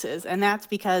deal this is, and that's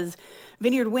because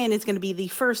Vineyard Wind is going to be the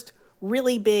first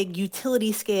really big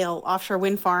utility-scale offshore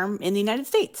wind farm in the United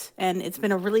States. And it's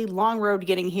been a really long road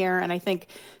getting here, and I think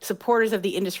supporters of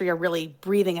the industry are really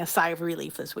breathing a sigh of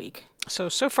relief this week. So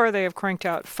far they have cranked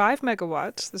out 5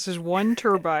 megawatts. This is one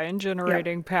turbine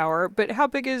generating power. But how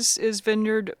big is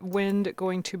Vineyard Wind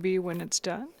going to be when it's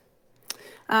done?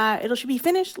 It should be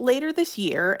finished later this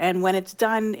year, and when it's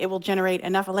done, it will generate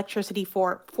enough electricity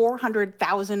for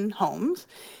 400,000 homes,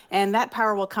 and that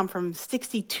power will come from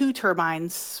 62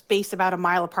 turbines spaced about a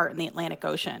mile apart in the Atlantic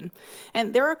Ocean.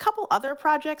 And there are a couple other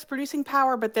projects producing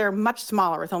power, but they're much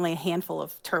smaller with only a handful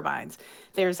of turbines.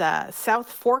 There's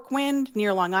South Fork Wind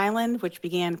near Long Island, which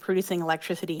began producing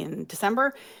electricity in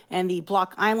December, and the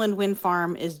Block Island Wind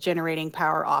Farm is generating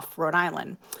power off Rhode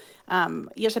Island.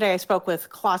 Yesterday, I spoke with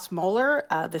Klaus Moeller,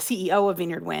 the CEO of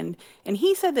Vineyard Wind, and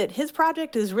he said that his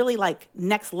project is really like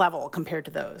next level compared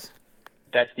to those.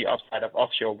 That's the upside of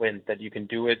offshore wind, that you can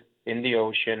do it in the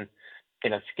ocean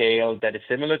in a scale that is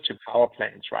similar to power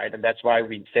plants, right? And that's why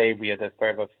we say we are the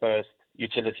first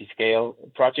utility scale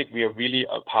project. We are really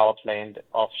a power plant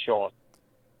offshore.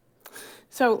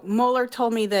 So Moeller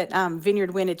told me that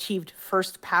Vineyard Wind achieved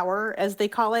first power, as they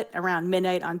call it, around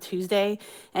midnight on Tuesday.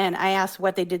 And I asked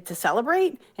what they did to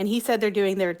celebrate. And he said they're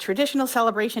doing their traditional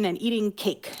celebration and eating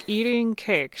cake. Eating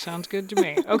cake. Sounds good to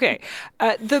me. Okay.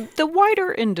 The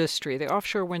wider industry, the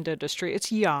offshore wind industry, it's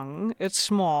young, it's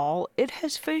small. It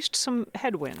has faced some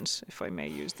headwinds, if I may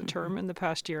use the term, in the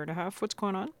past year and a half. What's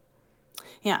going on?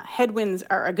 Yeah, headwinds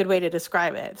are a good way to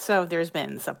describe it. So there's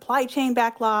been supply chain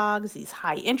backlogs, these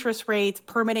high interest rates,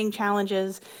 permitting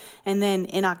challenges. And then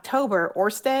in October,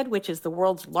 Ørsted, which is the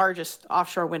world's largest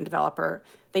offshore wind developer,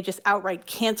 they just outright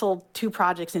canceled 2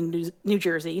 projects in New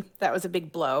Jersey. That was a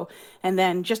big blow. And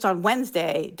then just on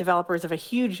Wednesday, developers of a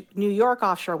huge New York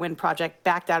offshore wind project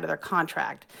backed out of their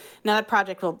contract. Now that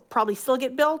project will probably still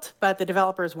get built, but the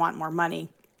developers want more money.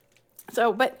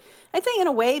 But I'd say in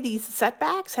a way, these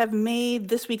setbacks have made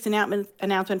this week's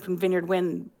announcement from Vineyard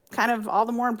Wind kind of all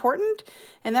the more important.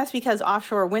 And that's because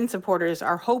offshore wind supporters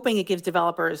are hoping it gives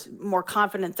developers more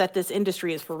confidence that this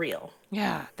industry is for real.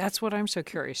 Yeah, that's what I'm so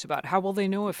curious about. How will they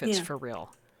know if it's for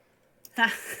real?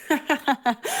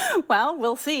 Well,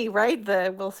 we'll see, right?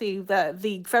 We'll see.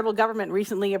 The federal government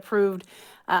recently approved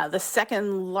the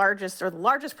second largest or the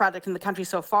largest project in the country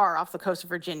so far off the coast of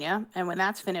Virginia. And when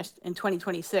that's finished in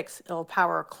 2026, it'll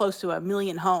power close to 1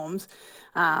 million homes.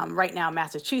 Right now,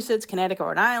 Massachusetts, Connecticut,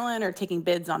 Rhode Island are taking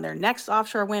bids on their next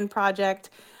offshore wind project.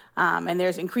 And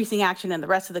there's increasing action in the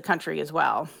rest of the country as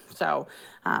well. So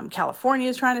California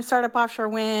is trying to start up offshore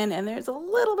wind, and there's a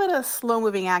little bit of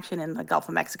slow-moving action in the Gulf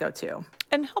of Mexico, too.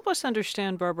 And help us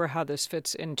understand, Barbara, how this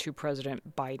fits into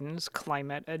President Biden's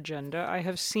climate agenda. I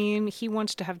have seen he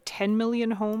wants to have 10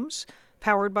 million homes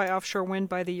powered by offshore wind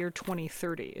by the year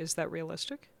 2030. Is that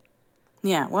realistic?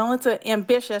 Yeah, well, it's an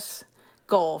ambitious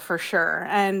goal for sure.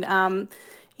 And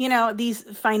these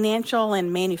financial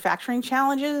and manufacturing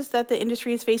challenges that the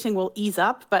industry is facing will ease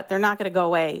up, but they're not going to go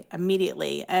away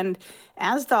immediately. And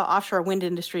as the offshore wind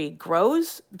industry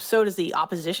grows, so does the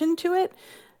opposition to it.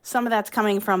 Some of that's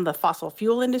coming from the fossil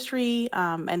fuel industry,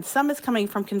 and some is coming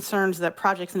from concerns that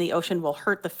projects in the ocean will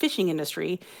hurt the fishing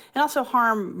industry and also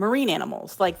harm marine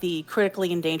animals like the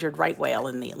critically endangered right whale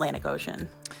in the Atlantic Ocean.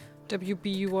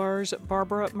 WBUR's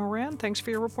Barbara Moran, thanks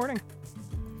for your reporting.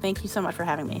 Thank you so much for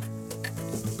having me.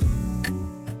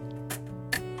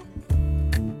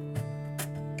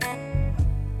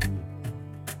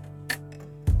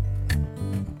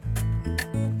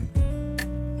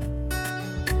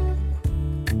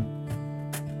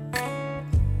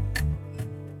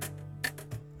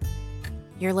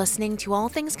 You're listening to All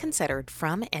Things Considered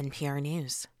from NPR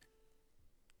News.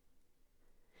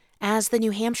 As the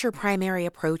New Hampshire primary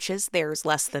approaches, there's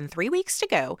less than 3 weeks to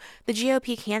go. The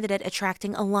GOP candidate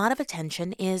attracting a lot of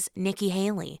attention is Nikki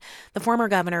Haley. The former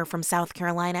governor from South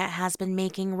Carolina has been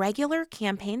making regular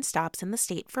campaign stops in the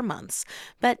state for months.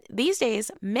 But these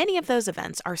days, many of those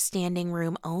events are standing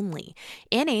room only.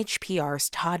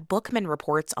 NHPR's Todd Bookman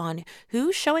reports on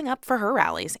who's showing up for her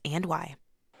rallies and why.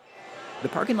 The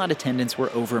parking lot attendants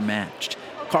were overmatched.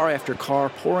 Car after car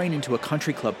pouring into a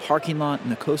country club parking lot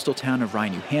in the coastal town of Rye,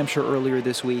 New Hampshire earlier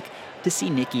this week to see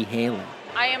Nikki Haley.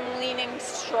 I am leaning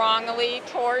strongly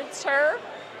towards her.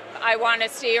 I want to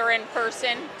see her in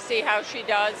person, see how she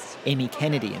does. Amy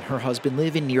Kennedy and her husband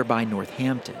live in nearby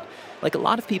Northampton. Like a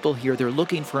lot of people here, they're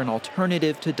looking for an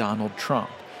alternative to Donald Trump.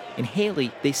 In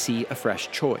Haley, they see a fresh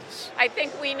choice. I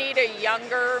think we need a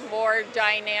younger, more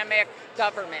dynamic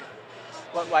government.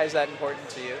 Why is that important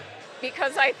to you?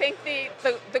 Because I think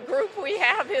the group we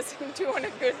have isn't doing a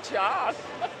good job.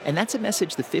 And that's a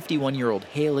message the 51-year-old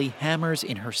Haley hammers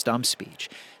in her stump speech,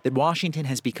 that Washington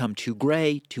has become too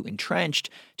gray, too entrenched,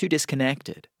 too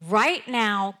disconnected. Right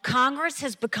now, Congress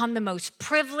has become the most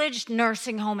privileged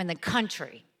nursing home in the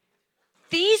country.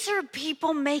 These are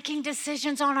people making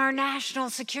decisions on our national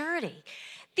security.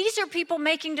 These are people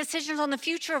making decisions on the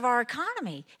future of our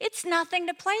economy. It's nothing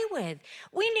to play with.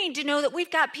 We need to know that we've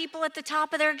got people at the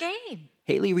top of their game.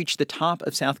 Haley reached the top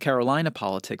of South Carolina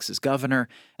politics as governor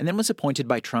and then was appointed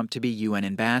by Trump to be UN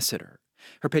ambassador.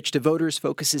 Her pitch to voters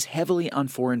focuses heavily on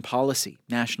foreign policy,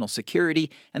 national security,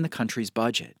 and the country's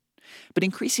budget. But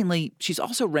increasingly, she's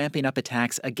also ramping up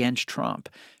attacks against Trump,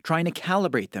 trying to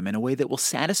calibrate them in a way that will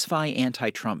satisfy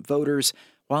anti-Trump voters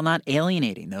while not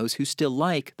alienating those who still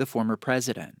like the former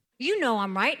president. You know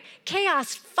I'm right.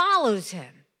 Chaos follows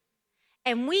him.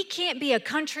 And we can't be a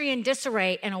country in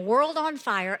disarray and a world on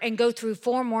fire and go through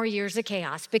 4 more years of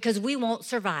chaos because we won't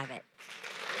survive it.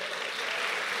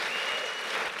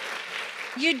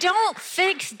 You don't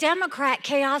fix Democrat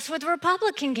chaos with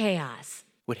Republican chaos.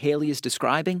 What Haley is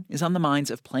describing is on the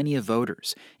minds of plenty of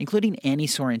voters, including Annie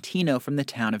Sorrentino from the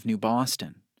town of New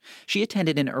Boston. She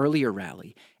attended an earlier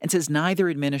rally and says neither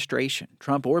administration,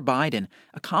 Trump or Biden,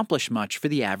 accomplished much for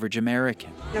the average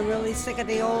American. I'm really sick of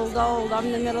the old.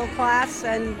 I'm the middle class,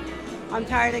 and I'm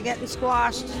tired of getting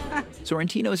squashed.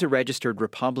 Sorrentino is a registered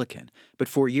Republican, but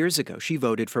 4 years ago she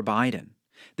voted for Biden.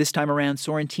 This time around,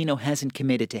 Sorrentino hasn't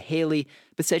committed to Haley,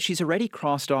 but says she's already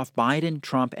crossed off Biden,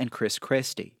 Trump, and Chris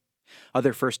Christie.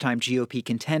 Other first-time GOP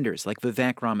contenders like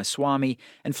Vivek Ramaswamy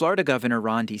and Florida Governor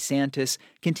Ron DeSantis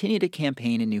continue to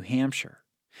campaign in New Hampshire.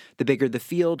 The bigger the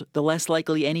field, the less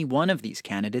likely any one of these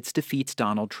candidates defeats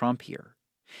Donald Trump here.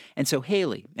 And so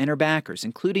Haley and her backers,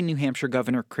 including New Hampshire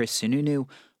Governor Chris Sununu,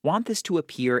 want this to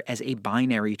appear as a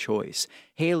binary choice,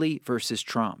 Haley versus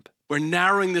Trump. We're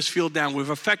narrowing this field down. We've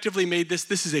effectively made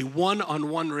this is a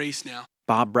one-on-one race now.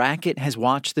 Bob Brackett has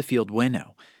watched the field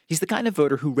winnow. He's the kind of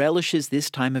voter who relishes this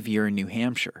time of year in New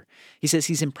Hampshire. He says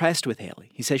he's impressed with Haley.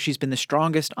 He says she's been the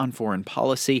strongest on foreign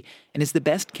policy and is the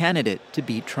best candidate to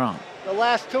beat Trump. The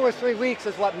last 2 or 3 weeks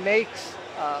is what makes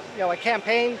a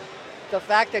campaign. The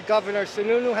fact that Governor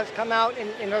Sununu has come out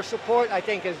in her support, I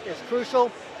think, is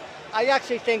crucial. I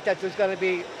actually think that there's going to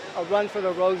be a run for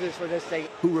the roses for this state.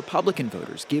 Who Republican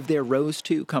voters give their rose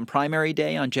to come primary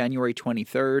day on January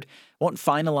 23rd won't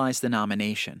finalize the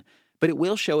nomination, but it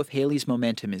will show if Haley's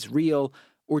momentum is real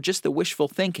or just the wishful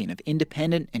thinking of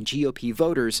independent and GOP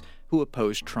voters who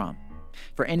oppose Trump.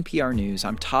 For NPR News,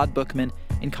 I'm Todd Bookman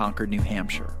in Concord, New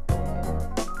Hampshire.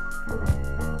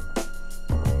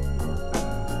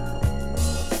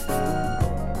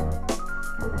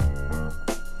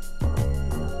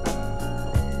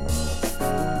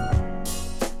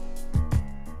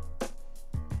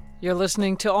 You're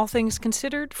listening to All Things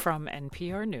Considered from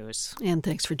NPR News. And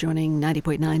thanks for joining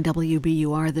 90.9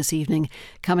 WBUR this evening.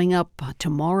 Coming up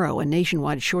tomorrow, a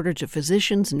nationwide shortage of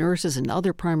physicians, nurses, and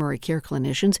other primary care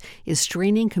clinicians is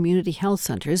straining community health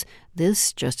centers.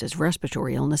 This just as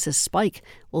respiratory illnesses spike.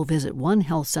 We'll visit one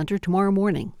health center tomorrow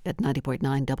morning at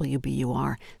 90.9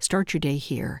 WBUR. Start your day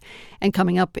here. And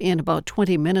coming up in about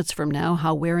 20 minutes from now,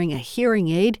 how wearing a hearing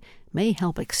aid may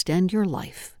help extend your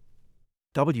life.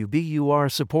 WBUR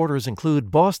supporters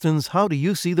include Boston's How Do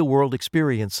You See the World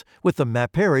experience with the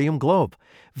Maparium Globe.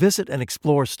 Visit and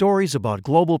explore stories about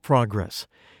global progress.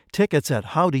 Tickets at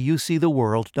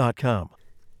howdoyouseetheworld.com.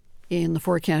 In the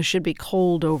forecast, should be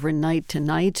cold overnight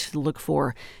tonight. Look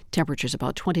for temperatures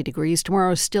about 20 degrees.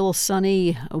 Tomorrow, still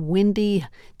sunny, windy,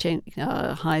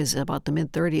 highs about the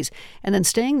mid-30s. And then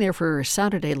staying there for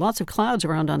Saturday, lots of clouds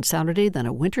around on Saturday. Then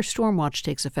a winter storm watch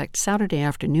takes effect Saturday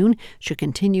afternoon. Should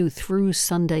continue through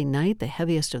Sunday night. The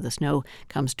heaviest of the snow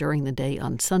comes during the day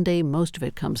on Sunday. Most of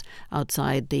it comes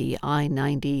outside the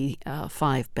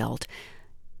I-95 belt.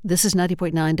 This is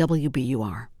 90.9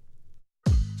 WBUR.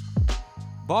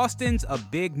 Boston's a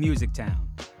big music town.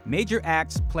 Major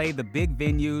acts play the big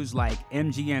venues like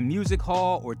MGM Music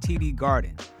Hall or TD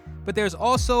Garden. But there's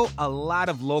also a lot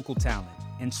of local talent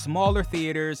in smaller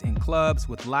theaters and clubs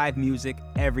with live music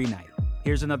every night.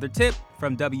 Here's another tip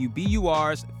from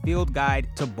WBUR's Field Guide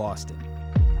to Boston.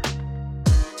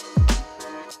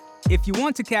 If you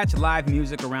want to catch live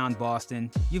music around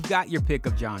Boston, you've got your pick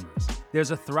of genres.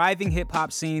 There's a thriving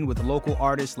hip-hop scene with local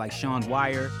artists like Sean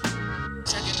Wire,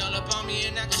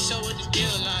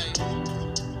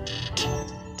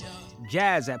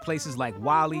 jazz at places like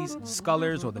Wally's,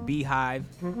 Scullers, or the Beehive,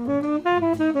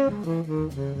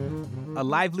 a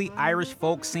lively Irish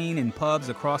folk scene in pubs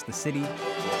across the city,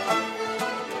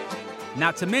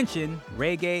 not to mention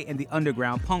reggae and the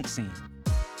underground punk scene.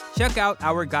 Check out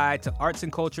our guide to arts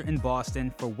and culture in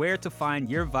Boston for where to find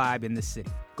your vibe in the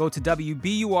city. Go to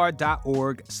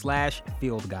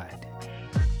wbur.org/fieldguide.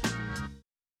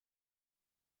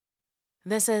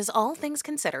 This is All Things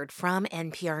Considered from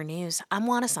NPR News. I'm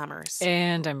Juana Summers.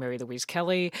 And I'm Mary Louise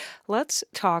Kelly. Let's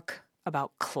talk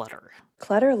about clutter.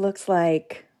 Clutter looks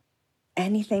like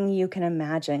anything you can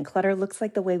imagine. Clutter looks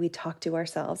like the way we talk to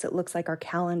ourselves. It looks like our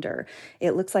calendar.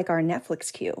 It looks like our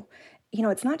Netflix queue. You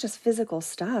know, it's not just physical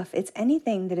stuff. It's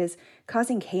anything that is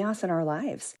causing chaos in our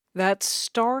lives. That's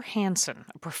Star Hansen,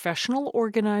 a professional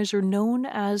organizer known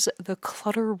as the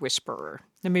Clutter Whisperer.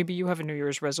 And maybe you have a New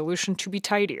Year's resolution to be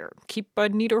tidier, keep a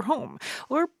neater home,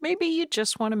 or maybe you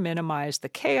just want to minimize the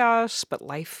chaos, but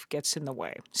life gets in the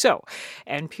way. So,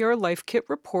 NPR Life Kit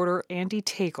reporter Andy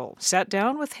Tagle sat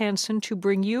down with Hansen to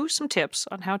bring you some tips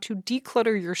on how to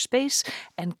declutter your space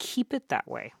and keep it that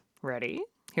way. Ready?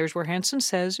 Here's where Hansen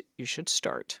says you should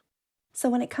start. So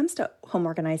when it comes to home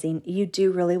organizing, you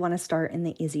do really want to start in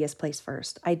the easiest place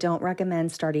first. I don't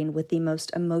recommend starting with the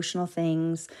most emotional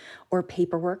things or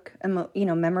paperwork.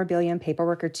 Memorabilia and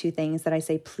paperwork are two things that I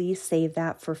say, please save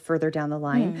that for further down the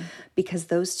line because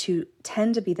those two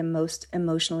tend to be the most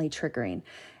emotionally triggering.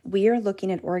 We are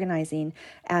looking at organizing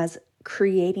as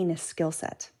creating a skill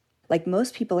set. Like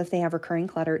most people, if they have recurring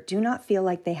clutter, do not feel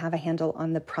like they have a handle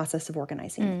on the process of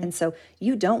organizing. And so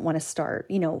you don't want to start,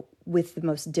 with the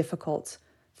most difficult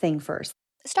thing first.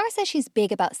 Star says she's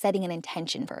big about setting an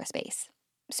intention for a space.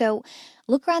 So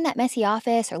look around that messy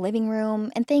office or living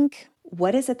room and think,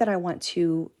 what is it that I want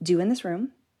to do in this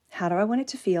room? How do I want it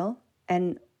to feel?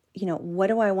 And, what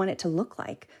do I want it to look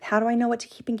like? How do I know what to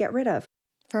keep and get rid of?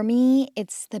 For me,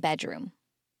 it's the bedroom.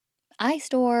 I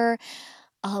store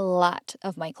a lot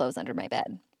of my clothes under my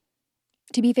bed.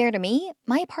 To be fair to me,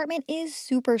 my apartment is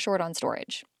super short on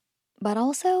storage. But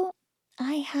also,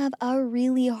 I have a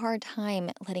really hard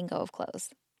time letting go of clothes.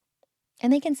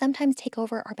 And they can sometimes take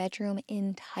over our bedroom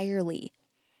entirely.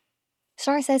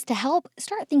 Star says to help,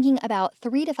 start thinking about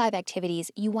 3 to 5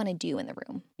 activities you want to do in the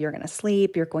room. You're going to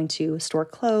sleep, you're going to store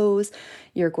clothes,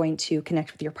 you're going to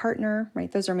connect with your partner,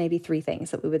 right? Those are maybe 3 things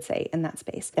that we would say in that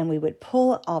space. And we would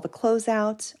pull all the clothes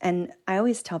out. And I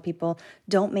always tell people,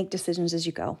 don't make decisions as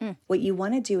you go. What you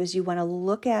want to do is you want to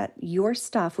look at your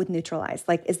stuff with neutral eyes,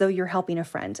 like as though you're helping a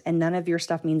friend and none of your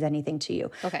stuff means anything to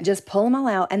you. Okay. Just pull them all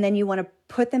out, and then you want to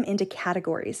put them into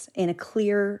categories in a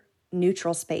clear,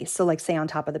 neutral space. So like say on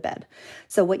top of the bed.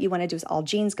 So what you want to do is all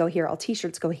jeans go here, all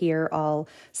t-shirts go here, all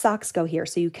socks go here.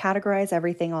 So you categorize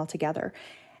everything all together.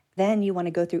 Then you want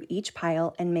to go through each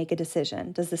pile and make a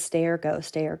decision. Does the stay or go,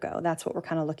 stay or go? That's what we're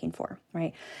kind of looking for,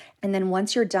 right? And then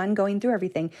once you're done going through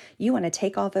everything, you want to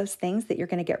take all those things that you're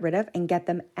going to get rid of and get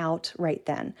them out right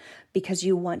then, because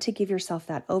you want to give yourself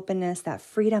that openness, that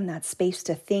freedom, that space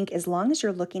to think. As long as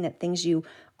you're looking at things you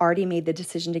already made the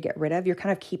decision to get rid of, you're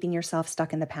kind of keeping yourself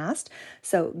stuck in the past.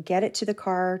 So get it to the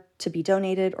car to be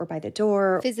donated or by the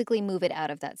door. Physically move it out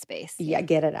of that space. Yeah,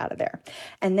 get it out of there.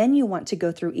 And then you want to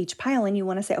go through each pile and you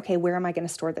want to say, okay, where am I going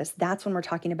to store this? That's when we're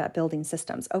talking about building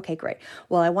systems. Okay, great.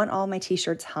 Well, I want all my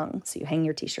t-shirts hung. So you hang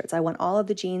your t-shirts. I want all of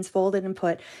the jeans folded and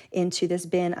put into this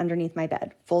bin underneath my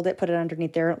bed. Fold it, put it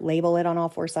underneath there, label it on all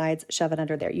 4 sides, shove it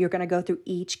under there. You're going to go through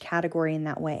each category in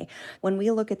that way. When we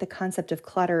look at the concept of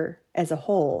clutter as a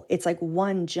whole, it's like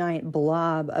one giant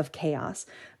blob of chaos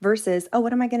versus, oh,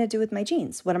 what am I going to do with my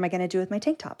jeans? What am I going to do with my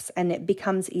tank tops? And it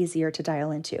becomes easier to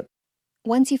dial into.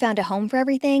 Once you found a home for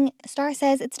everything, Star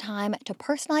says it's time to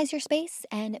personalize your space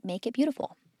and make it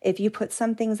beautiful. If you put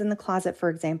some things in the closet, for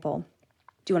example,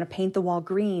 do you want to paint the wall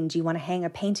green? Do you want to hang a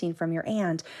painting from your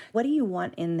aunt? What do you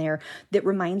want in there that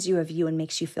reminds you of you and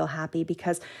makes you feel happy?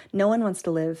 Because no one wants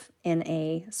to live in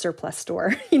a surplus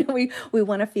store. We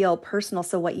want to feel personal.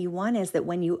 So what you want is that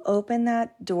when you open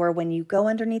that door, when you go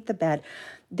underneath the bed,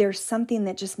 there's something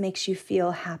that just makes you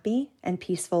feel happy and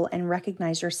peaceful and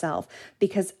recognize yourself.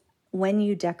 Because when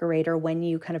you decorate or when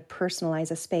you kind of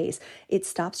personalize a space, it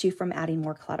stops you from adding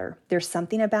more clutter. There's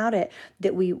something about it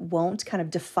that we won't kind of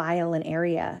defile an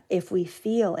area if we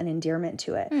feel an endearment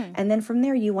to it. And then from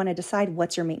there, you want to decide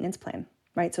what's your maintenance plan,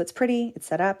 right? So it's pretty, it's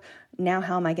set up. Now,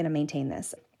 how am I going to maintain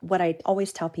this? What I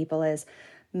always tell people is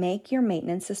make your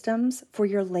maintenance systems for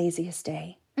your laziest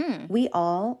day. We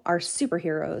all are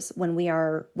superheroes when we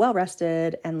are well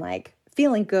rested and like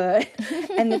feeling good.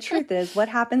 And the truth is, what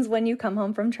happens when you come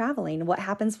home from traveling? What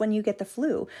happens when you get the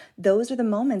flu? Those are the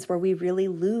moments where we really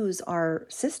lose our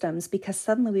systems because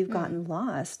suddenly we've gotten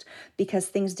lost because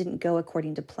things didn't go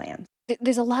according to plan.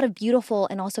 There's a lot of beautiful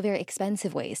and also very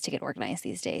expensive ways to get organized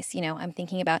these days. I'm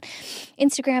thinking about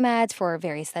Instagram ads for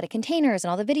very aesthetic containers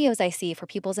and all the videos I see for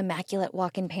people's immaculate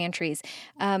walk-in pantries.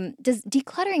 Does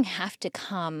decluttering have to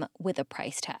come with a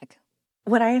price tag?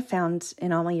 What I have found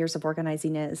in all my years of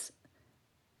organizing is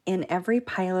in every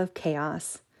pile of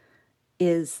chaos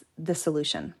is the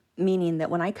solution. Meaning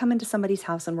that when I come into somebody's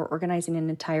house and we're organizing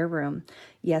an entire room,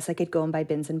 yes, I could go and buy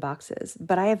bins and boxes,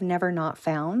 but I have never not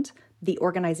found the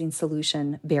organizing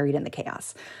solution buried in the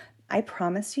chaos. I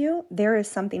promise you, there is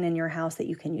something in your house that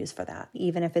you can use for that,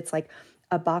 even if it's like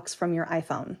a box from your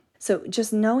iPhone. So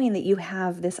just knowing that you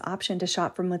have this option to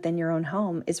shop from within your own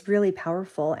home is really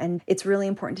powerful. And it's really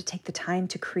important to take the time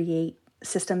to create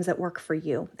systems that work for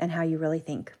you and how you really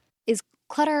think. Is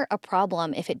clutter a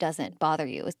problem if it doesn't bother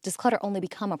you? Does clutter only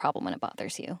become a problem when it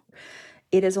bothers you?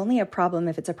 It is only a problem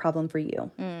if it's a problem for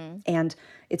you. And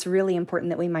it's really important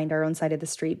that we mind our own side of the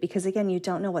street because, again, you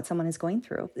don't know what someone is going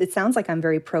through. It sounds like I'm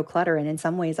very pro-clutter, and in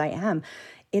some ways I am.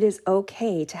 It is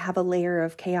okay to have a layer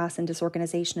of chaos and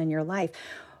disorganization in your life.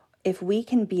 If we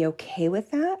can be okay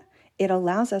with that, it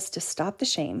allows us to stop the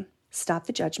shame, stop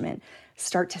the judgment,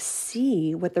 start to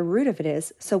see what the root of it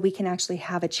is so we can actually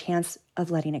have a chance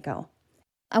of letting it go.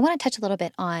 I want to touch a little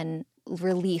bit on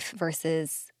relief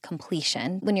versus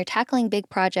completion. When you're tackling big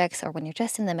projects or when you're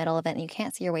just in the middle of it and you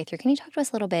can't see your way through, can you talk to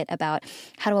us a little bit about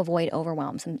how to avoid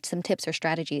overwhelm, some tips or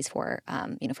strategies for,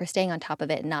 for staying on top of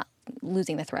it and not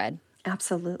losing the thread?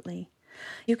 Absolutely.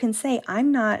 You can say,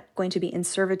 I'm not going to be in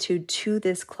servitude to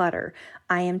this clutter.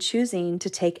 I am choosing to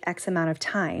take X amount of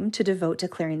time to devote to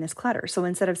clearing this clutter. So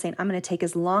instead of saying, I'm going to take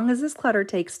as long as this clutter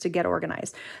takes to get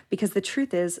organized, because the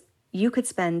truth is, you could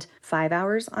spend 5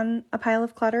 hours on a pile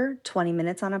of clutter, 20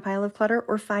 minutes on a pile of clutter,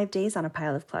 or 5 days on a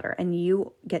pile of clutter, and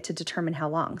you get to determine how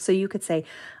long. So you could say,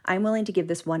 I'm willing to give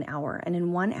this 1 hour, and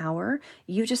in 1 hour,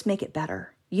 you just make it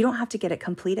better. You don't have to get it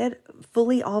completed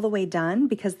fully all the way done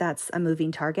because that's a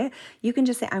moving target. You can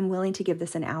just say, I'm willing to give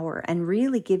this an hour and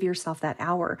really give yourself that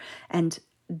hour and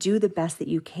do the best that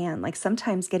you can. Like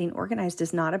sometimes getting organized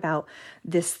is not about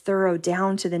this thorough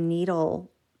down to the needle,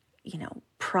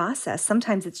 process.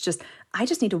 Sometimes it's just, I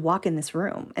just need to walk in this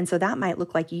room. And so that might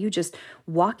look like you just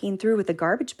walking through with a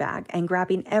garbage bag and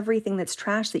grabbing everything that's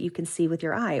trash that you can see with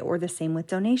your eye, or the same with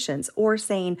donations, or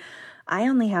saying, I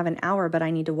only have an hour, but I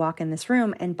need to walk in this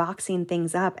room, and boxing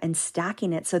things up and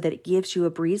stacking it so that it gives you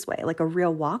a breezeway, like a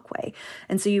real walkway.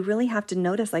 And so you really have to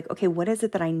notice, like, okay, what is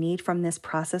it that I need from this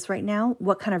process right now?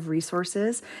 What kind of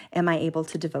resources am I able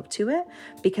to devote to it?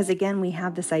 Because again, we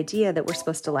have this idea that we're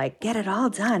supposed to like get it all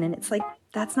done. And it's like,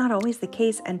 that's not always the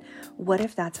case. And what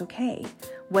if that's okay?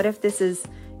 What if this is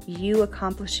you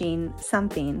accomplishing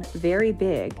something very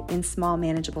big in small,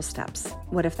 manageable steps?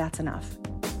 What if that's enough?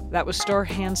 That was Star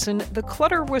Hansen, the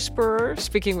clutter whisperer,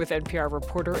 speaking with NPR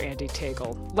reporter Andy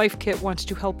Tagle. Life Kit wants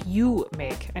to help you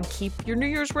make and keep your New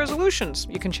Year's resolutions.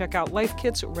 You can check out Life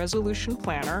Kit's resolution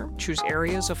planner, choose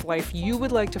areas of life you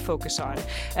would like to focus on,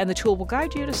 and the tool will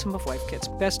guide you to some of Life Kit's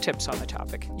best tips on the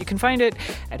topic. You can find it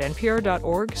at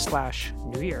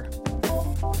npr.org/New Year.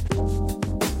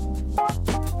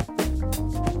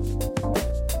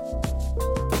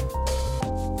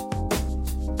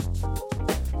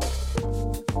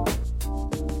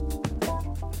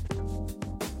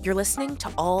 You're listening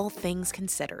to All Things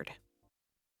Considered.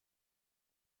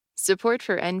 Support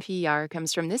for NPR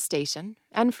comes from this station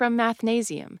and from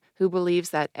Mathnasium, who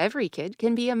believes that every kid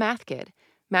can be a math kid.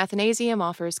 Mathnasium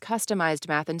offers customized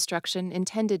math instruction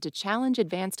intended to challenge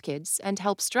advanced kids and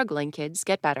help struggling kids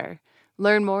get better.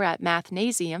 Learn more at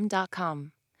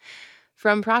mathnasium.com.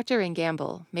 From Procter &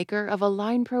 Gamble, maker of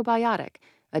Align Probiotic,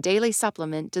 a daily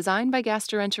supplement designed by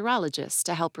gastroenterologists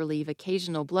to help relieve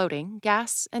occasional bloating,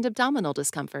 gas, and abdominal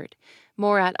discomfort.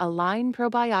 More at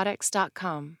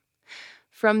alignprobiotics.com.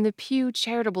 From the Pew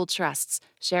Charitable Trusts,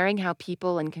 sharing how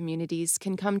people and communities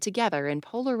can come together in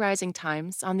polarizing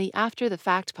times on the After the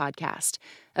Fact podcast,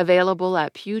 available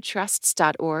at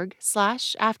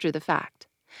pewtrusts.org/afterthefact.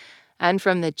 And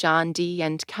from the John D.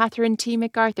 and Catherine T.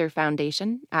 MacArthur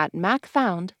Foundation at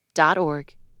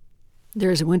macfound.org. There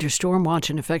is a winter storm watch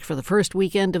in effect for the first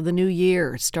weekend of the new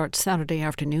year. It starts Saturday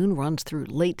afternoon, runs through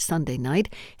late Sunday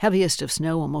night. Heaviest of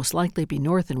snow will most likely be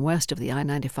north and west of the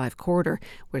I-95 corridor,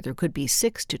 where there could be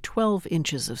 6 to 12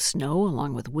 inches of snow,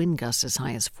 along with wind gusts as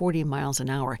high as 40 miles an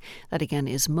hour. That again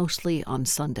is mostly on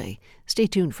Sunday. Stay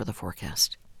tuned for the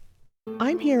forecast.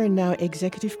 I'm here and now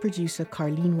executive producer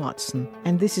Carlene Watson,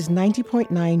 and this is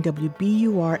 90.9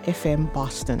 WBUR FM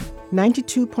Boston,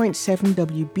 92.7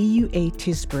 WBUA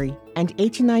Tisbury, and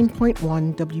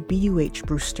 89.1 WBUH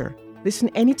Brewster. Listen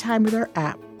anytime with our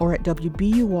app or at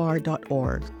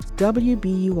WBUR.org.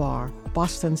 WBUR,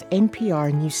 Boston's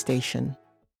NPR news station.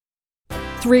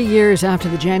 3 years after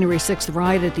the January 6th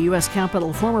riot at the U.S.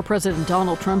 Capitol, former President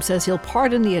Donald Trump says he'll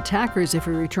pardon the attackers if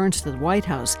he returns to the White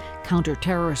House.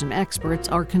 Counterterrorism experts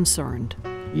are concerned.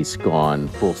 He's gone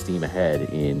full steam ahead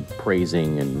in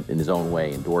praising and, in his own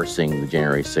way, endorsing the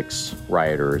January 6th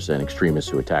rioters and extremists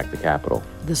who attacked the Capitol.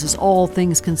 This is All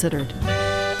Things Considered.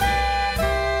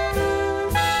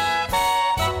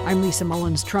 I'm Lisa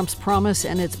Mullins. Trump's promise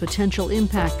and its potential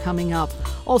impact coming up.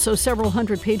 Also, several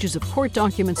hundred pages of court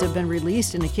documents have been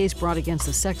released in a case brought against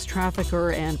the sex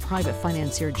trafficker and private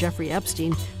financier Jeffrey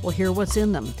Epstein. We'll hear what's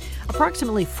in them.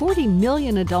 Approximately 40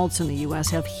 million adults in the U.S.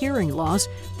 have hearing loss,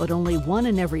 but only 1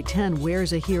 in every 10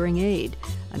 wears a hearing aid.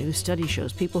 A new study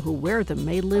shows people who wear them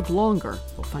may live longer.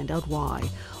 We'll find out why.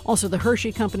 Also, the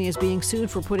Hershey Company is being sued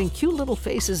for putting cute little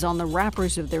faces on the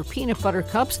wrappers of their peanut butter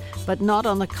cups, but not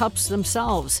on the cups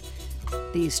themselves.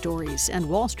 These stories and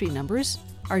Wall Street numbers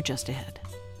are just ahead.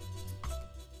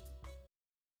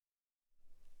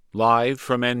 Live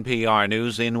from NPR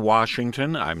News in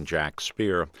Washington, I'm Jack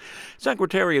Speer.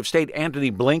 Secretary of State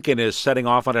Antony Blinken is setting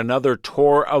off on another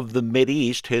tour of the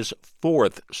Mideast, his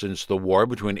fourth since the war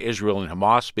between Israel and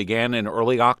Hamas began in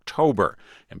early October.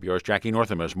 NPR's Jackie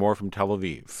Northam has more from Tel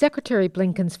Aviv. Secretary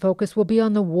Blinken's focus will be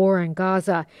on the war in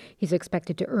Gaza. He's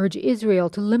expected to urge Israel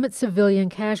to limit civilian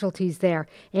casualties there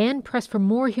and press for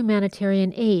more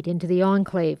humanitarian aid into the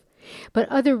enclave. But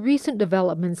other recent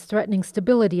developments threatening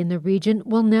stability in the region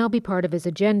will now be part of his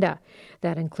agenda.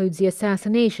 That includes the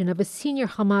assassination of a senior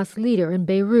Hamas leader in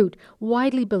Beirut,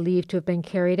 widely believed to have been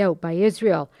carried out by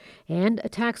Israel, and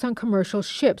attacks on commercial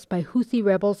ships by Houthi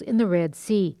rebels in the Red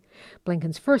Sea.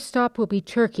 Blinken's first stop will be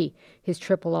Turkey. His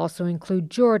trip will also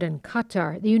include Jordan,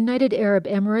 Qatar, the United Arab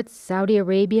Emirates, Saudi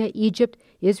Arabia, Egypt,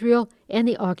 Israel, and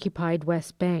the occupied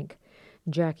West Bank.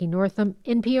 Jackie Northam,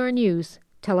 NPR News,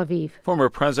 Tel Aviv. Former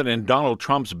President Donald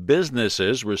Trump's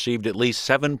businesses received at least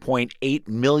 $7.8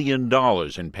 million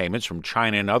in payments from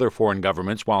China and other foreign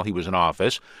governments while he was in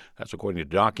office. That's according to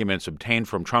documents obtained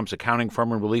from Trump's accounting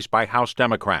firm and released by House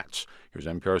Democrats. Here's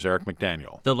NPR's Eric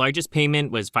McDaniel. The largest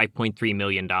payment was $5.3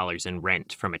 million in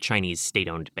rent from a Chinese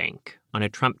state-owned bank on a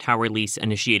Trump Tower lease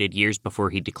initiated years before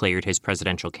he declared his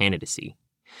presidential candidacy.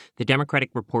 The Democratic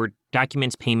report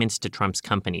documents payments to Trump's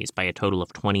companies by a total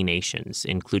of 20 nations,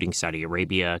 including Saudi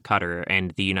Arabia, Qatar,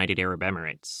 and the United Arab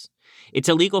Emirates. It's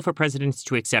illegal for presidents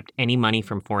to accept any money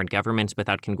from foreign governments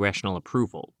without congressional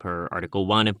approval, per Article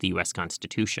 1 of the U.S.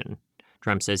 Constitution.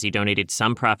 Trump says he donated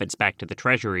some profits back to the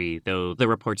Treasury, though the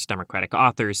report's Democratic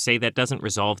authors say that doesn't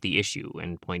resolve the issue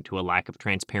and point to a lack of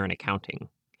transparent accounting.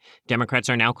 Democrats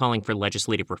are now calling for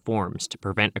legislative reforms to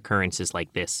prevent occurrences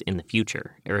like this in the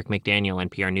future. Eric McDaniel,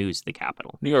 NPR News, the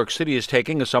Capitol. New York City is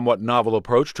taking a somewhat novel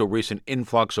approach to a recent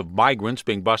influx of migrants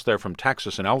being bused there from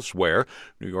Texas and elsewhere.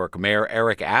 New York Mayor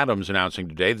Eric Adams announcing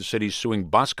today the city's suing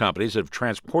bus companies that have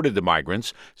transported the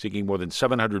migrants, seeking more than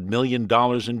 $700 million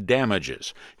in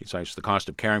damages. He cites the cost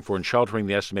of caring for and sheltering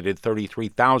the estimated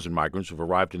 33,000 migrants who have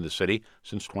arrived in the city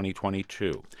since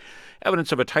 2022.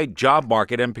 Evidence of a tight job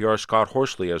market. NPR's Scott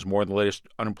Horsley has more on the latest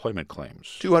unemployment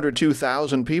claims.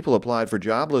 202,000 people applied for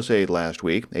jobless aid last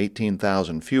week,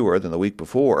 18,000 fewer than the week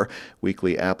before.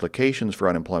 Weekly applications for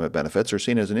unemployment benefits are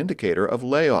seen as an indicator of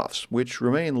layoffs, which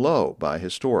remain low by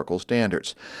historical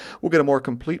standards. We'll get a more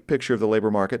complete picture of the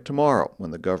labor market tomorrow when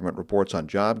the government reports on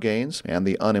job gains and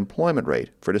the unemployment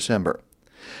rate for December.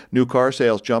 New car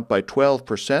sales jumped by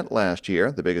 12% last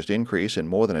year, the biggest increase in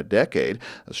more than a decade.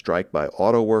 A strike by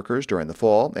auto workers during the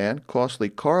fall and costly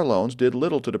car loans did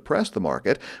little to depress the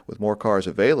market. With more cars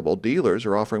available, dealers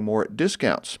are offering more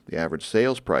discounts. The average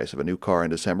sales price of a new car in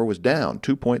December was down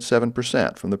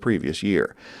 2.7% from the previous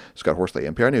year. Scott Horsley,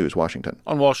 NPR News, Washington.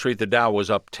 On Wall Street, the Dow was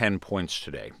up 10 points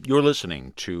today. You're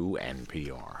listening to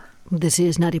NPR. This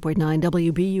is 90.9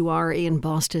 WBUR in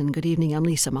Boston. Good evening, I'm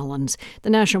Lisa Mullins. The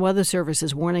National Weather Service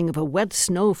is warning of a wet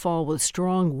snowfall with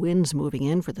strong winds moving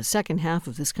in for the second half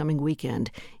of this coming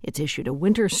weekend. It's issued a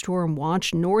winter storm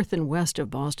watch north and west of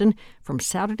Boston from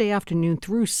Saturday afternoon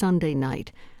through Sunday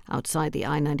night. Outside the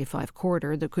I-95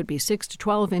 corridor, there could be 6 to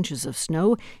 12 inches of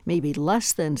snow, maybe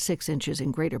less than 6 inches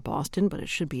in Greater Boston, but it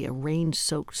should be a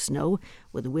rain-soaked snow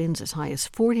with winds as high as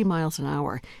 40 miles an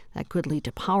hour. That could lead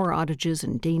to power outages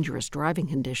and dangerous driving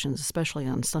conditions, especially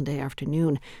on Sunday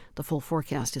afternoon. The full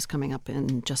forecast is coming up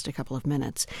in just a couple of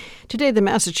minutes. Today, the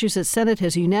Massachusetts Senate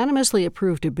has unanimously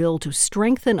approved a bill to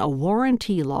strengthen a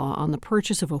warranty law on the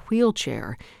purchase of a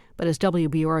wheelchair. But as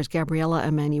WBUR's Gabriella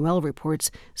Emanuel reports,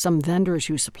 some vendors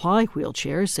who supply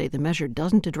wheelchairs say the measure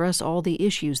doesn't address all the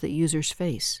issues that users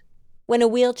face. When a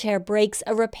wheelchair breaks,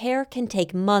 a repair can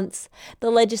take months.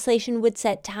 The legislation would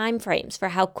set timeframes for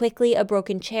how quickly a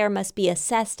broken chair must be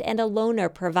assessed and a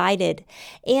loaner provided.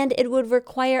 And it would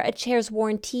require a chair's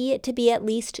warranty to be at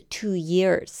least 2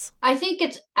 years. I think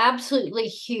it's absolutely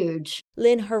huge.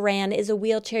 Lynn Horan is a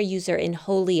wheelchair user in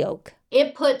Holyoke.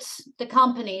 It puts the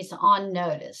companies on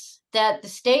notice that the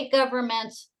state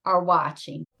governments are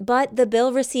watching. But the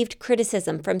bill received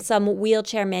criticism from some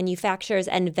wheelchair manufacturers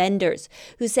and vendors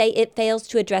who say it fails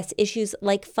to address issues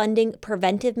like funding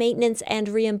preventive maintenance and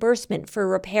reimbursement for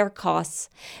repair costs.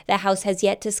 The House has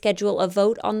yet to schedule a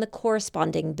vote on the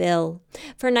corresponding bill.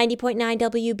 For 90.9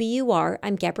 WBUR,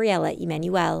 I'm Gabriella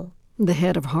Emanuel. The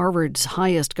head of Harvard's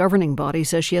highest governing body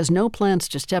says she has no plans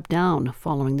to step down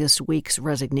following this week's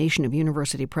resignation of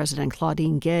University President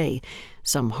Claudine Gay.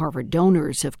 Some Harvard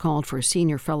donors have called for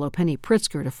senior fellow Penny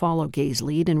Pritzker to follow Gay's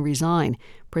lead and resign.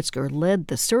 Pritzker led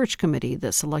the search committee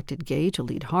that selected Gay to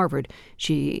lead Harvard.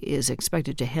 She is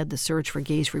expected to head the search for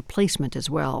Gay's replacement as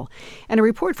well. And a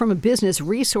report from a business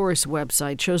resource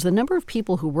website shows the number of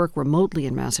people who work remotely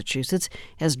in Massachusetts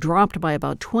has dropped by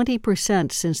about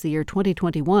 20% since the year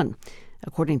 2021.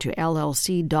 According to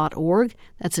LLC.org,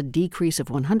 that's a decrease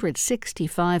of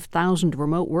 165,000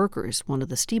 remote workers, one of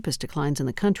the steepest declines in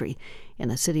the country. In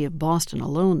the city of Boston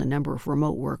alone, the number of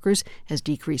remote workers has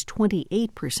decreased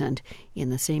 28%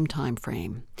 in the same time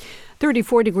frame.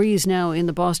 34 degrees now in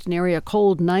the Boston area.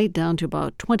 Cold night down to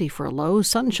about 20 for a low.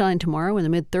 Sunshine tomorrow in the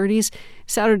mid-30s.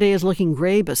 Saturday is looking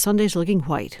gray, but Sunday's looking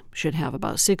white. Should have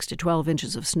about 6 to 12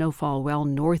 inches of snowfall well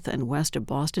north and west of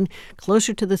Boston.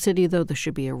 Closer to the city, though, there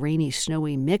should be a rainy,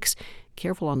 snowy mix.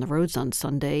 Careful on the roads on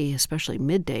Sunday, especially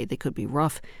midday. They could be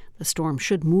rough. The storm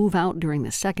should move out during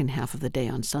the second half of the day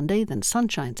on Sunday, then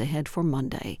sunshine's ahead for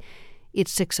Monday.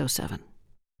 It's 6:07.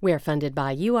 We're funded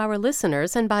by you, our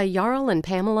listeners, and by Jarl and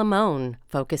Pamela Mohn,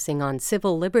 focusing on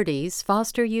civil liberties,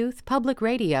 foster youth, public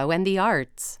radio, and the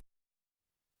arts.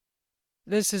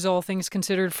 This is All Things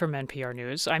Considered from NPR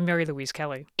News. I'm Mary Louise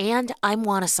Kelly. And I'm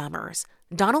Juana Summers.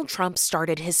 Donald Trump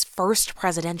started his first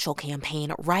presidential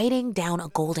campaign riding down a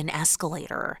golden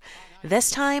escalator.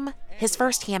 This time, his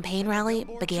first campaign rally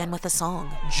began with a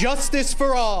song. Justice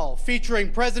for All,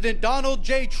 featuring President Donald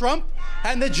J. Trump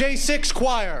and the J6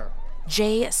 Choir.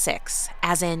 J6,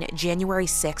 as in January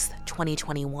 6th,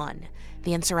 2021,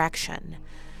 the insurrection.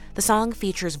 The song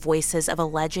features voices of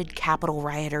alleged Capitol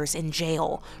rioters in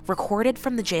jail, recorded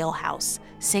from the jailhouse,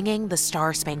 singing the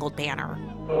Star-Spangled Banner.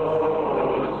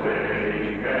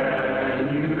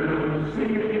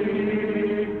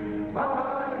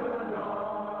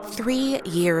 3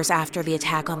 years after the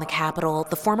attack on the Capitol,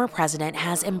 the former president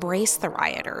has embraced the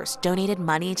rioters, donated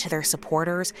money to their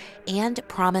supporters, and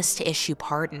promised to issue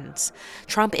pardons.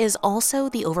 Trump is also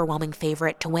the overwhelming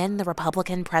favorite to win the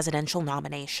Republican presidential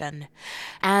nomination.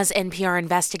 As NPR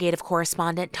investigative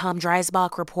correspondent Tom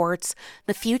Dreisbach reports,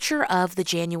 the future of the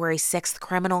January 6th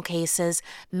criminal cases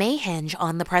may hinge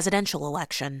on the presidential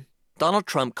election. Donald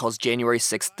Trump calls January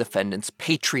 6th defendants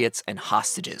patriots and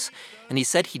hostages, and he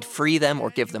said he'd free them or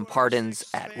give them pardons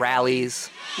at rallies.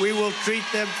 We will treat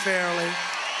them fairly,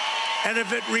 and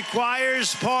if it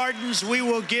requires pardons, we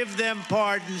will give them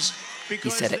pardons.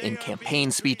 He said it in campaign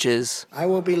speeches. I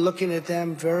will be looking at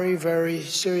them very, very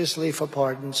seriously for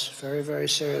pardons, very, very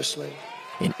seriously.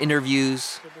 In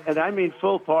interviews. And I mean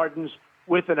full pardons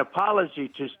with an apology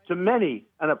to many,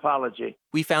 an apology.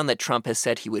 We found that Trump has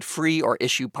said he would free or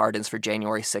issue pardons for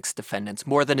January 6th defendants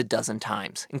more than a dozen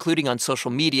times, including on social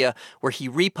media, where he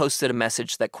reposted a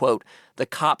message that, quote, the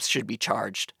cops should be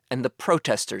charged and the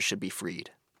protesters should be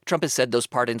freed. Trump has said those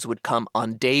pardons would come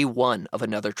on day one of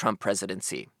another Trump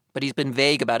presidency, but he's been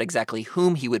vague about exactly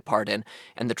whom he would pardon,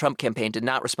 and the Trump campaign did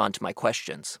not respond to my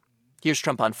questions. Here's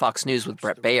Trump on Fox News with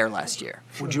Brett Baer last year.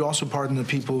 Would you also pardon the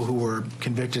people who were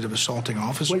convicted of assaulting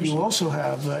officers? Well, you also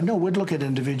have, no, we'd look at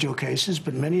individual cases,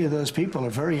 but many of those people are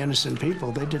very innocent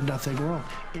people. They did nothing wrong.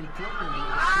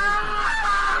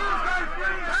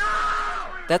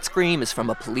 That scream is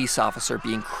from a police officer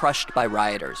being crushed by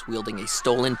rioters wielding a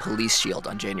stolen police shield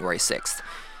on January 6th.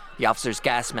 The officer's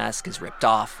gas mask is ripped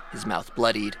off, his mouth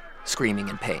bloodied, screaming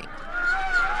in pain.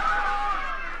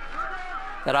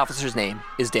 That officer's name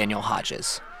is Daniel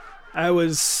Hodges. I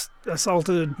was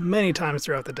assaulted many times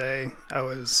throughout the day. I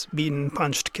was beaten,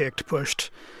 punched, kicked,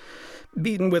 pushed,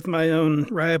 beaten with my own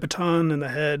riot baton in the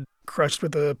head, crushed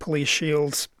with a police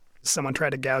shield. Someone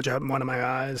tried to gouge out one of my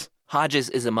eyes. Hodges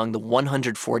is among the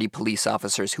 140 police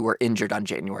officers who were injured on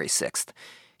January 6th.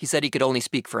 He said he could only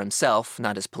speak for himself,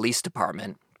 not his police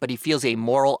department, but he feels a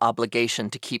moral obligation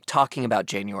to keep talking about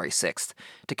January 6th,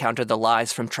 to counter the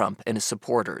lies from Trump and his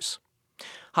supporters.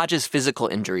 Hodges' physical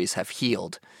injuries have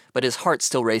healed, but his heart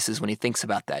still races when he thinks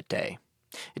about that day.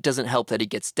 It doesn't help that he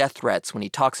gets death threats when he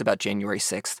talks about January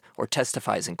 6th or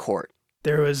testifies in court.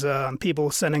 There was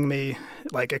people sending me,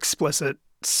 explicit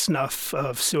snuff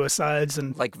of suicides.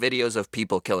 And like videos of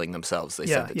people killing themselves, they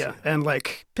sent it to you. And,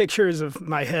 pictures of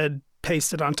my head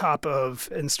pasted on top of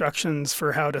instructions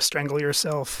for how to strangle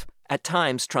yourself. At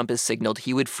times, Trump has signaled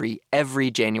he would free every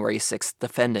January 6th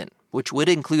defendant, which would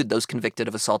include those convicted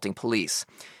of assaulting police.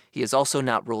 He has also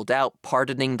not ruled out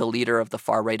pardoning the leader of the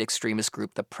far-right extremist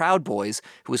group, the Proud Boys,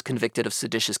 who was convicted of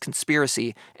seditious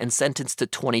conspiracy and sentenced to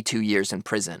 22 years in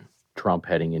prison. Trump,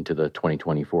 heading into the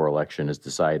 2024 election, has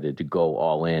decided to go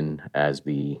all in as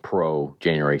the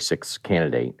pro-January 6th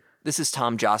candidate. This is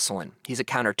Tom Jocelyn. He's a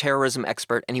counterterrorism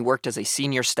expert, and he worked as a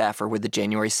senior staffer with the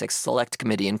January 6th Select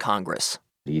Committee in Congress.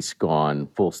 He's gone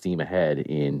full steam ahead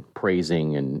in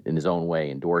praising and, in his own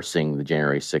way, endorsing the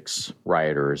January 6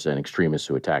 rioters and extremists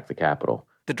who attacked the Capitol.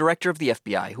 The director of the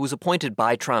FBI, who was appointed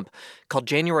by Trump, called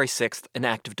January 6th an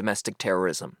act of domestic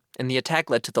terrorism, and the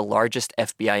attack led to the largest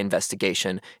FBI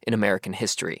investigation in American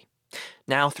history.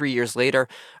 Now, 3 years later,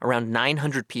 around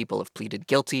 900 people have pleaded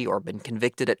guilty or been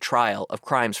convicted at trial of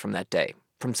crimes from that day,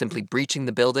 from simply breaching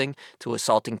the building to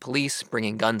assaulting police,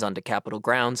 bringing guns onto Capitol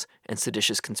grounds, and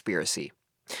seditious conspiracy.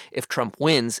 If Trump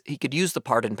wins, he could use the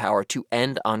pardon power to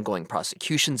end ongoing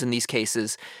prosecutions in these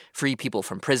cases, free people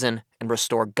from prison, and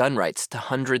restore gun rights to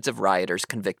hundreds of rioters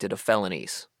convicted of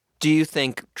felonies. Do you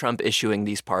think Trump issuing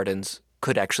these pardons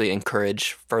could actually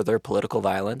encourage further political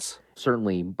violence?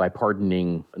 Certainly, by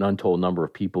pardoning an untold number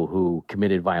of people who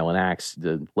committed violent acts,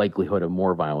 the likelihood of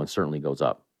more violence certainly goes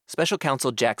up. Special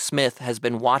counsel Jack Smith has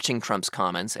been watching Trump's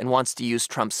comments and wants to use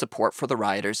Trump's support for the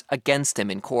rioters against him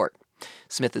in court.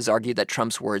 Smith has argued that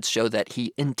Trump's words show that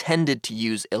he intended to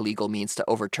use illegal means to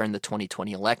overturn the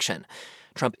 2020 election.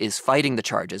 Trump is fighting the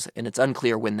charges, and it's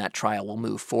unclear when that trial will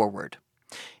move forward.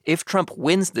 If Trump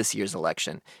wins this year's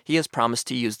election, he has promised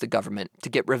to use the government to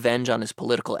get revenge on his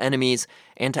political enemies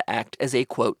and to act as a,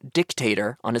 quote,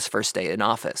 dictator on his first day in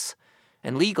office.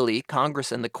 And legally,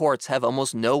 Congress and the courts have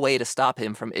almost no way to stop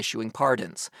him from issuing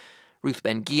pardons. Ruth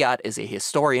Ben-Ghiat is a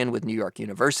historian with New York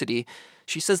University.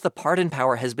 She says the pardon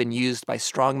power has been used by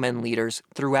strongmen leaders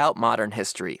throughout modern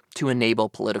history to enable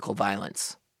political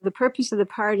violence. The purpose of the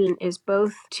pardon is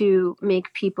both to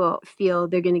make people feel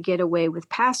they're going to get away with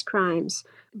past crimes,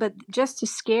 but just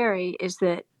as scary is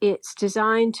that it's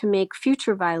designed to make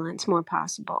future violence more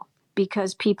possible,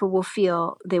 because people will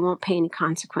feel they won't pay any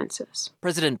consequences.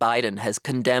 President Biden has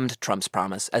condemned Trump's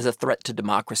promise as a threat to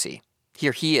democracy.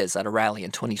 Here he is at a rally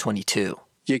in 2022.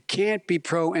 You can't be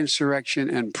pro-insurrection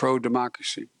and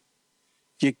pro-democracy.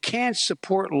 You can't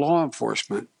support law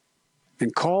enforcement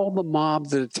and call the mob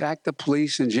that attacked the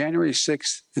police on January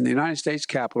 6th in the United States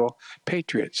Capitol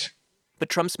patriots. But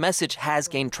Trump's message has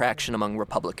gained traction among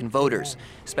Republican voters,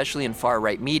 especially in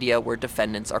far-right media where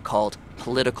defendants are called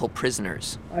political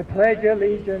prisoners. I pledge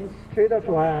allegiance to the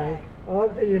flag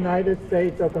of the United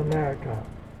States of America.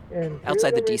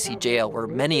 Outside the D.C. jail, where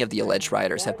many of the alleged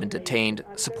rioters have been detained,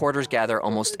 supporters gather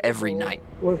almost every night.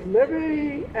 With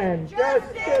liberty and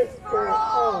justice for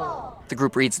all. The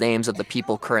group reads names of the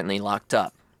people currently locked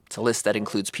up. It's a list that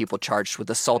includes people charged with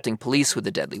assaulting police with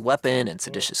a deadly weapon and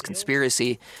seditious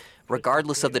conspiracy.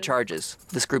 Regardless of the charges,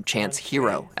 this group chants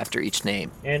hero after each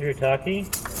name. Andrew Taki,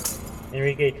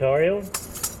 Enrique Tarrio,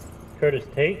 Curtis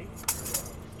Tate,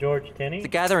 George Tenney. The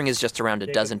gathering is just around a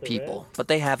dozen people, but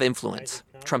they have influence.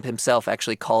 Trump himself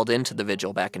actually called into the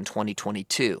vigil back in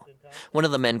 2022. One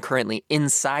of the men currently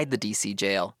inside the D.C.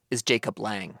 jail is Jacob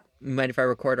Lang. Mind if I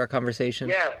record our conversation?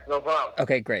 Yeah, no problem.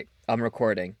 Okay, great. I'm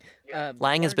recording.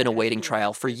 Lang has been awaiting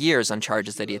trial for years on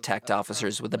charges that he attacked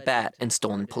officers with a bat and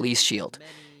stolen police shield.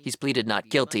 He's pleaded not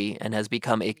guilty and has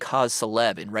become a cause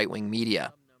celeb in right-wing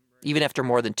media. Even after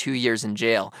more than 2 years in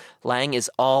jail, Lang is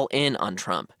all in on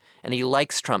Trump, and he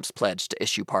likes Trump's pledge to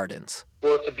issue pardons.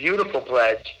 Well, it's a beautiful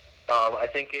pledge.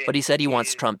 But he said he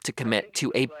wants Trump to commit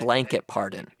to a blanket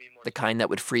pardon, the kind that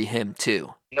would free him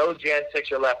too. No Jan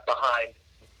 6 are left behind.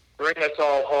 Bring us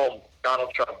all home,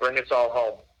 Donald Trump. Bring us all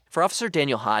home. For Officer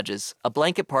Daniel Hodges, a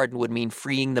blanket pardon would mean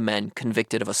freeing the men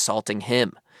convicted of assaulting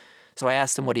him. So I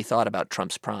asked him what he thought about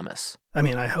Trump's promise. I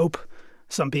mean, I hope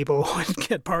some people would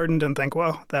get pardoned and think,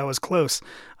 well, that was close.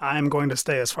 I'm going to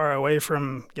stay as far away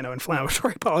from,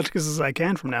 inflammatory politics as I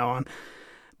can from now on.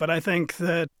 But I think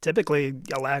that typically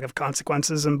a lack of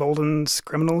consequences emboldens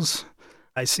criminals.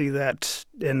 I see that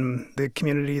in the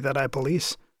community that I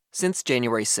police. Since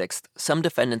January 6th, some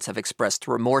defendants have expressed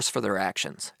remorse for their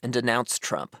actions and denounced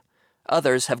Trump.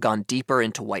 Others have gone deeper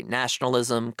into white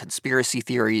nationalism, conspiracy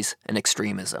theories, and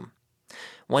extremism.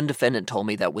 One defendant told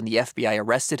me that when the FBI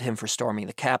arrested him for storming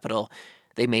the Capitol,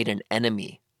 they made an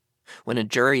enemy. When a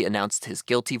jury announced his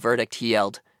guilty verdict, he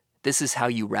yelled, "This is how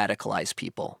you radicalize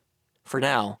people." For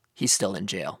now, he's still in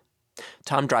jail.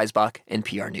 Tom Dreisbach,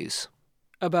 NPR News.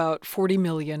 About 40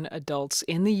 million adults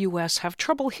in the U.S. have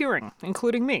trouble hearing,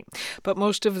 including me. But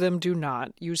most of them do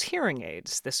not use hearing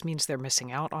aids. This means they're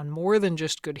missing out on more than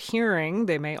just good hearing.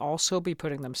 They may also be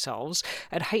putting themselves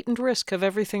at heightened risk of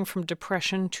everything from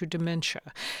depression to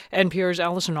dementia. NPR's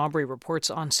Allison Aubrey reports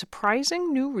on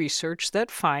surprising new research that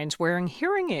finds wearing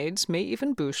hearing aids may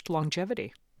even boost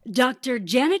longevity. Dr.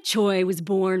 Janet Choi was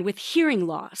born with hearing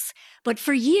loss, but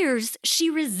for years she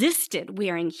resisted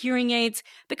wearing hearing aids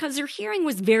because her hearing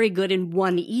was very good in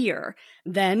one ear.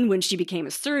 Then, when she became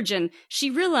a surgeon, she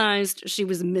realized she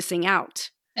was missing out.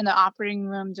 In the operating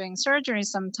room doing surgery,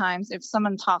 sometimes if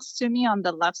someone talks to me on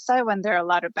the left side when there are a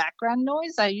lot of background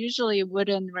noise, I usually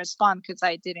wouldn't respond because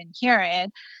I didn't hear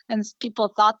it. And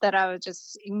people thought that I was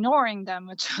just ignoring them,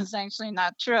 which was actually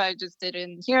not true. I just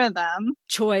didn't hear them.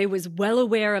 Choi was well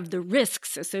aware of the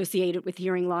risks associated with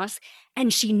hearing loss,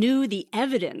 and she knew the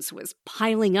evidence was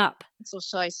piling up.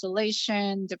 Social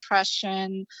isolation,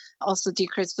 depression, also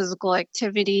decreased physical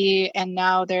activity, and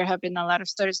now there have been a lot of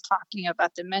studies talking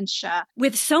about dementia.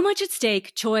 With so much at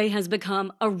stake, Choi has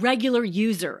become a regular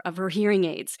user of her hearing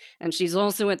aids, and she's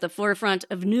also at the forefront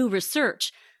of new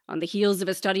research. On the heels of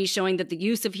a study showing that the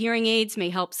use of hearing aids may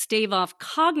help stave off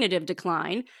cognitive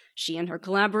decline, she and her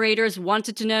collaborators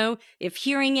wanted to know if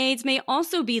hearing aids may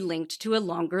also be linked to a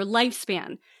longer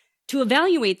lifespan. To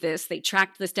evaluate this, they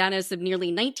tracked the status of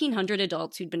nearly 1,900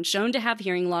 adults who'd been shown to have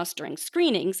hearing loss during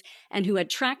screenings and who had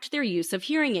tracked their use of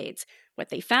hearing aids, What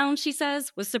they found, she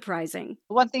says, was surprising.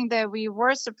 One thing that we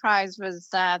were surprised was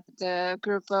that the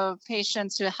group of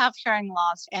patients who have hearing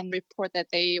loss and report that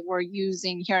they were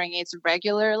using hearing aids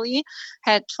regularly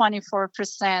had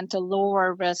 24%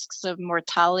 lower risks of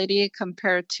mortality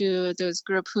compared to those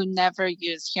group who never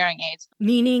use hearing aids.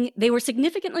 Meaning they were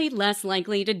significantly less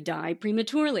likely to die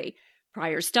prematurely.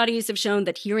 Prior studies have shown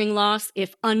that hearing loss,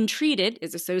 if untreated,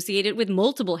 is associated with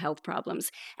multiple health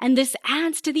problems, and this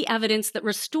adds to the evidence that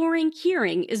restoring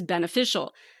hearing is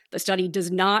beneficial. The study does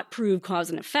not prove cause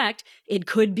and effect. It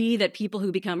could be that people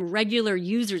who become regular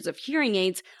users of hearing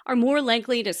aids are more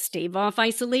likely to stave off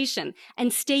isolation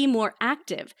and stay more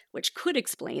active, which could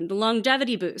explain the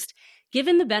longevity boost.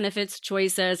 Given the benefits, Choi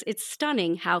says it's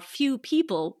stunning how few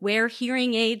people wear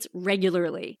hearing aids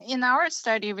regularly. In our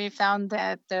study, we found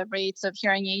that the rates of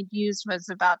hearing aid use was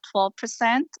about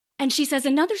 12%. And she says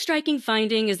another striking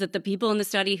finding is that the people in the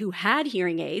study who had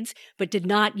hearing aids but did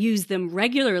not use them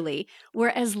regularly were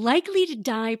as likely to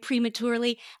die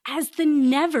prematurely as the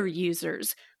never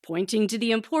users, pointing to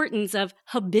the importance of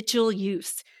habitual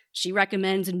use. She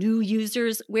recommends new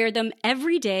users wear them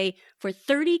every day for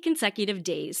 30 consecutive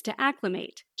days to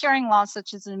acclimate. Hearing loss,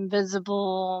 such as an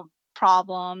invisible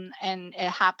problem, and it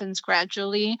happens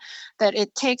gradually, that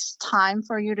it takes time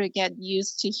for you to get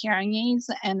used to hearing aids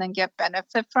and then get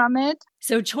benefit from it.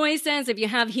 So Choi says if you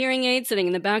have hearing aids sitting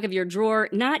in the back of your drawer,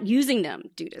 not using them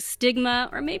due to stigma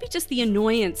or maybe just the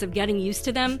annoyance of getting used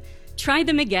to them, try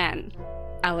them again.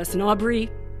 Allison Aubrey,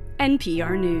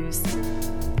 NPR News.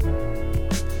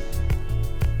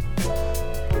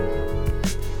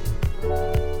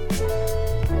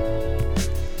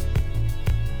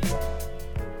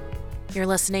 You're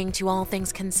listening to All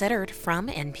Things Considered from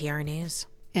NPR News.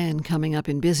 And coming up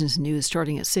in business news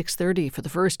starting at 6:30, for the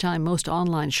first time, most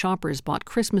online shoppers bought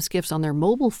Christmas gifts on their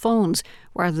mobile phones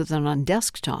rather than on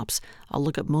desktops. I'll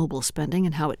look at mobile spending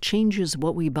and how it changes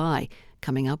what we buy.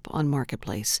 Coming up on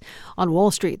Marketplace. On Wall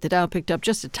Street, the Dow picked up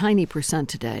just a tiny percent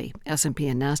today. S&P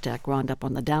and NASDAQ wound up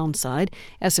on the downside.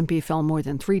 S&P fell more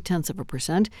than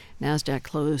 0.3%. NASDAQ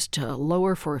closed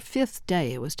lower for a fifth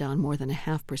day. It was down more than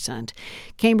 0.5%.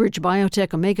 Cambridge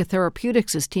biotech Omega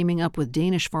Therapeutics is teaming up with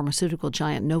Danish pharmaceutical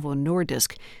giant Novo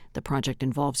Nordisk. The project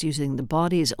involves using the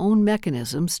body's own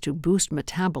mechanisms to boost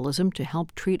metabolism to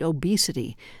help treat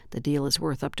obesity. The deal is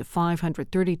worth up to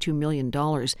 $532 million.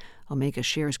 Omega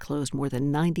shares closed more than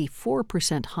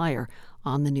 94% higher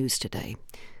on the news today.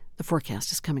 The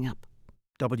forecast is coming up.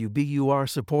 WBUR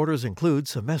supporters include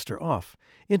Semester Off,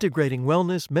 integrating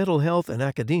wellness, mental health, and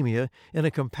academia in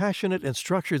a compassionate and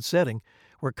structured setting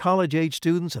where college-age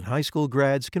students and high school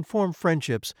grads can form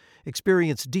friendships,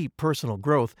 experience deep personal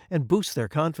growth, and boost their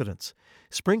confidence.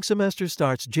 Spring semester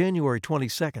starts January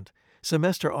 22nd.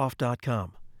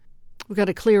 SemesterOff.com. We've got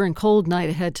a clear and cold night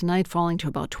ahead tonight, falling to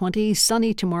about 20.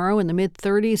 Sunny tomorrow in the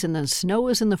mid-30s, and then snow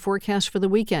is in the forecast for the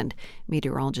weekend.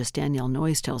 Meteorologist Danielle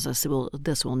Noyes tells us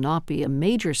this will not be a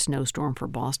major snowstorm for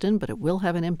Boston, but it will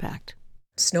have an impact.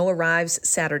 Snow arrives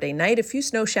Saturday night, a few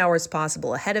snow showers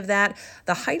possible ahead of that.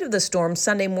 The height of the storm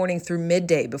Sunday morning through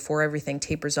midday before everything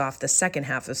tapers off the second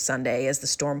half of Sunday as the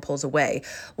storm pulls away.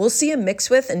 We'll see a mix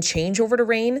with and change over to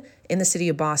rain in the city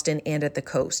of Boston and at the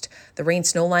coast. The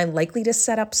rain-snow line likely to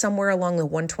set up somewhere along the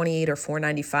 128 or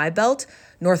 495 belt.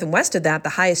 North and west of that, the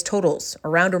highest totals,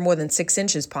 around or more than 6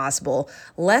 inches possible.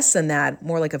 Less than that,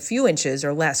 more like a few inches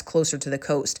or less closer to the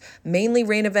coast. Mainly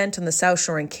rain event on the South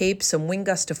Shore and Cape, some wind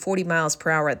gusts to 40 miles per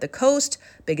hour at the coast.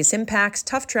 Biggest impacts,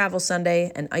 tough travel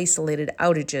Sunday, and isolated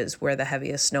outages where the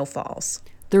heaviest snow falls.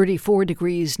 34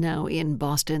 degrees now in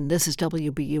Boston. This is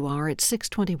WBUR at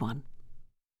 6:21.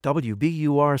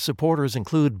 WBUR supporters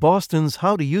include Boston's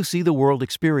How Do You See the World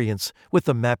experience with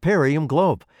the Maparium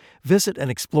Globe. Visit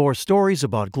and explore stories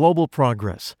about global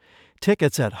progress.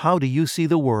 Tickets at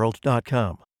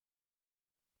howdoyouseetheworld.com.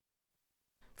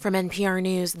 From NPR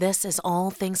News, this is All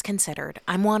Things Considered.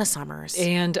 I'm Juana Summers.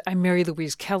 And I'm Mary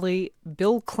Louise Kelly.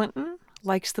 Bill Clinton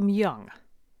likes them young.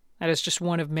 That is just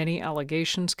one of many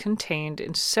allegations contained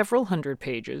in several hundred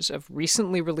pages of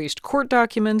recently released court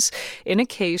documents in a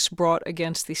case brought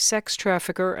against the sex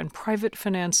trafficker and private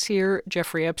financier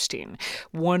Jeffrey Epstein.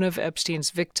 One of Epstein's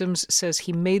victims says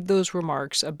he made those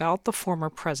remarks about the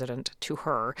former president to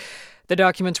her. The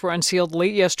documents were unsealed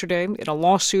late yesterday in a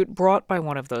lawsuit brought by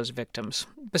one of those victims.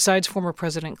 Besides former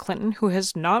President Clinton, who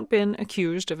has not been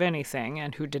accused of anything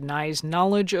and who denies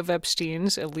knowledge of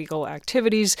Epstein's illegal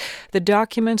activities, the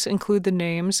documents include the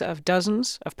names of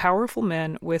dozens of powerful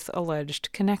men with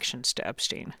alleged connections to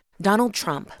Epstein. Donald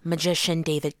Trump, magician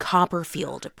David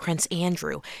Copperfield, Prince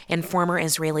Andrew, and former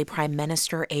Israeli Prime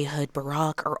Minister Ehud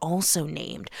Barak are also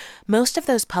named. Most of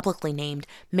those publicly named,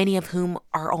 many of whom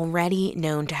are already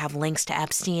known to have links to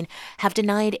Epstein, have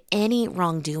denied any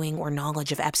wrongdoing or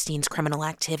knowledge of Epstein's criminal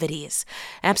activities.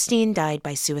 Epstein died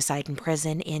by suicide in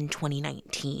prison in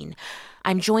 2019.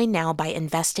 I'm joined now by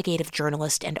investigative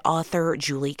journalist and author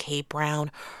Julie K.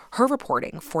 Brown. Her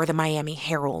reporting for the Miami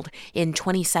Herald in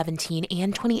 2017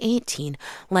 and 2018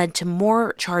 led to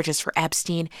more charges for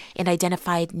Epstein and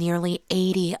identified nearly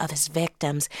 80 of his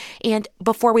victims. And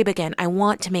before we begin, I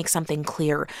want to make something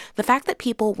clear. The fact that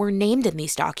people were named in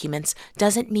these documents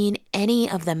doesn't mean any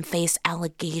of them face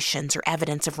allegations or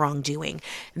evidence of wrongdoing.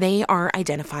 They are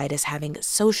identified as having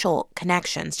social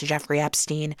connections to Jeffrey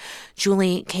Epstein.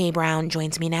 Julie K. Brown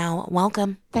joins me now.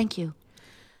 Welcome. Thank you.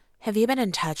 Have you been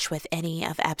in touch with any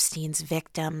of Epstein's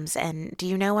victims, and do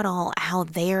you know at all how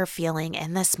they're feeling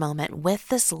in this moment with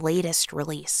this latest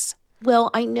release? Well,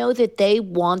 I know that they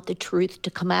want the truth to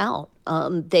come out.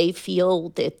 They feel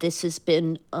that this has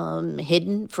been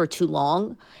hidden for too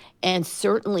long, and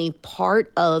certainly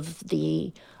part of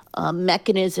the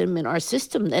mechanism in our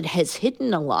system that has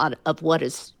hidden a lot of what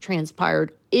has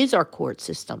transpired is our court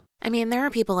system. I mean, there are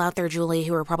people out there, Julie,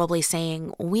 who are probably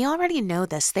saying, we already know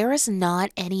this. There is not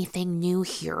anything new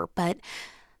here. But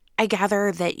I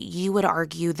gather that you would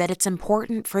argue that it's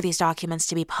important for these documents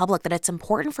to be public, that it's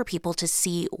important for people to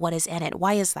see what is in it.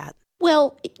 Why is that?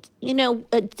 Well,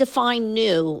 define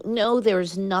new. No,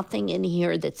 there's nothing in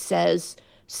here that says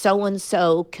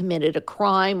so-and-so committed a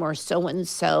crime or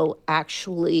so-and-so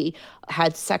actually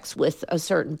had sex with a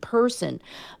certain person.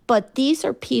 But these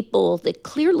are people that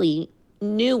clearly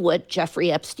knew what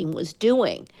Jeffrey Epstein was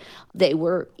doing. They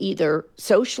were either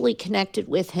socially connected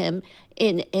with him.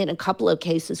 In a couple of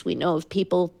cases, we know of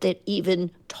people that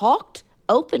even talked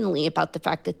openly about the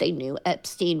fact that they knew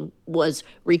Epstein was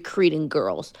recruiting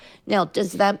girls. Now,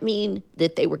 does that mean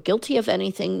that they were guilty of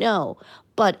anything? No.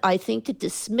 But I think to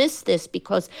dismiss this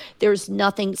because there's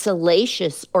nothing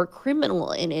salacious or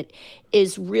criminal in it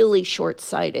is really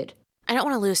short-sighted. I don't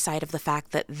want to lose sight of the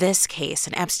fact that this case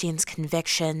and Epstein's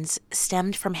convictions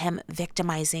stemmed from him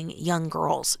victimizing young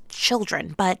girls,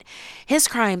 children. But his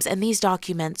crimes and these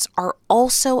documents are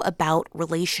also about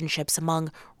relationships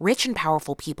among rich and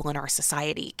powerful people in our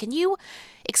society. Can you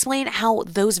explain how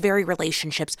those very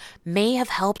relationships may have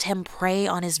helped him prey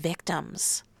on his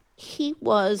victims? He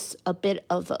was a bit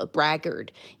of a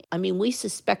braggart. I mean, we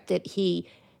suspect that he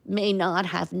may not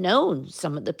have known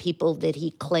some of the people that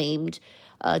he claimed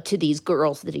to these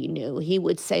girls that he knew. He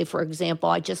would say, for example,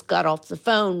 I just got off the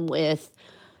phone with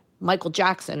Michael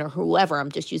Jackson or whoever.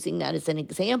 I'm just using that as an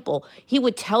example. He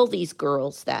would tell these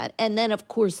girls that. And then, of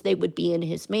course, they would be in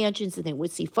his mansions and they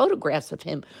would see photographs of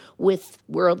him with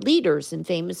world leaders and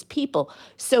famous people.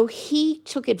 So he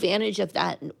took advantage of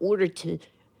that in order to,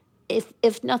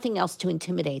 if nothing else, to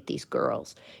intimidate these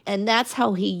girls. And that's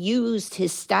how he used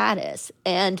his status.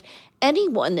 And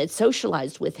anyone that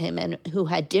socialized with him and who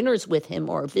had dinners with him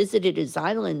or visited his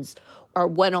islands or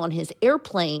went on his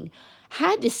airplane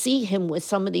had to see him with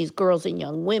some of these girls and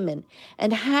young women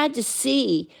and had to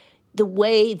see the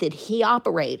way that he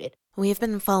operated. We've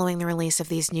been following the release of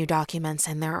these new documents,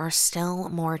 and there are still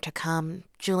more to come.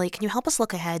 Julie, can you help us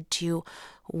look ahead to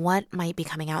what might be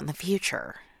coming out in the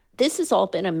future? This has all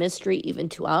been a mystery even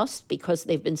to us because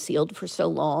they've been sealed for so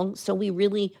long. So we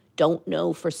really don't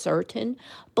know for certain.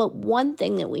 But one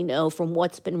thing that we know from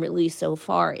what's been released so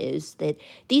far is that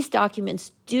these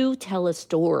documents do tell a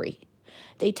story.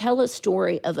 They tell a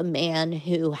story of a man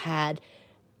who had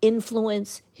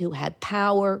influence, who had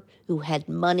power, who had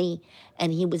money,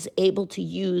 and he was able to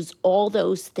use all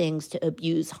those things to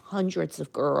abuse hundreds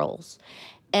of girls.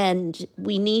 And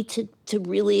we need to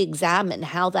really examine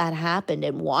how that happened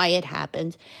and why it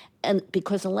happened. And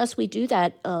because unless we do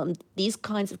that, these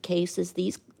kinds of cases,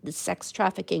 the sex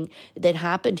trafficking that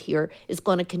happened here is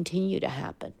going to continue to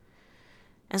happen.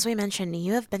 As we mentioned,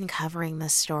 you have been covering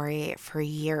this story for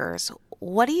years.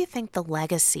 What do you think the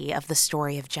legacy of the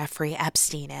story of Jeffrey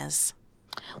Epstein is?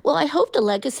 Well, I hope the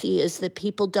legacy is that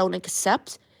people don't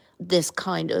accept this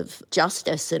kind of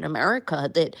justice in America,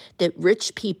 that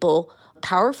rich people,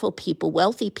 powerful people,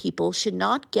 wealthy people should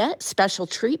not get special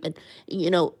treatment. You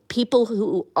know, people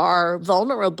who are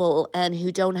vulnerable and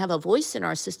who don't have a voice in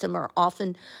our system are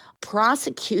often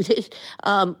prosecuted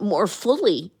more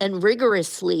fully and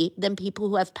rigorously than people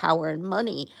who have power and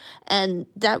money. And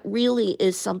that really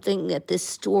is something that this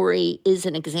story is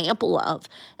an example of.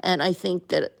 And I think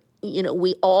that, you know,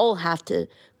 we all have to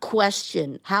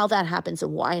question how that happens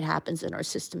and why it happens, and our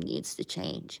system needs to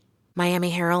change. Miami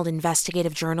Herald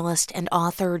investigative journalist and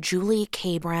author Julie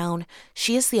K. Brown.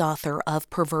 She is the author of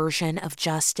Perversion of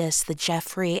Justice, the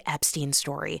Jeffrey Epstein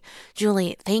story.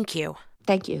 Julie, thank you.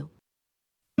 Thank you.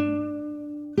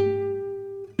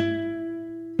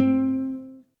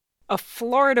 A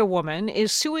Florida woman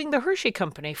is suing the Hershey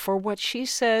Company for what she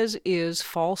says is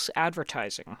false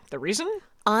advertising. The reason?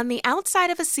 On the outside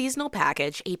of a seasonal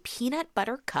package, a peanut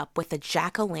butter cup with a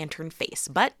jack-o'-lantern face,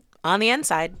 but on the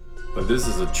inside. But this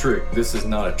is a trick. This is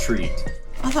not a treat.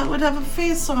 I thought we'd have a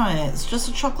face on it. It's just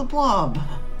a chocolate blob.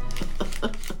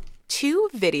 2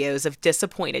 videos of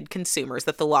disappointed consumers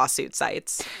that the lawsuit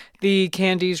cites. The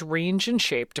candies range in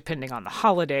shape depending on the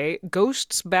holiday.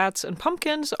 Ghosts, bats, and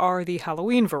pumpkins are the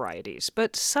Halloween varieties,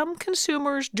 but some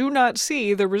consumers do not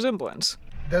see the resemblance.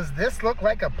 Does this look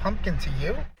like a pumpkin to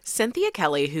you? Cynthia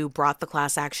Kelly, who brought the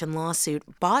class action lawsuit,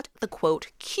 bought the, quote,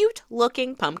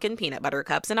 cute-looking pumpkin peanut butter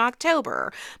cups in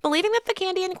October, believing that the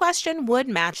candy in question would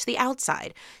match the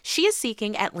outside. She is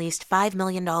seeking at least $5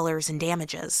 million in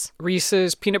damages.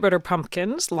 Reese's Peanut Butter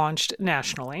Pumpkins launched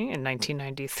nationally in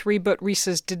 1993, but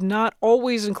Reese's did not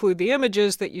always include the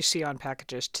images that you see on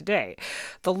packages today.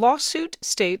 The lawsuit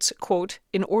states, quote,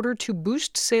 in order to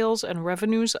boost sales and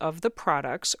revenues of the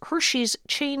products, Hershey's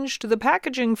changed the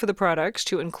packaging for the products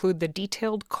to include the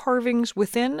detailed carvings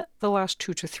within the last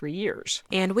 2 to 3 years.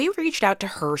 And we reached out to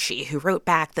Hershey, who wrote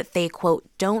back that they, quote,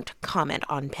 don't comment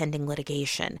on pending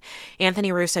litigation.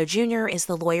 Anthony Russo Jr. is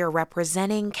the lawyer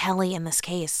representing Kelly in this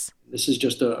case. This is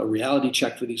just a reality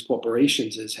check for these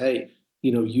corporations is, hey,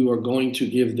 you are going to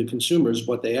give the consumers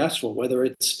what they ask for, whether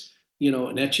it's,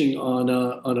 an etching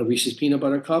on a Reese's peanut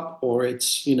butter cup, or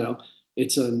it's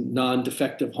a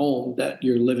non-defective home that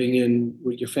you're living in,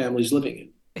 your family's living in.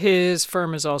 His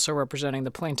firm is also representing the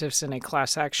plaintiffs in a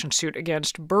class action suit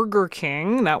against Burger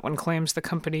King. That one claims the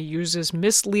company uses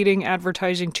misleading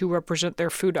advertising to represent their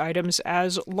food items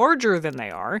as larger than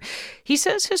they are. He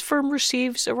says his firm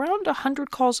receives around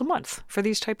 100 calls a month for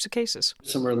these types of cases.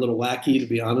 Some are a little wacky, to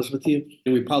be honest with you.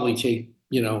 We probably take,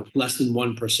 less than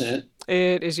 1%.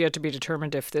 It is yet to be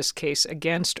determined if this case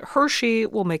against Hershey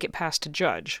will make it past a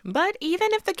judge. But even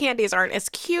if the candies aren't as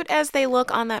cute as they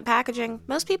look on that packaging,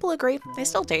 most people agree they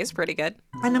still taste pretty good.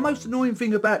 And the most annoying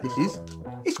thing about this is,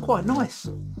 it's quite nice.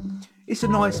 It's a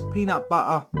nice peanut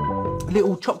butter,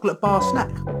 little chocolate bar snack.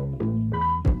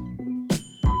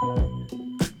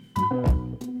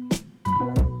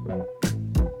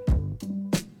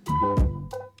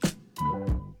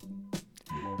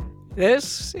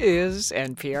 This is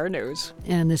NPR News.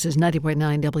 And this is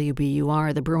 90.9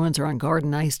 WBUR. The Bruins are on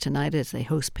garden ice tonight as they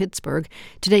host Pittsburgh.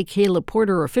 Today, Caleb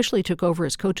Porter officially took over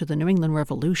as coach of the New England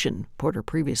Revolution. Porter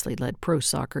previously led pro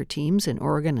soccer teams in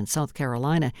Oregon and South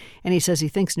Carolina, and he says he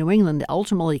thinks New England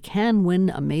ultimately can win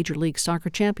a Major League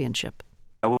Soccer championship.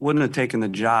 I wouldn't have taken the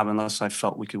job unless I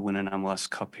felt we could win an MLS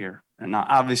Cup here. And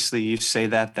obviously you say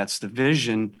that's the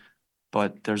vision,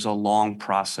 but there's a long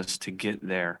process to get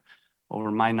there. Over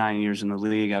my 9 years in the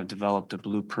league, I've developed a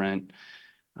blueprint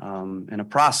and a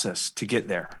process to get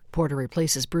there. Porter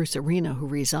replaces Bruce Arena, who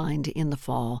resigned in the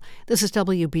fall. This is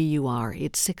WBUR.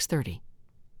 It's 6:30.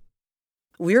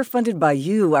 We're funded by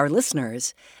you, our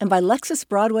listeners, and by Lexus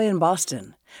Broadway in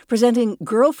Boston, presenting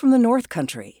Girl from the North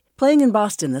Country, playing in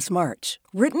Boston this March.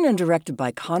 Written and directed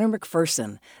by Connor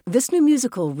McPherson, this new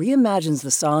musical reimagines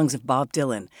the songs of Bob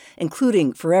Dylan,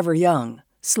 including Forever Young,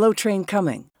 Slow Train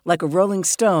Coming, Like a Rolling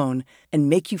Stone, and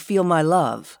Make You Feel My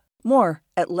Love. More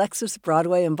at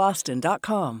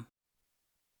LexusBroadwayInBoston.com.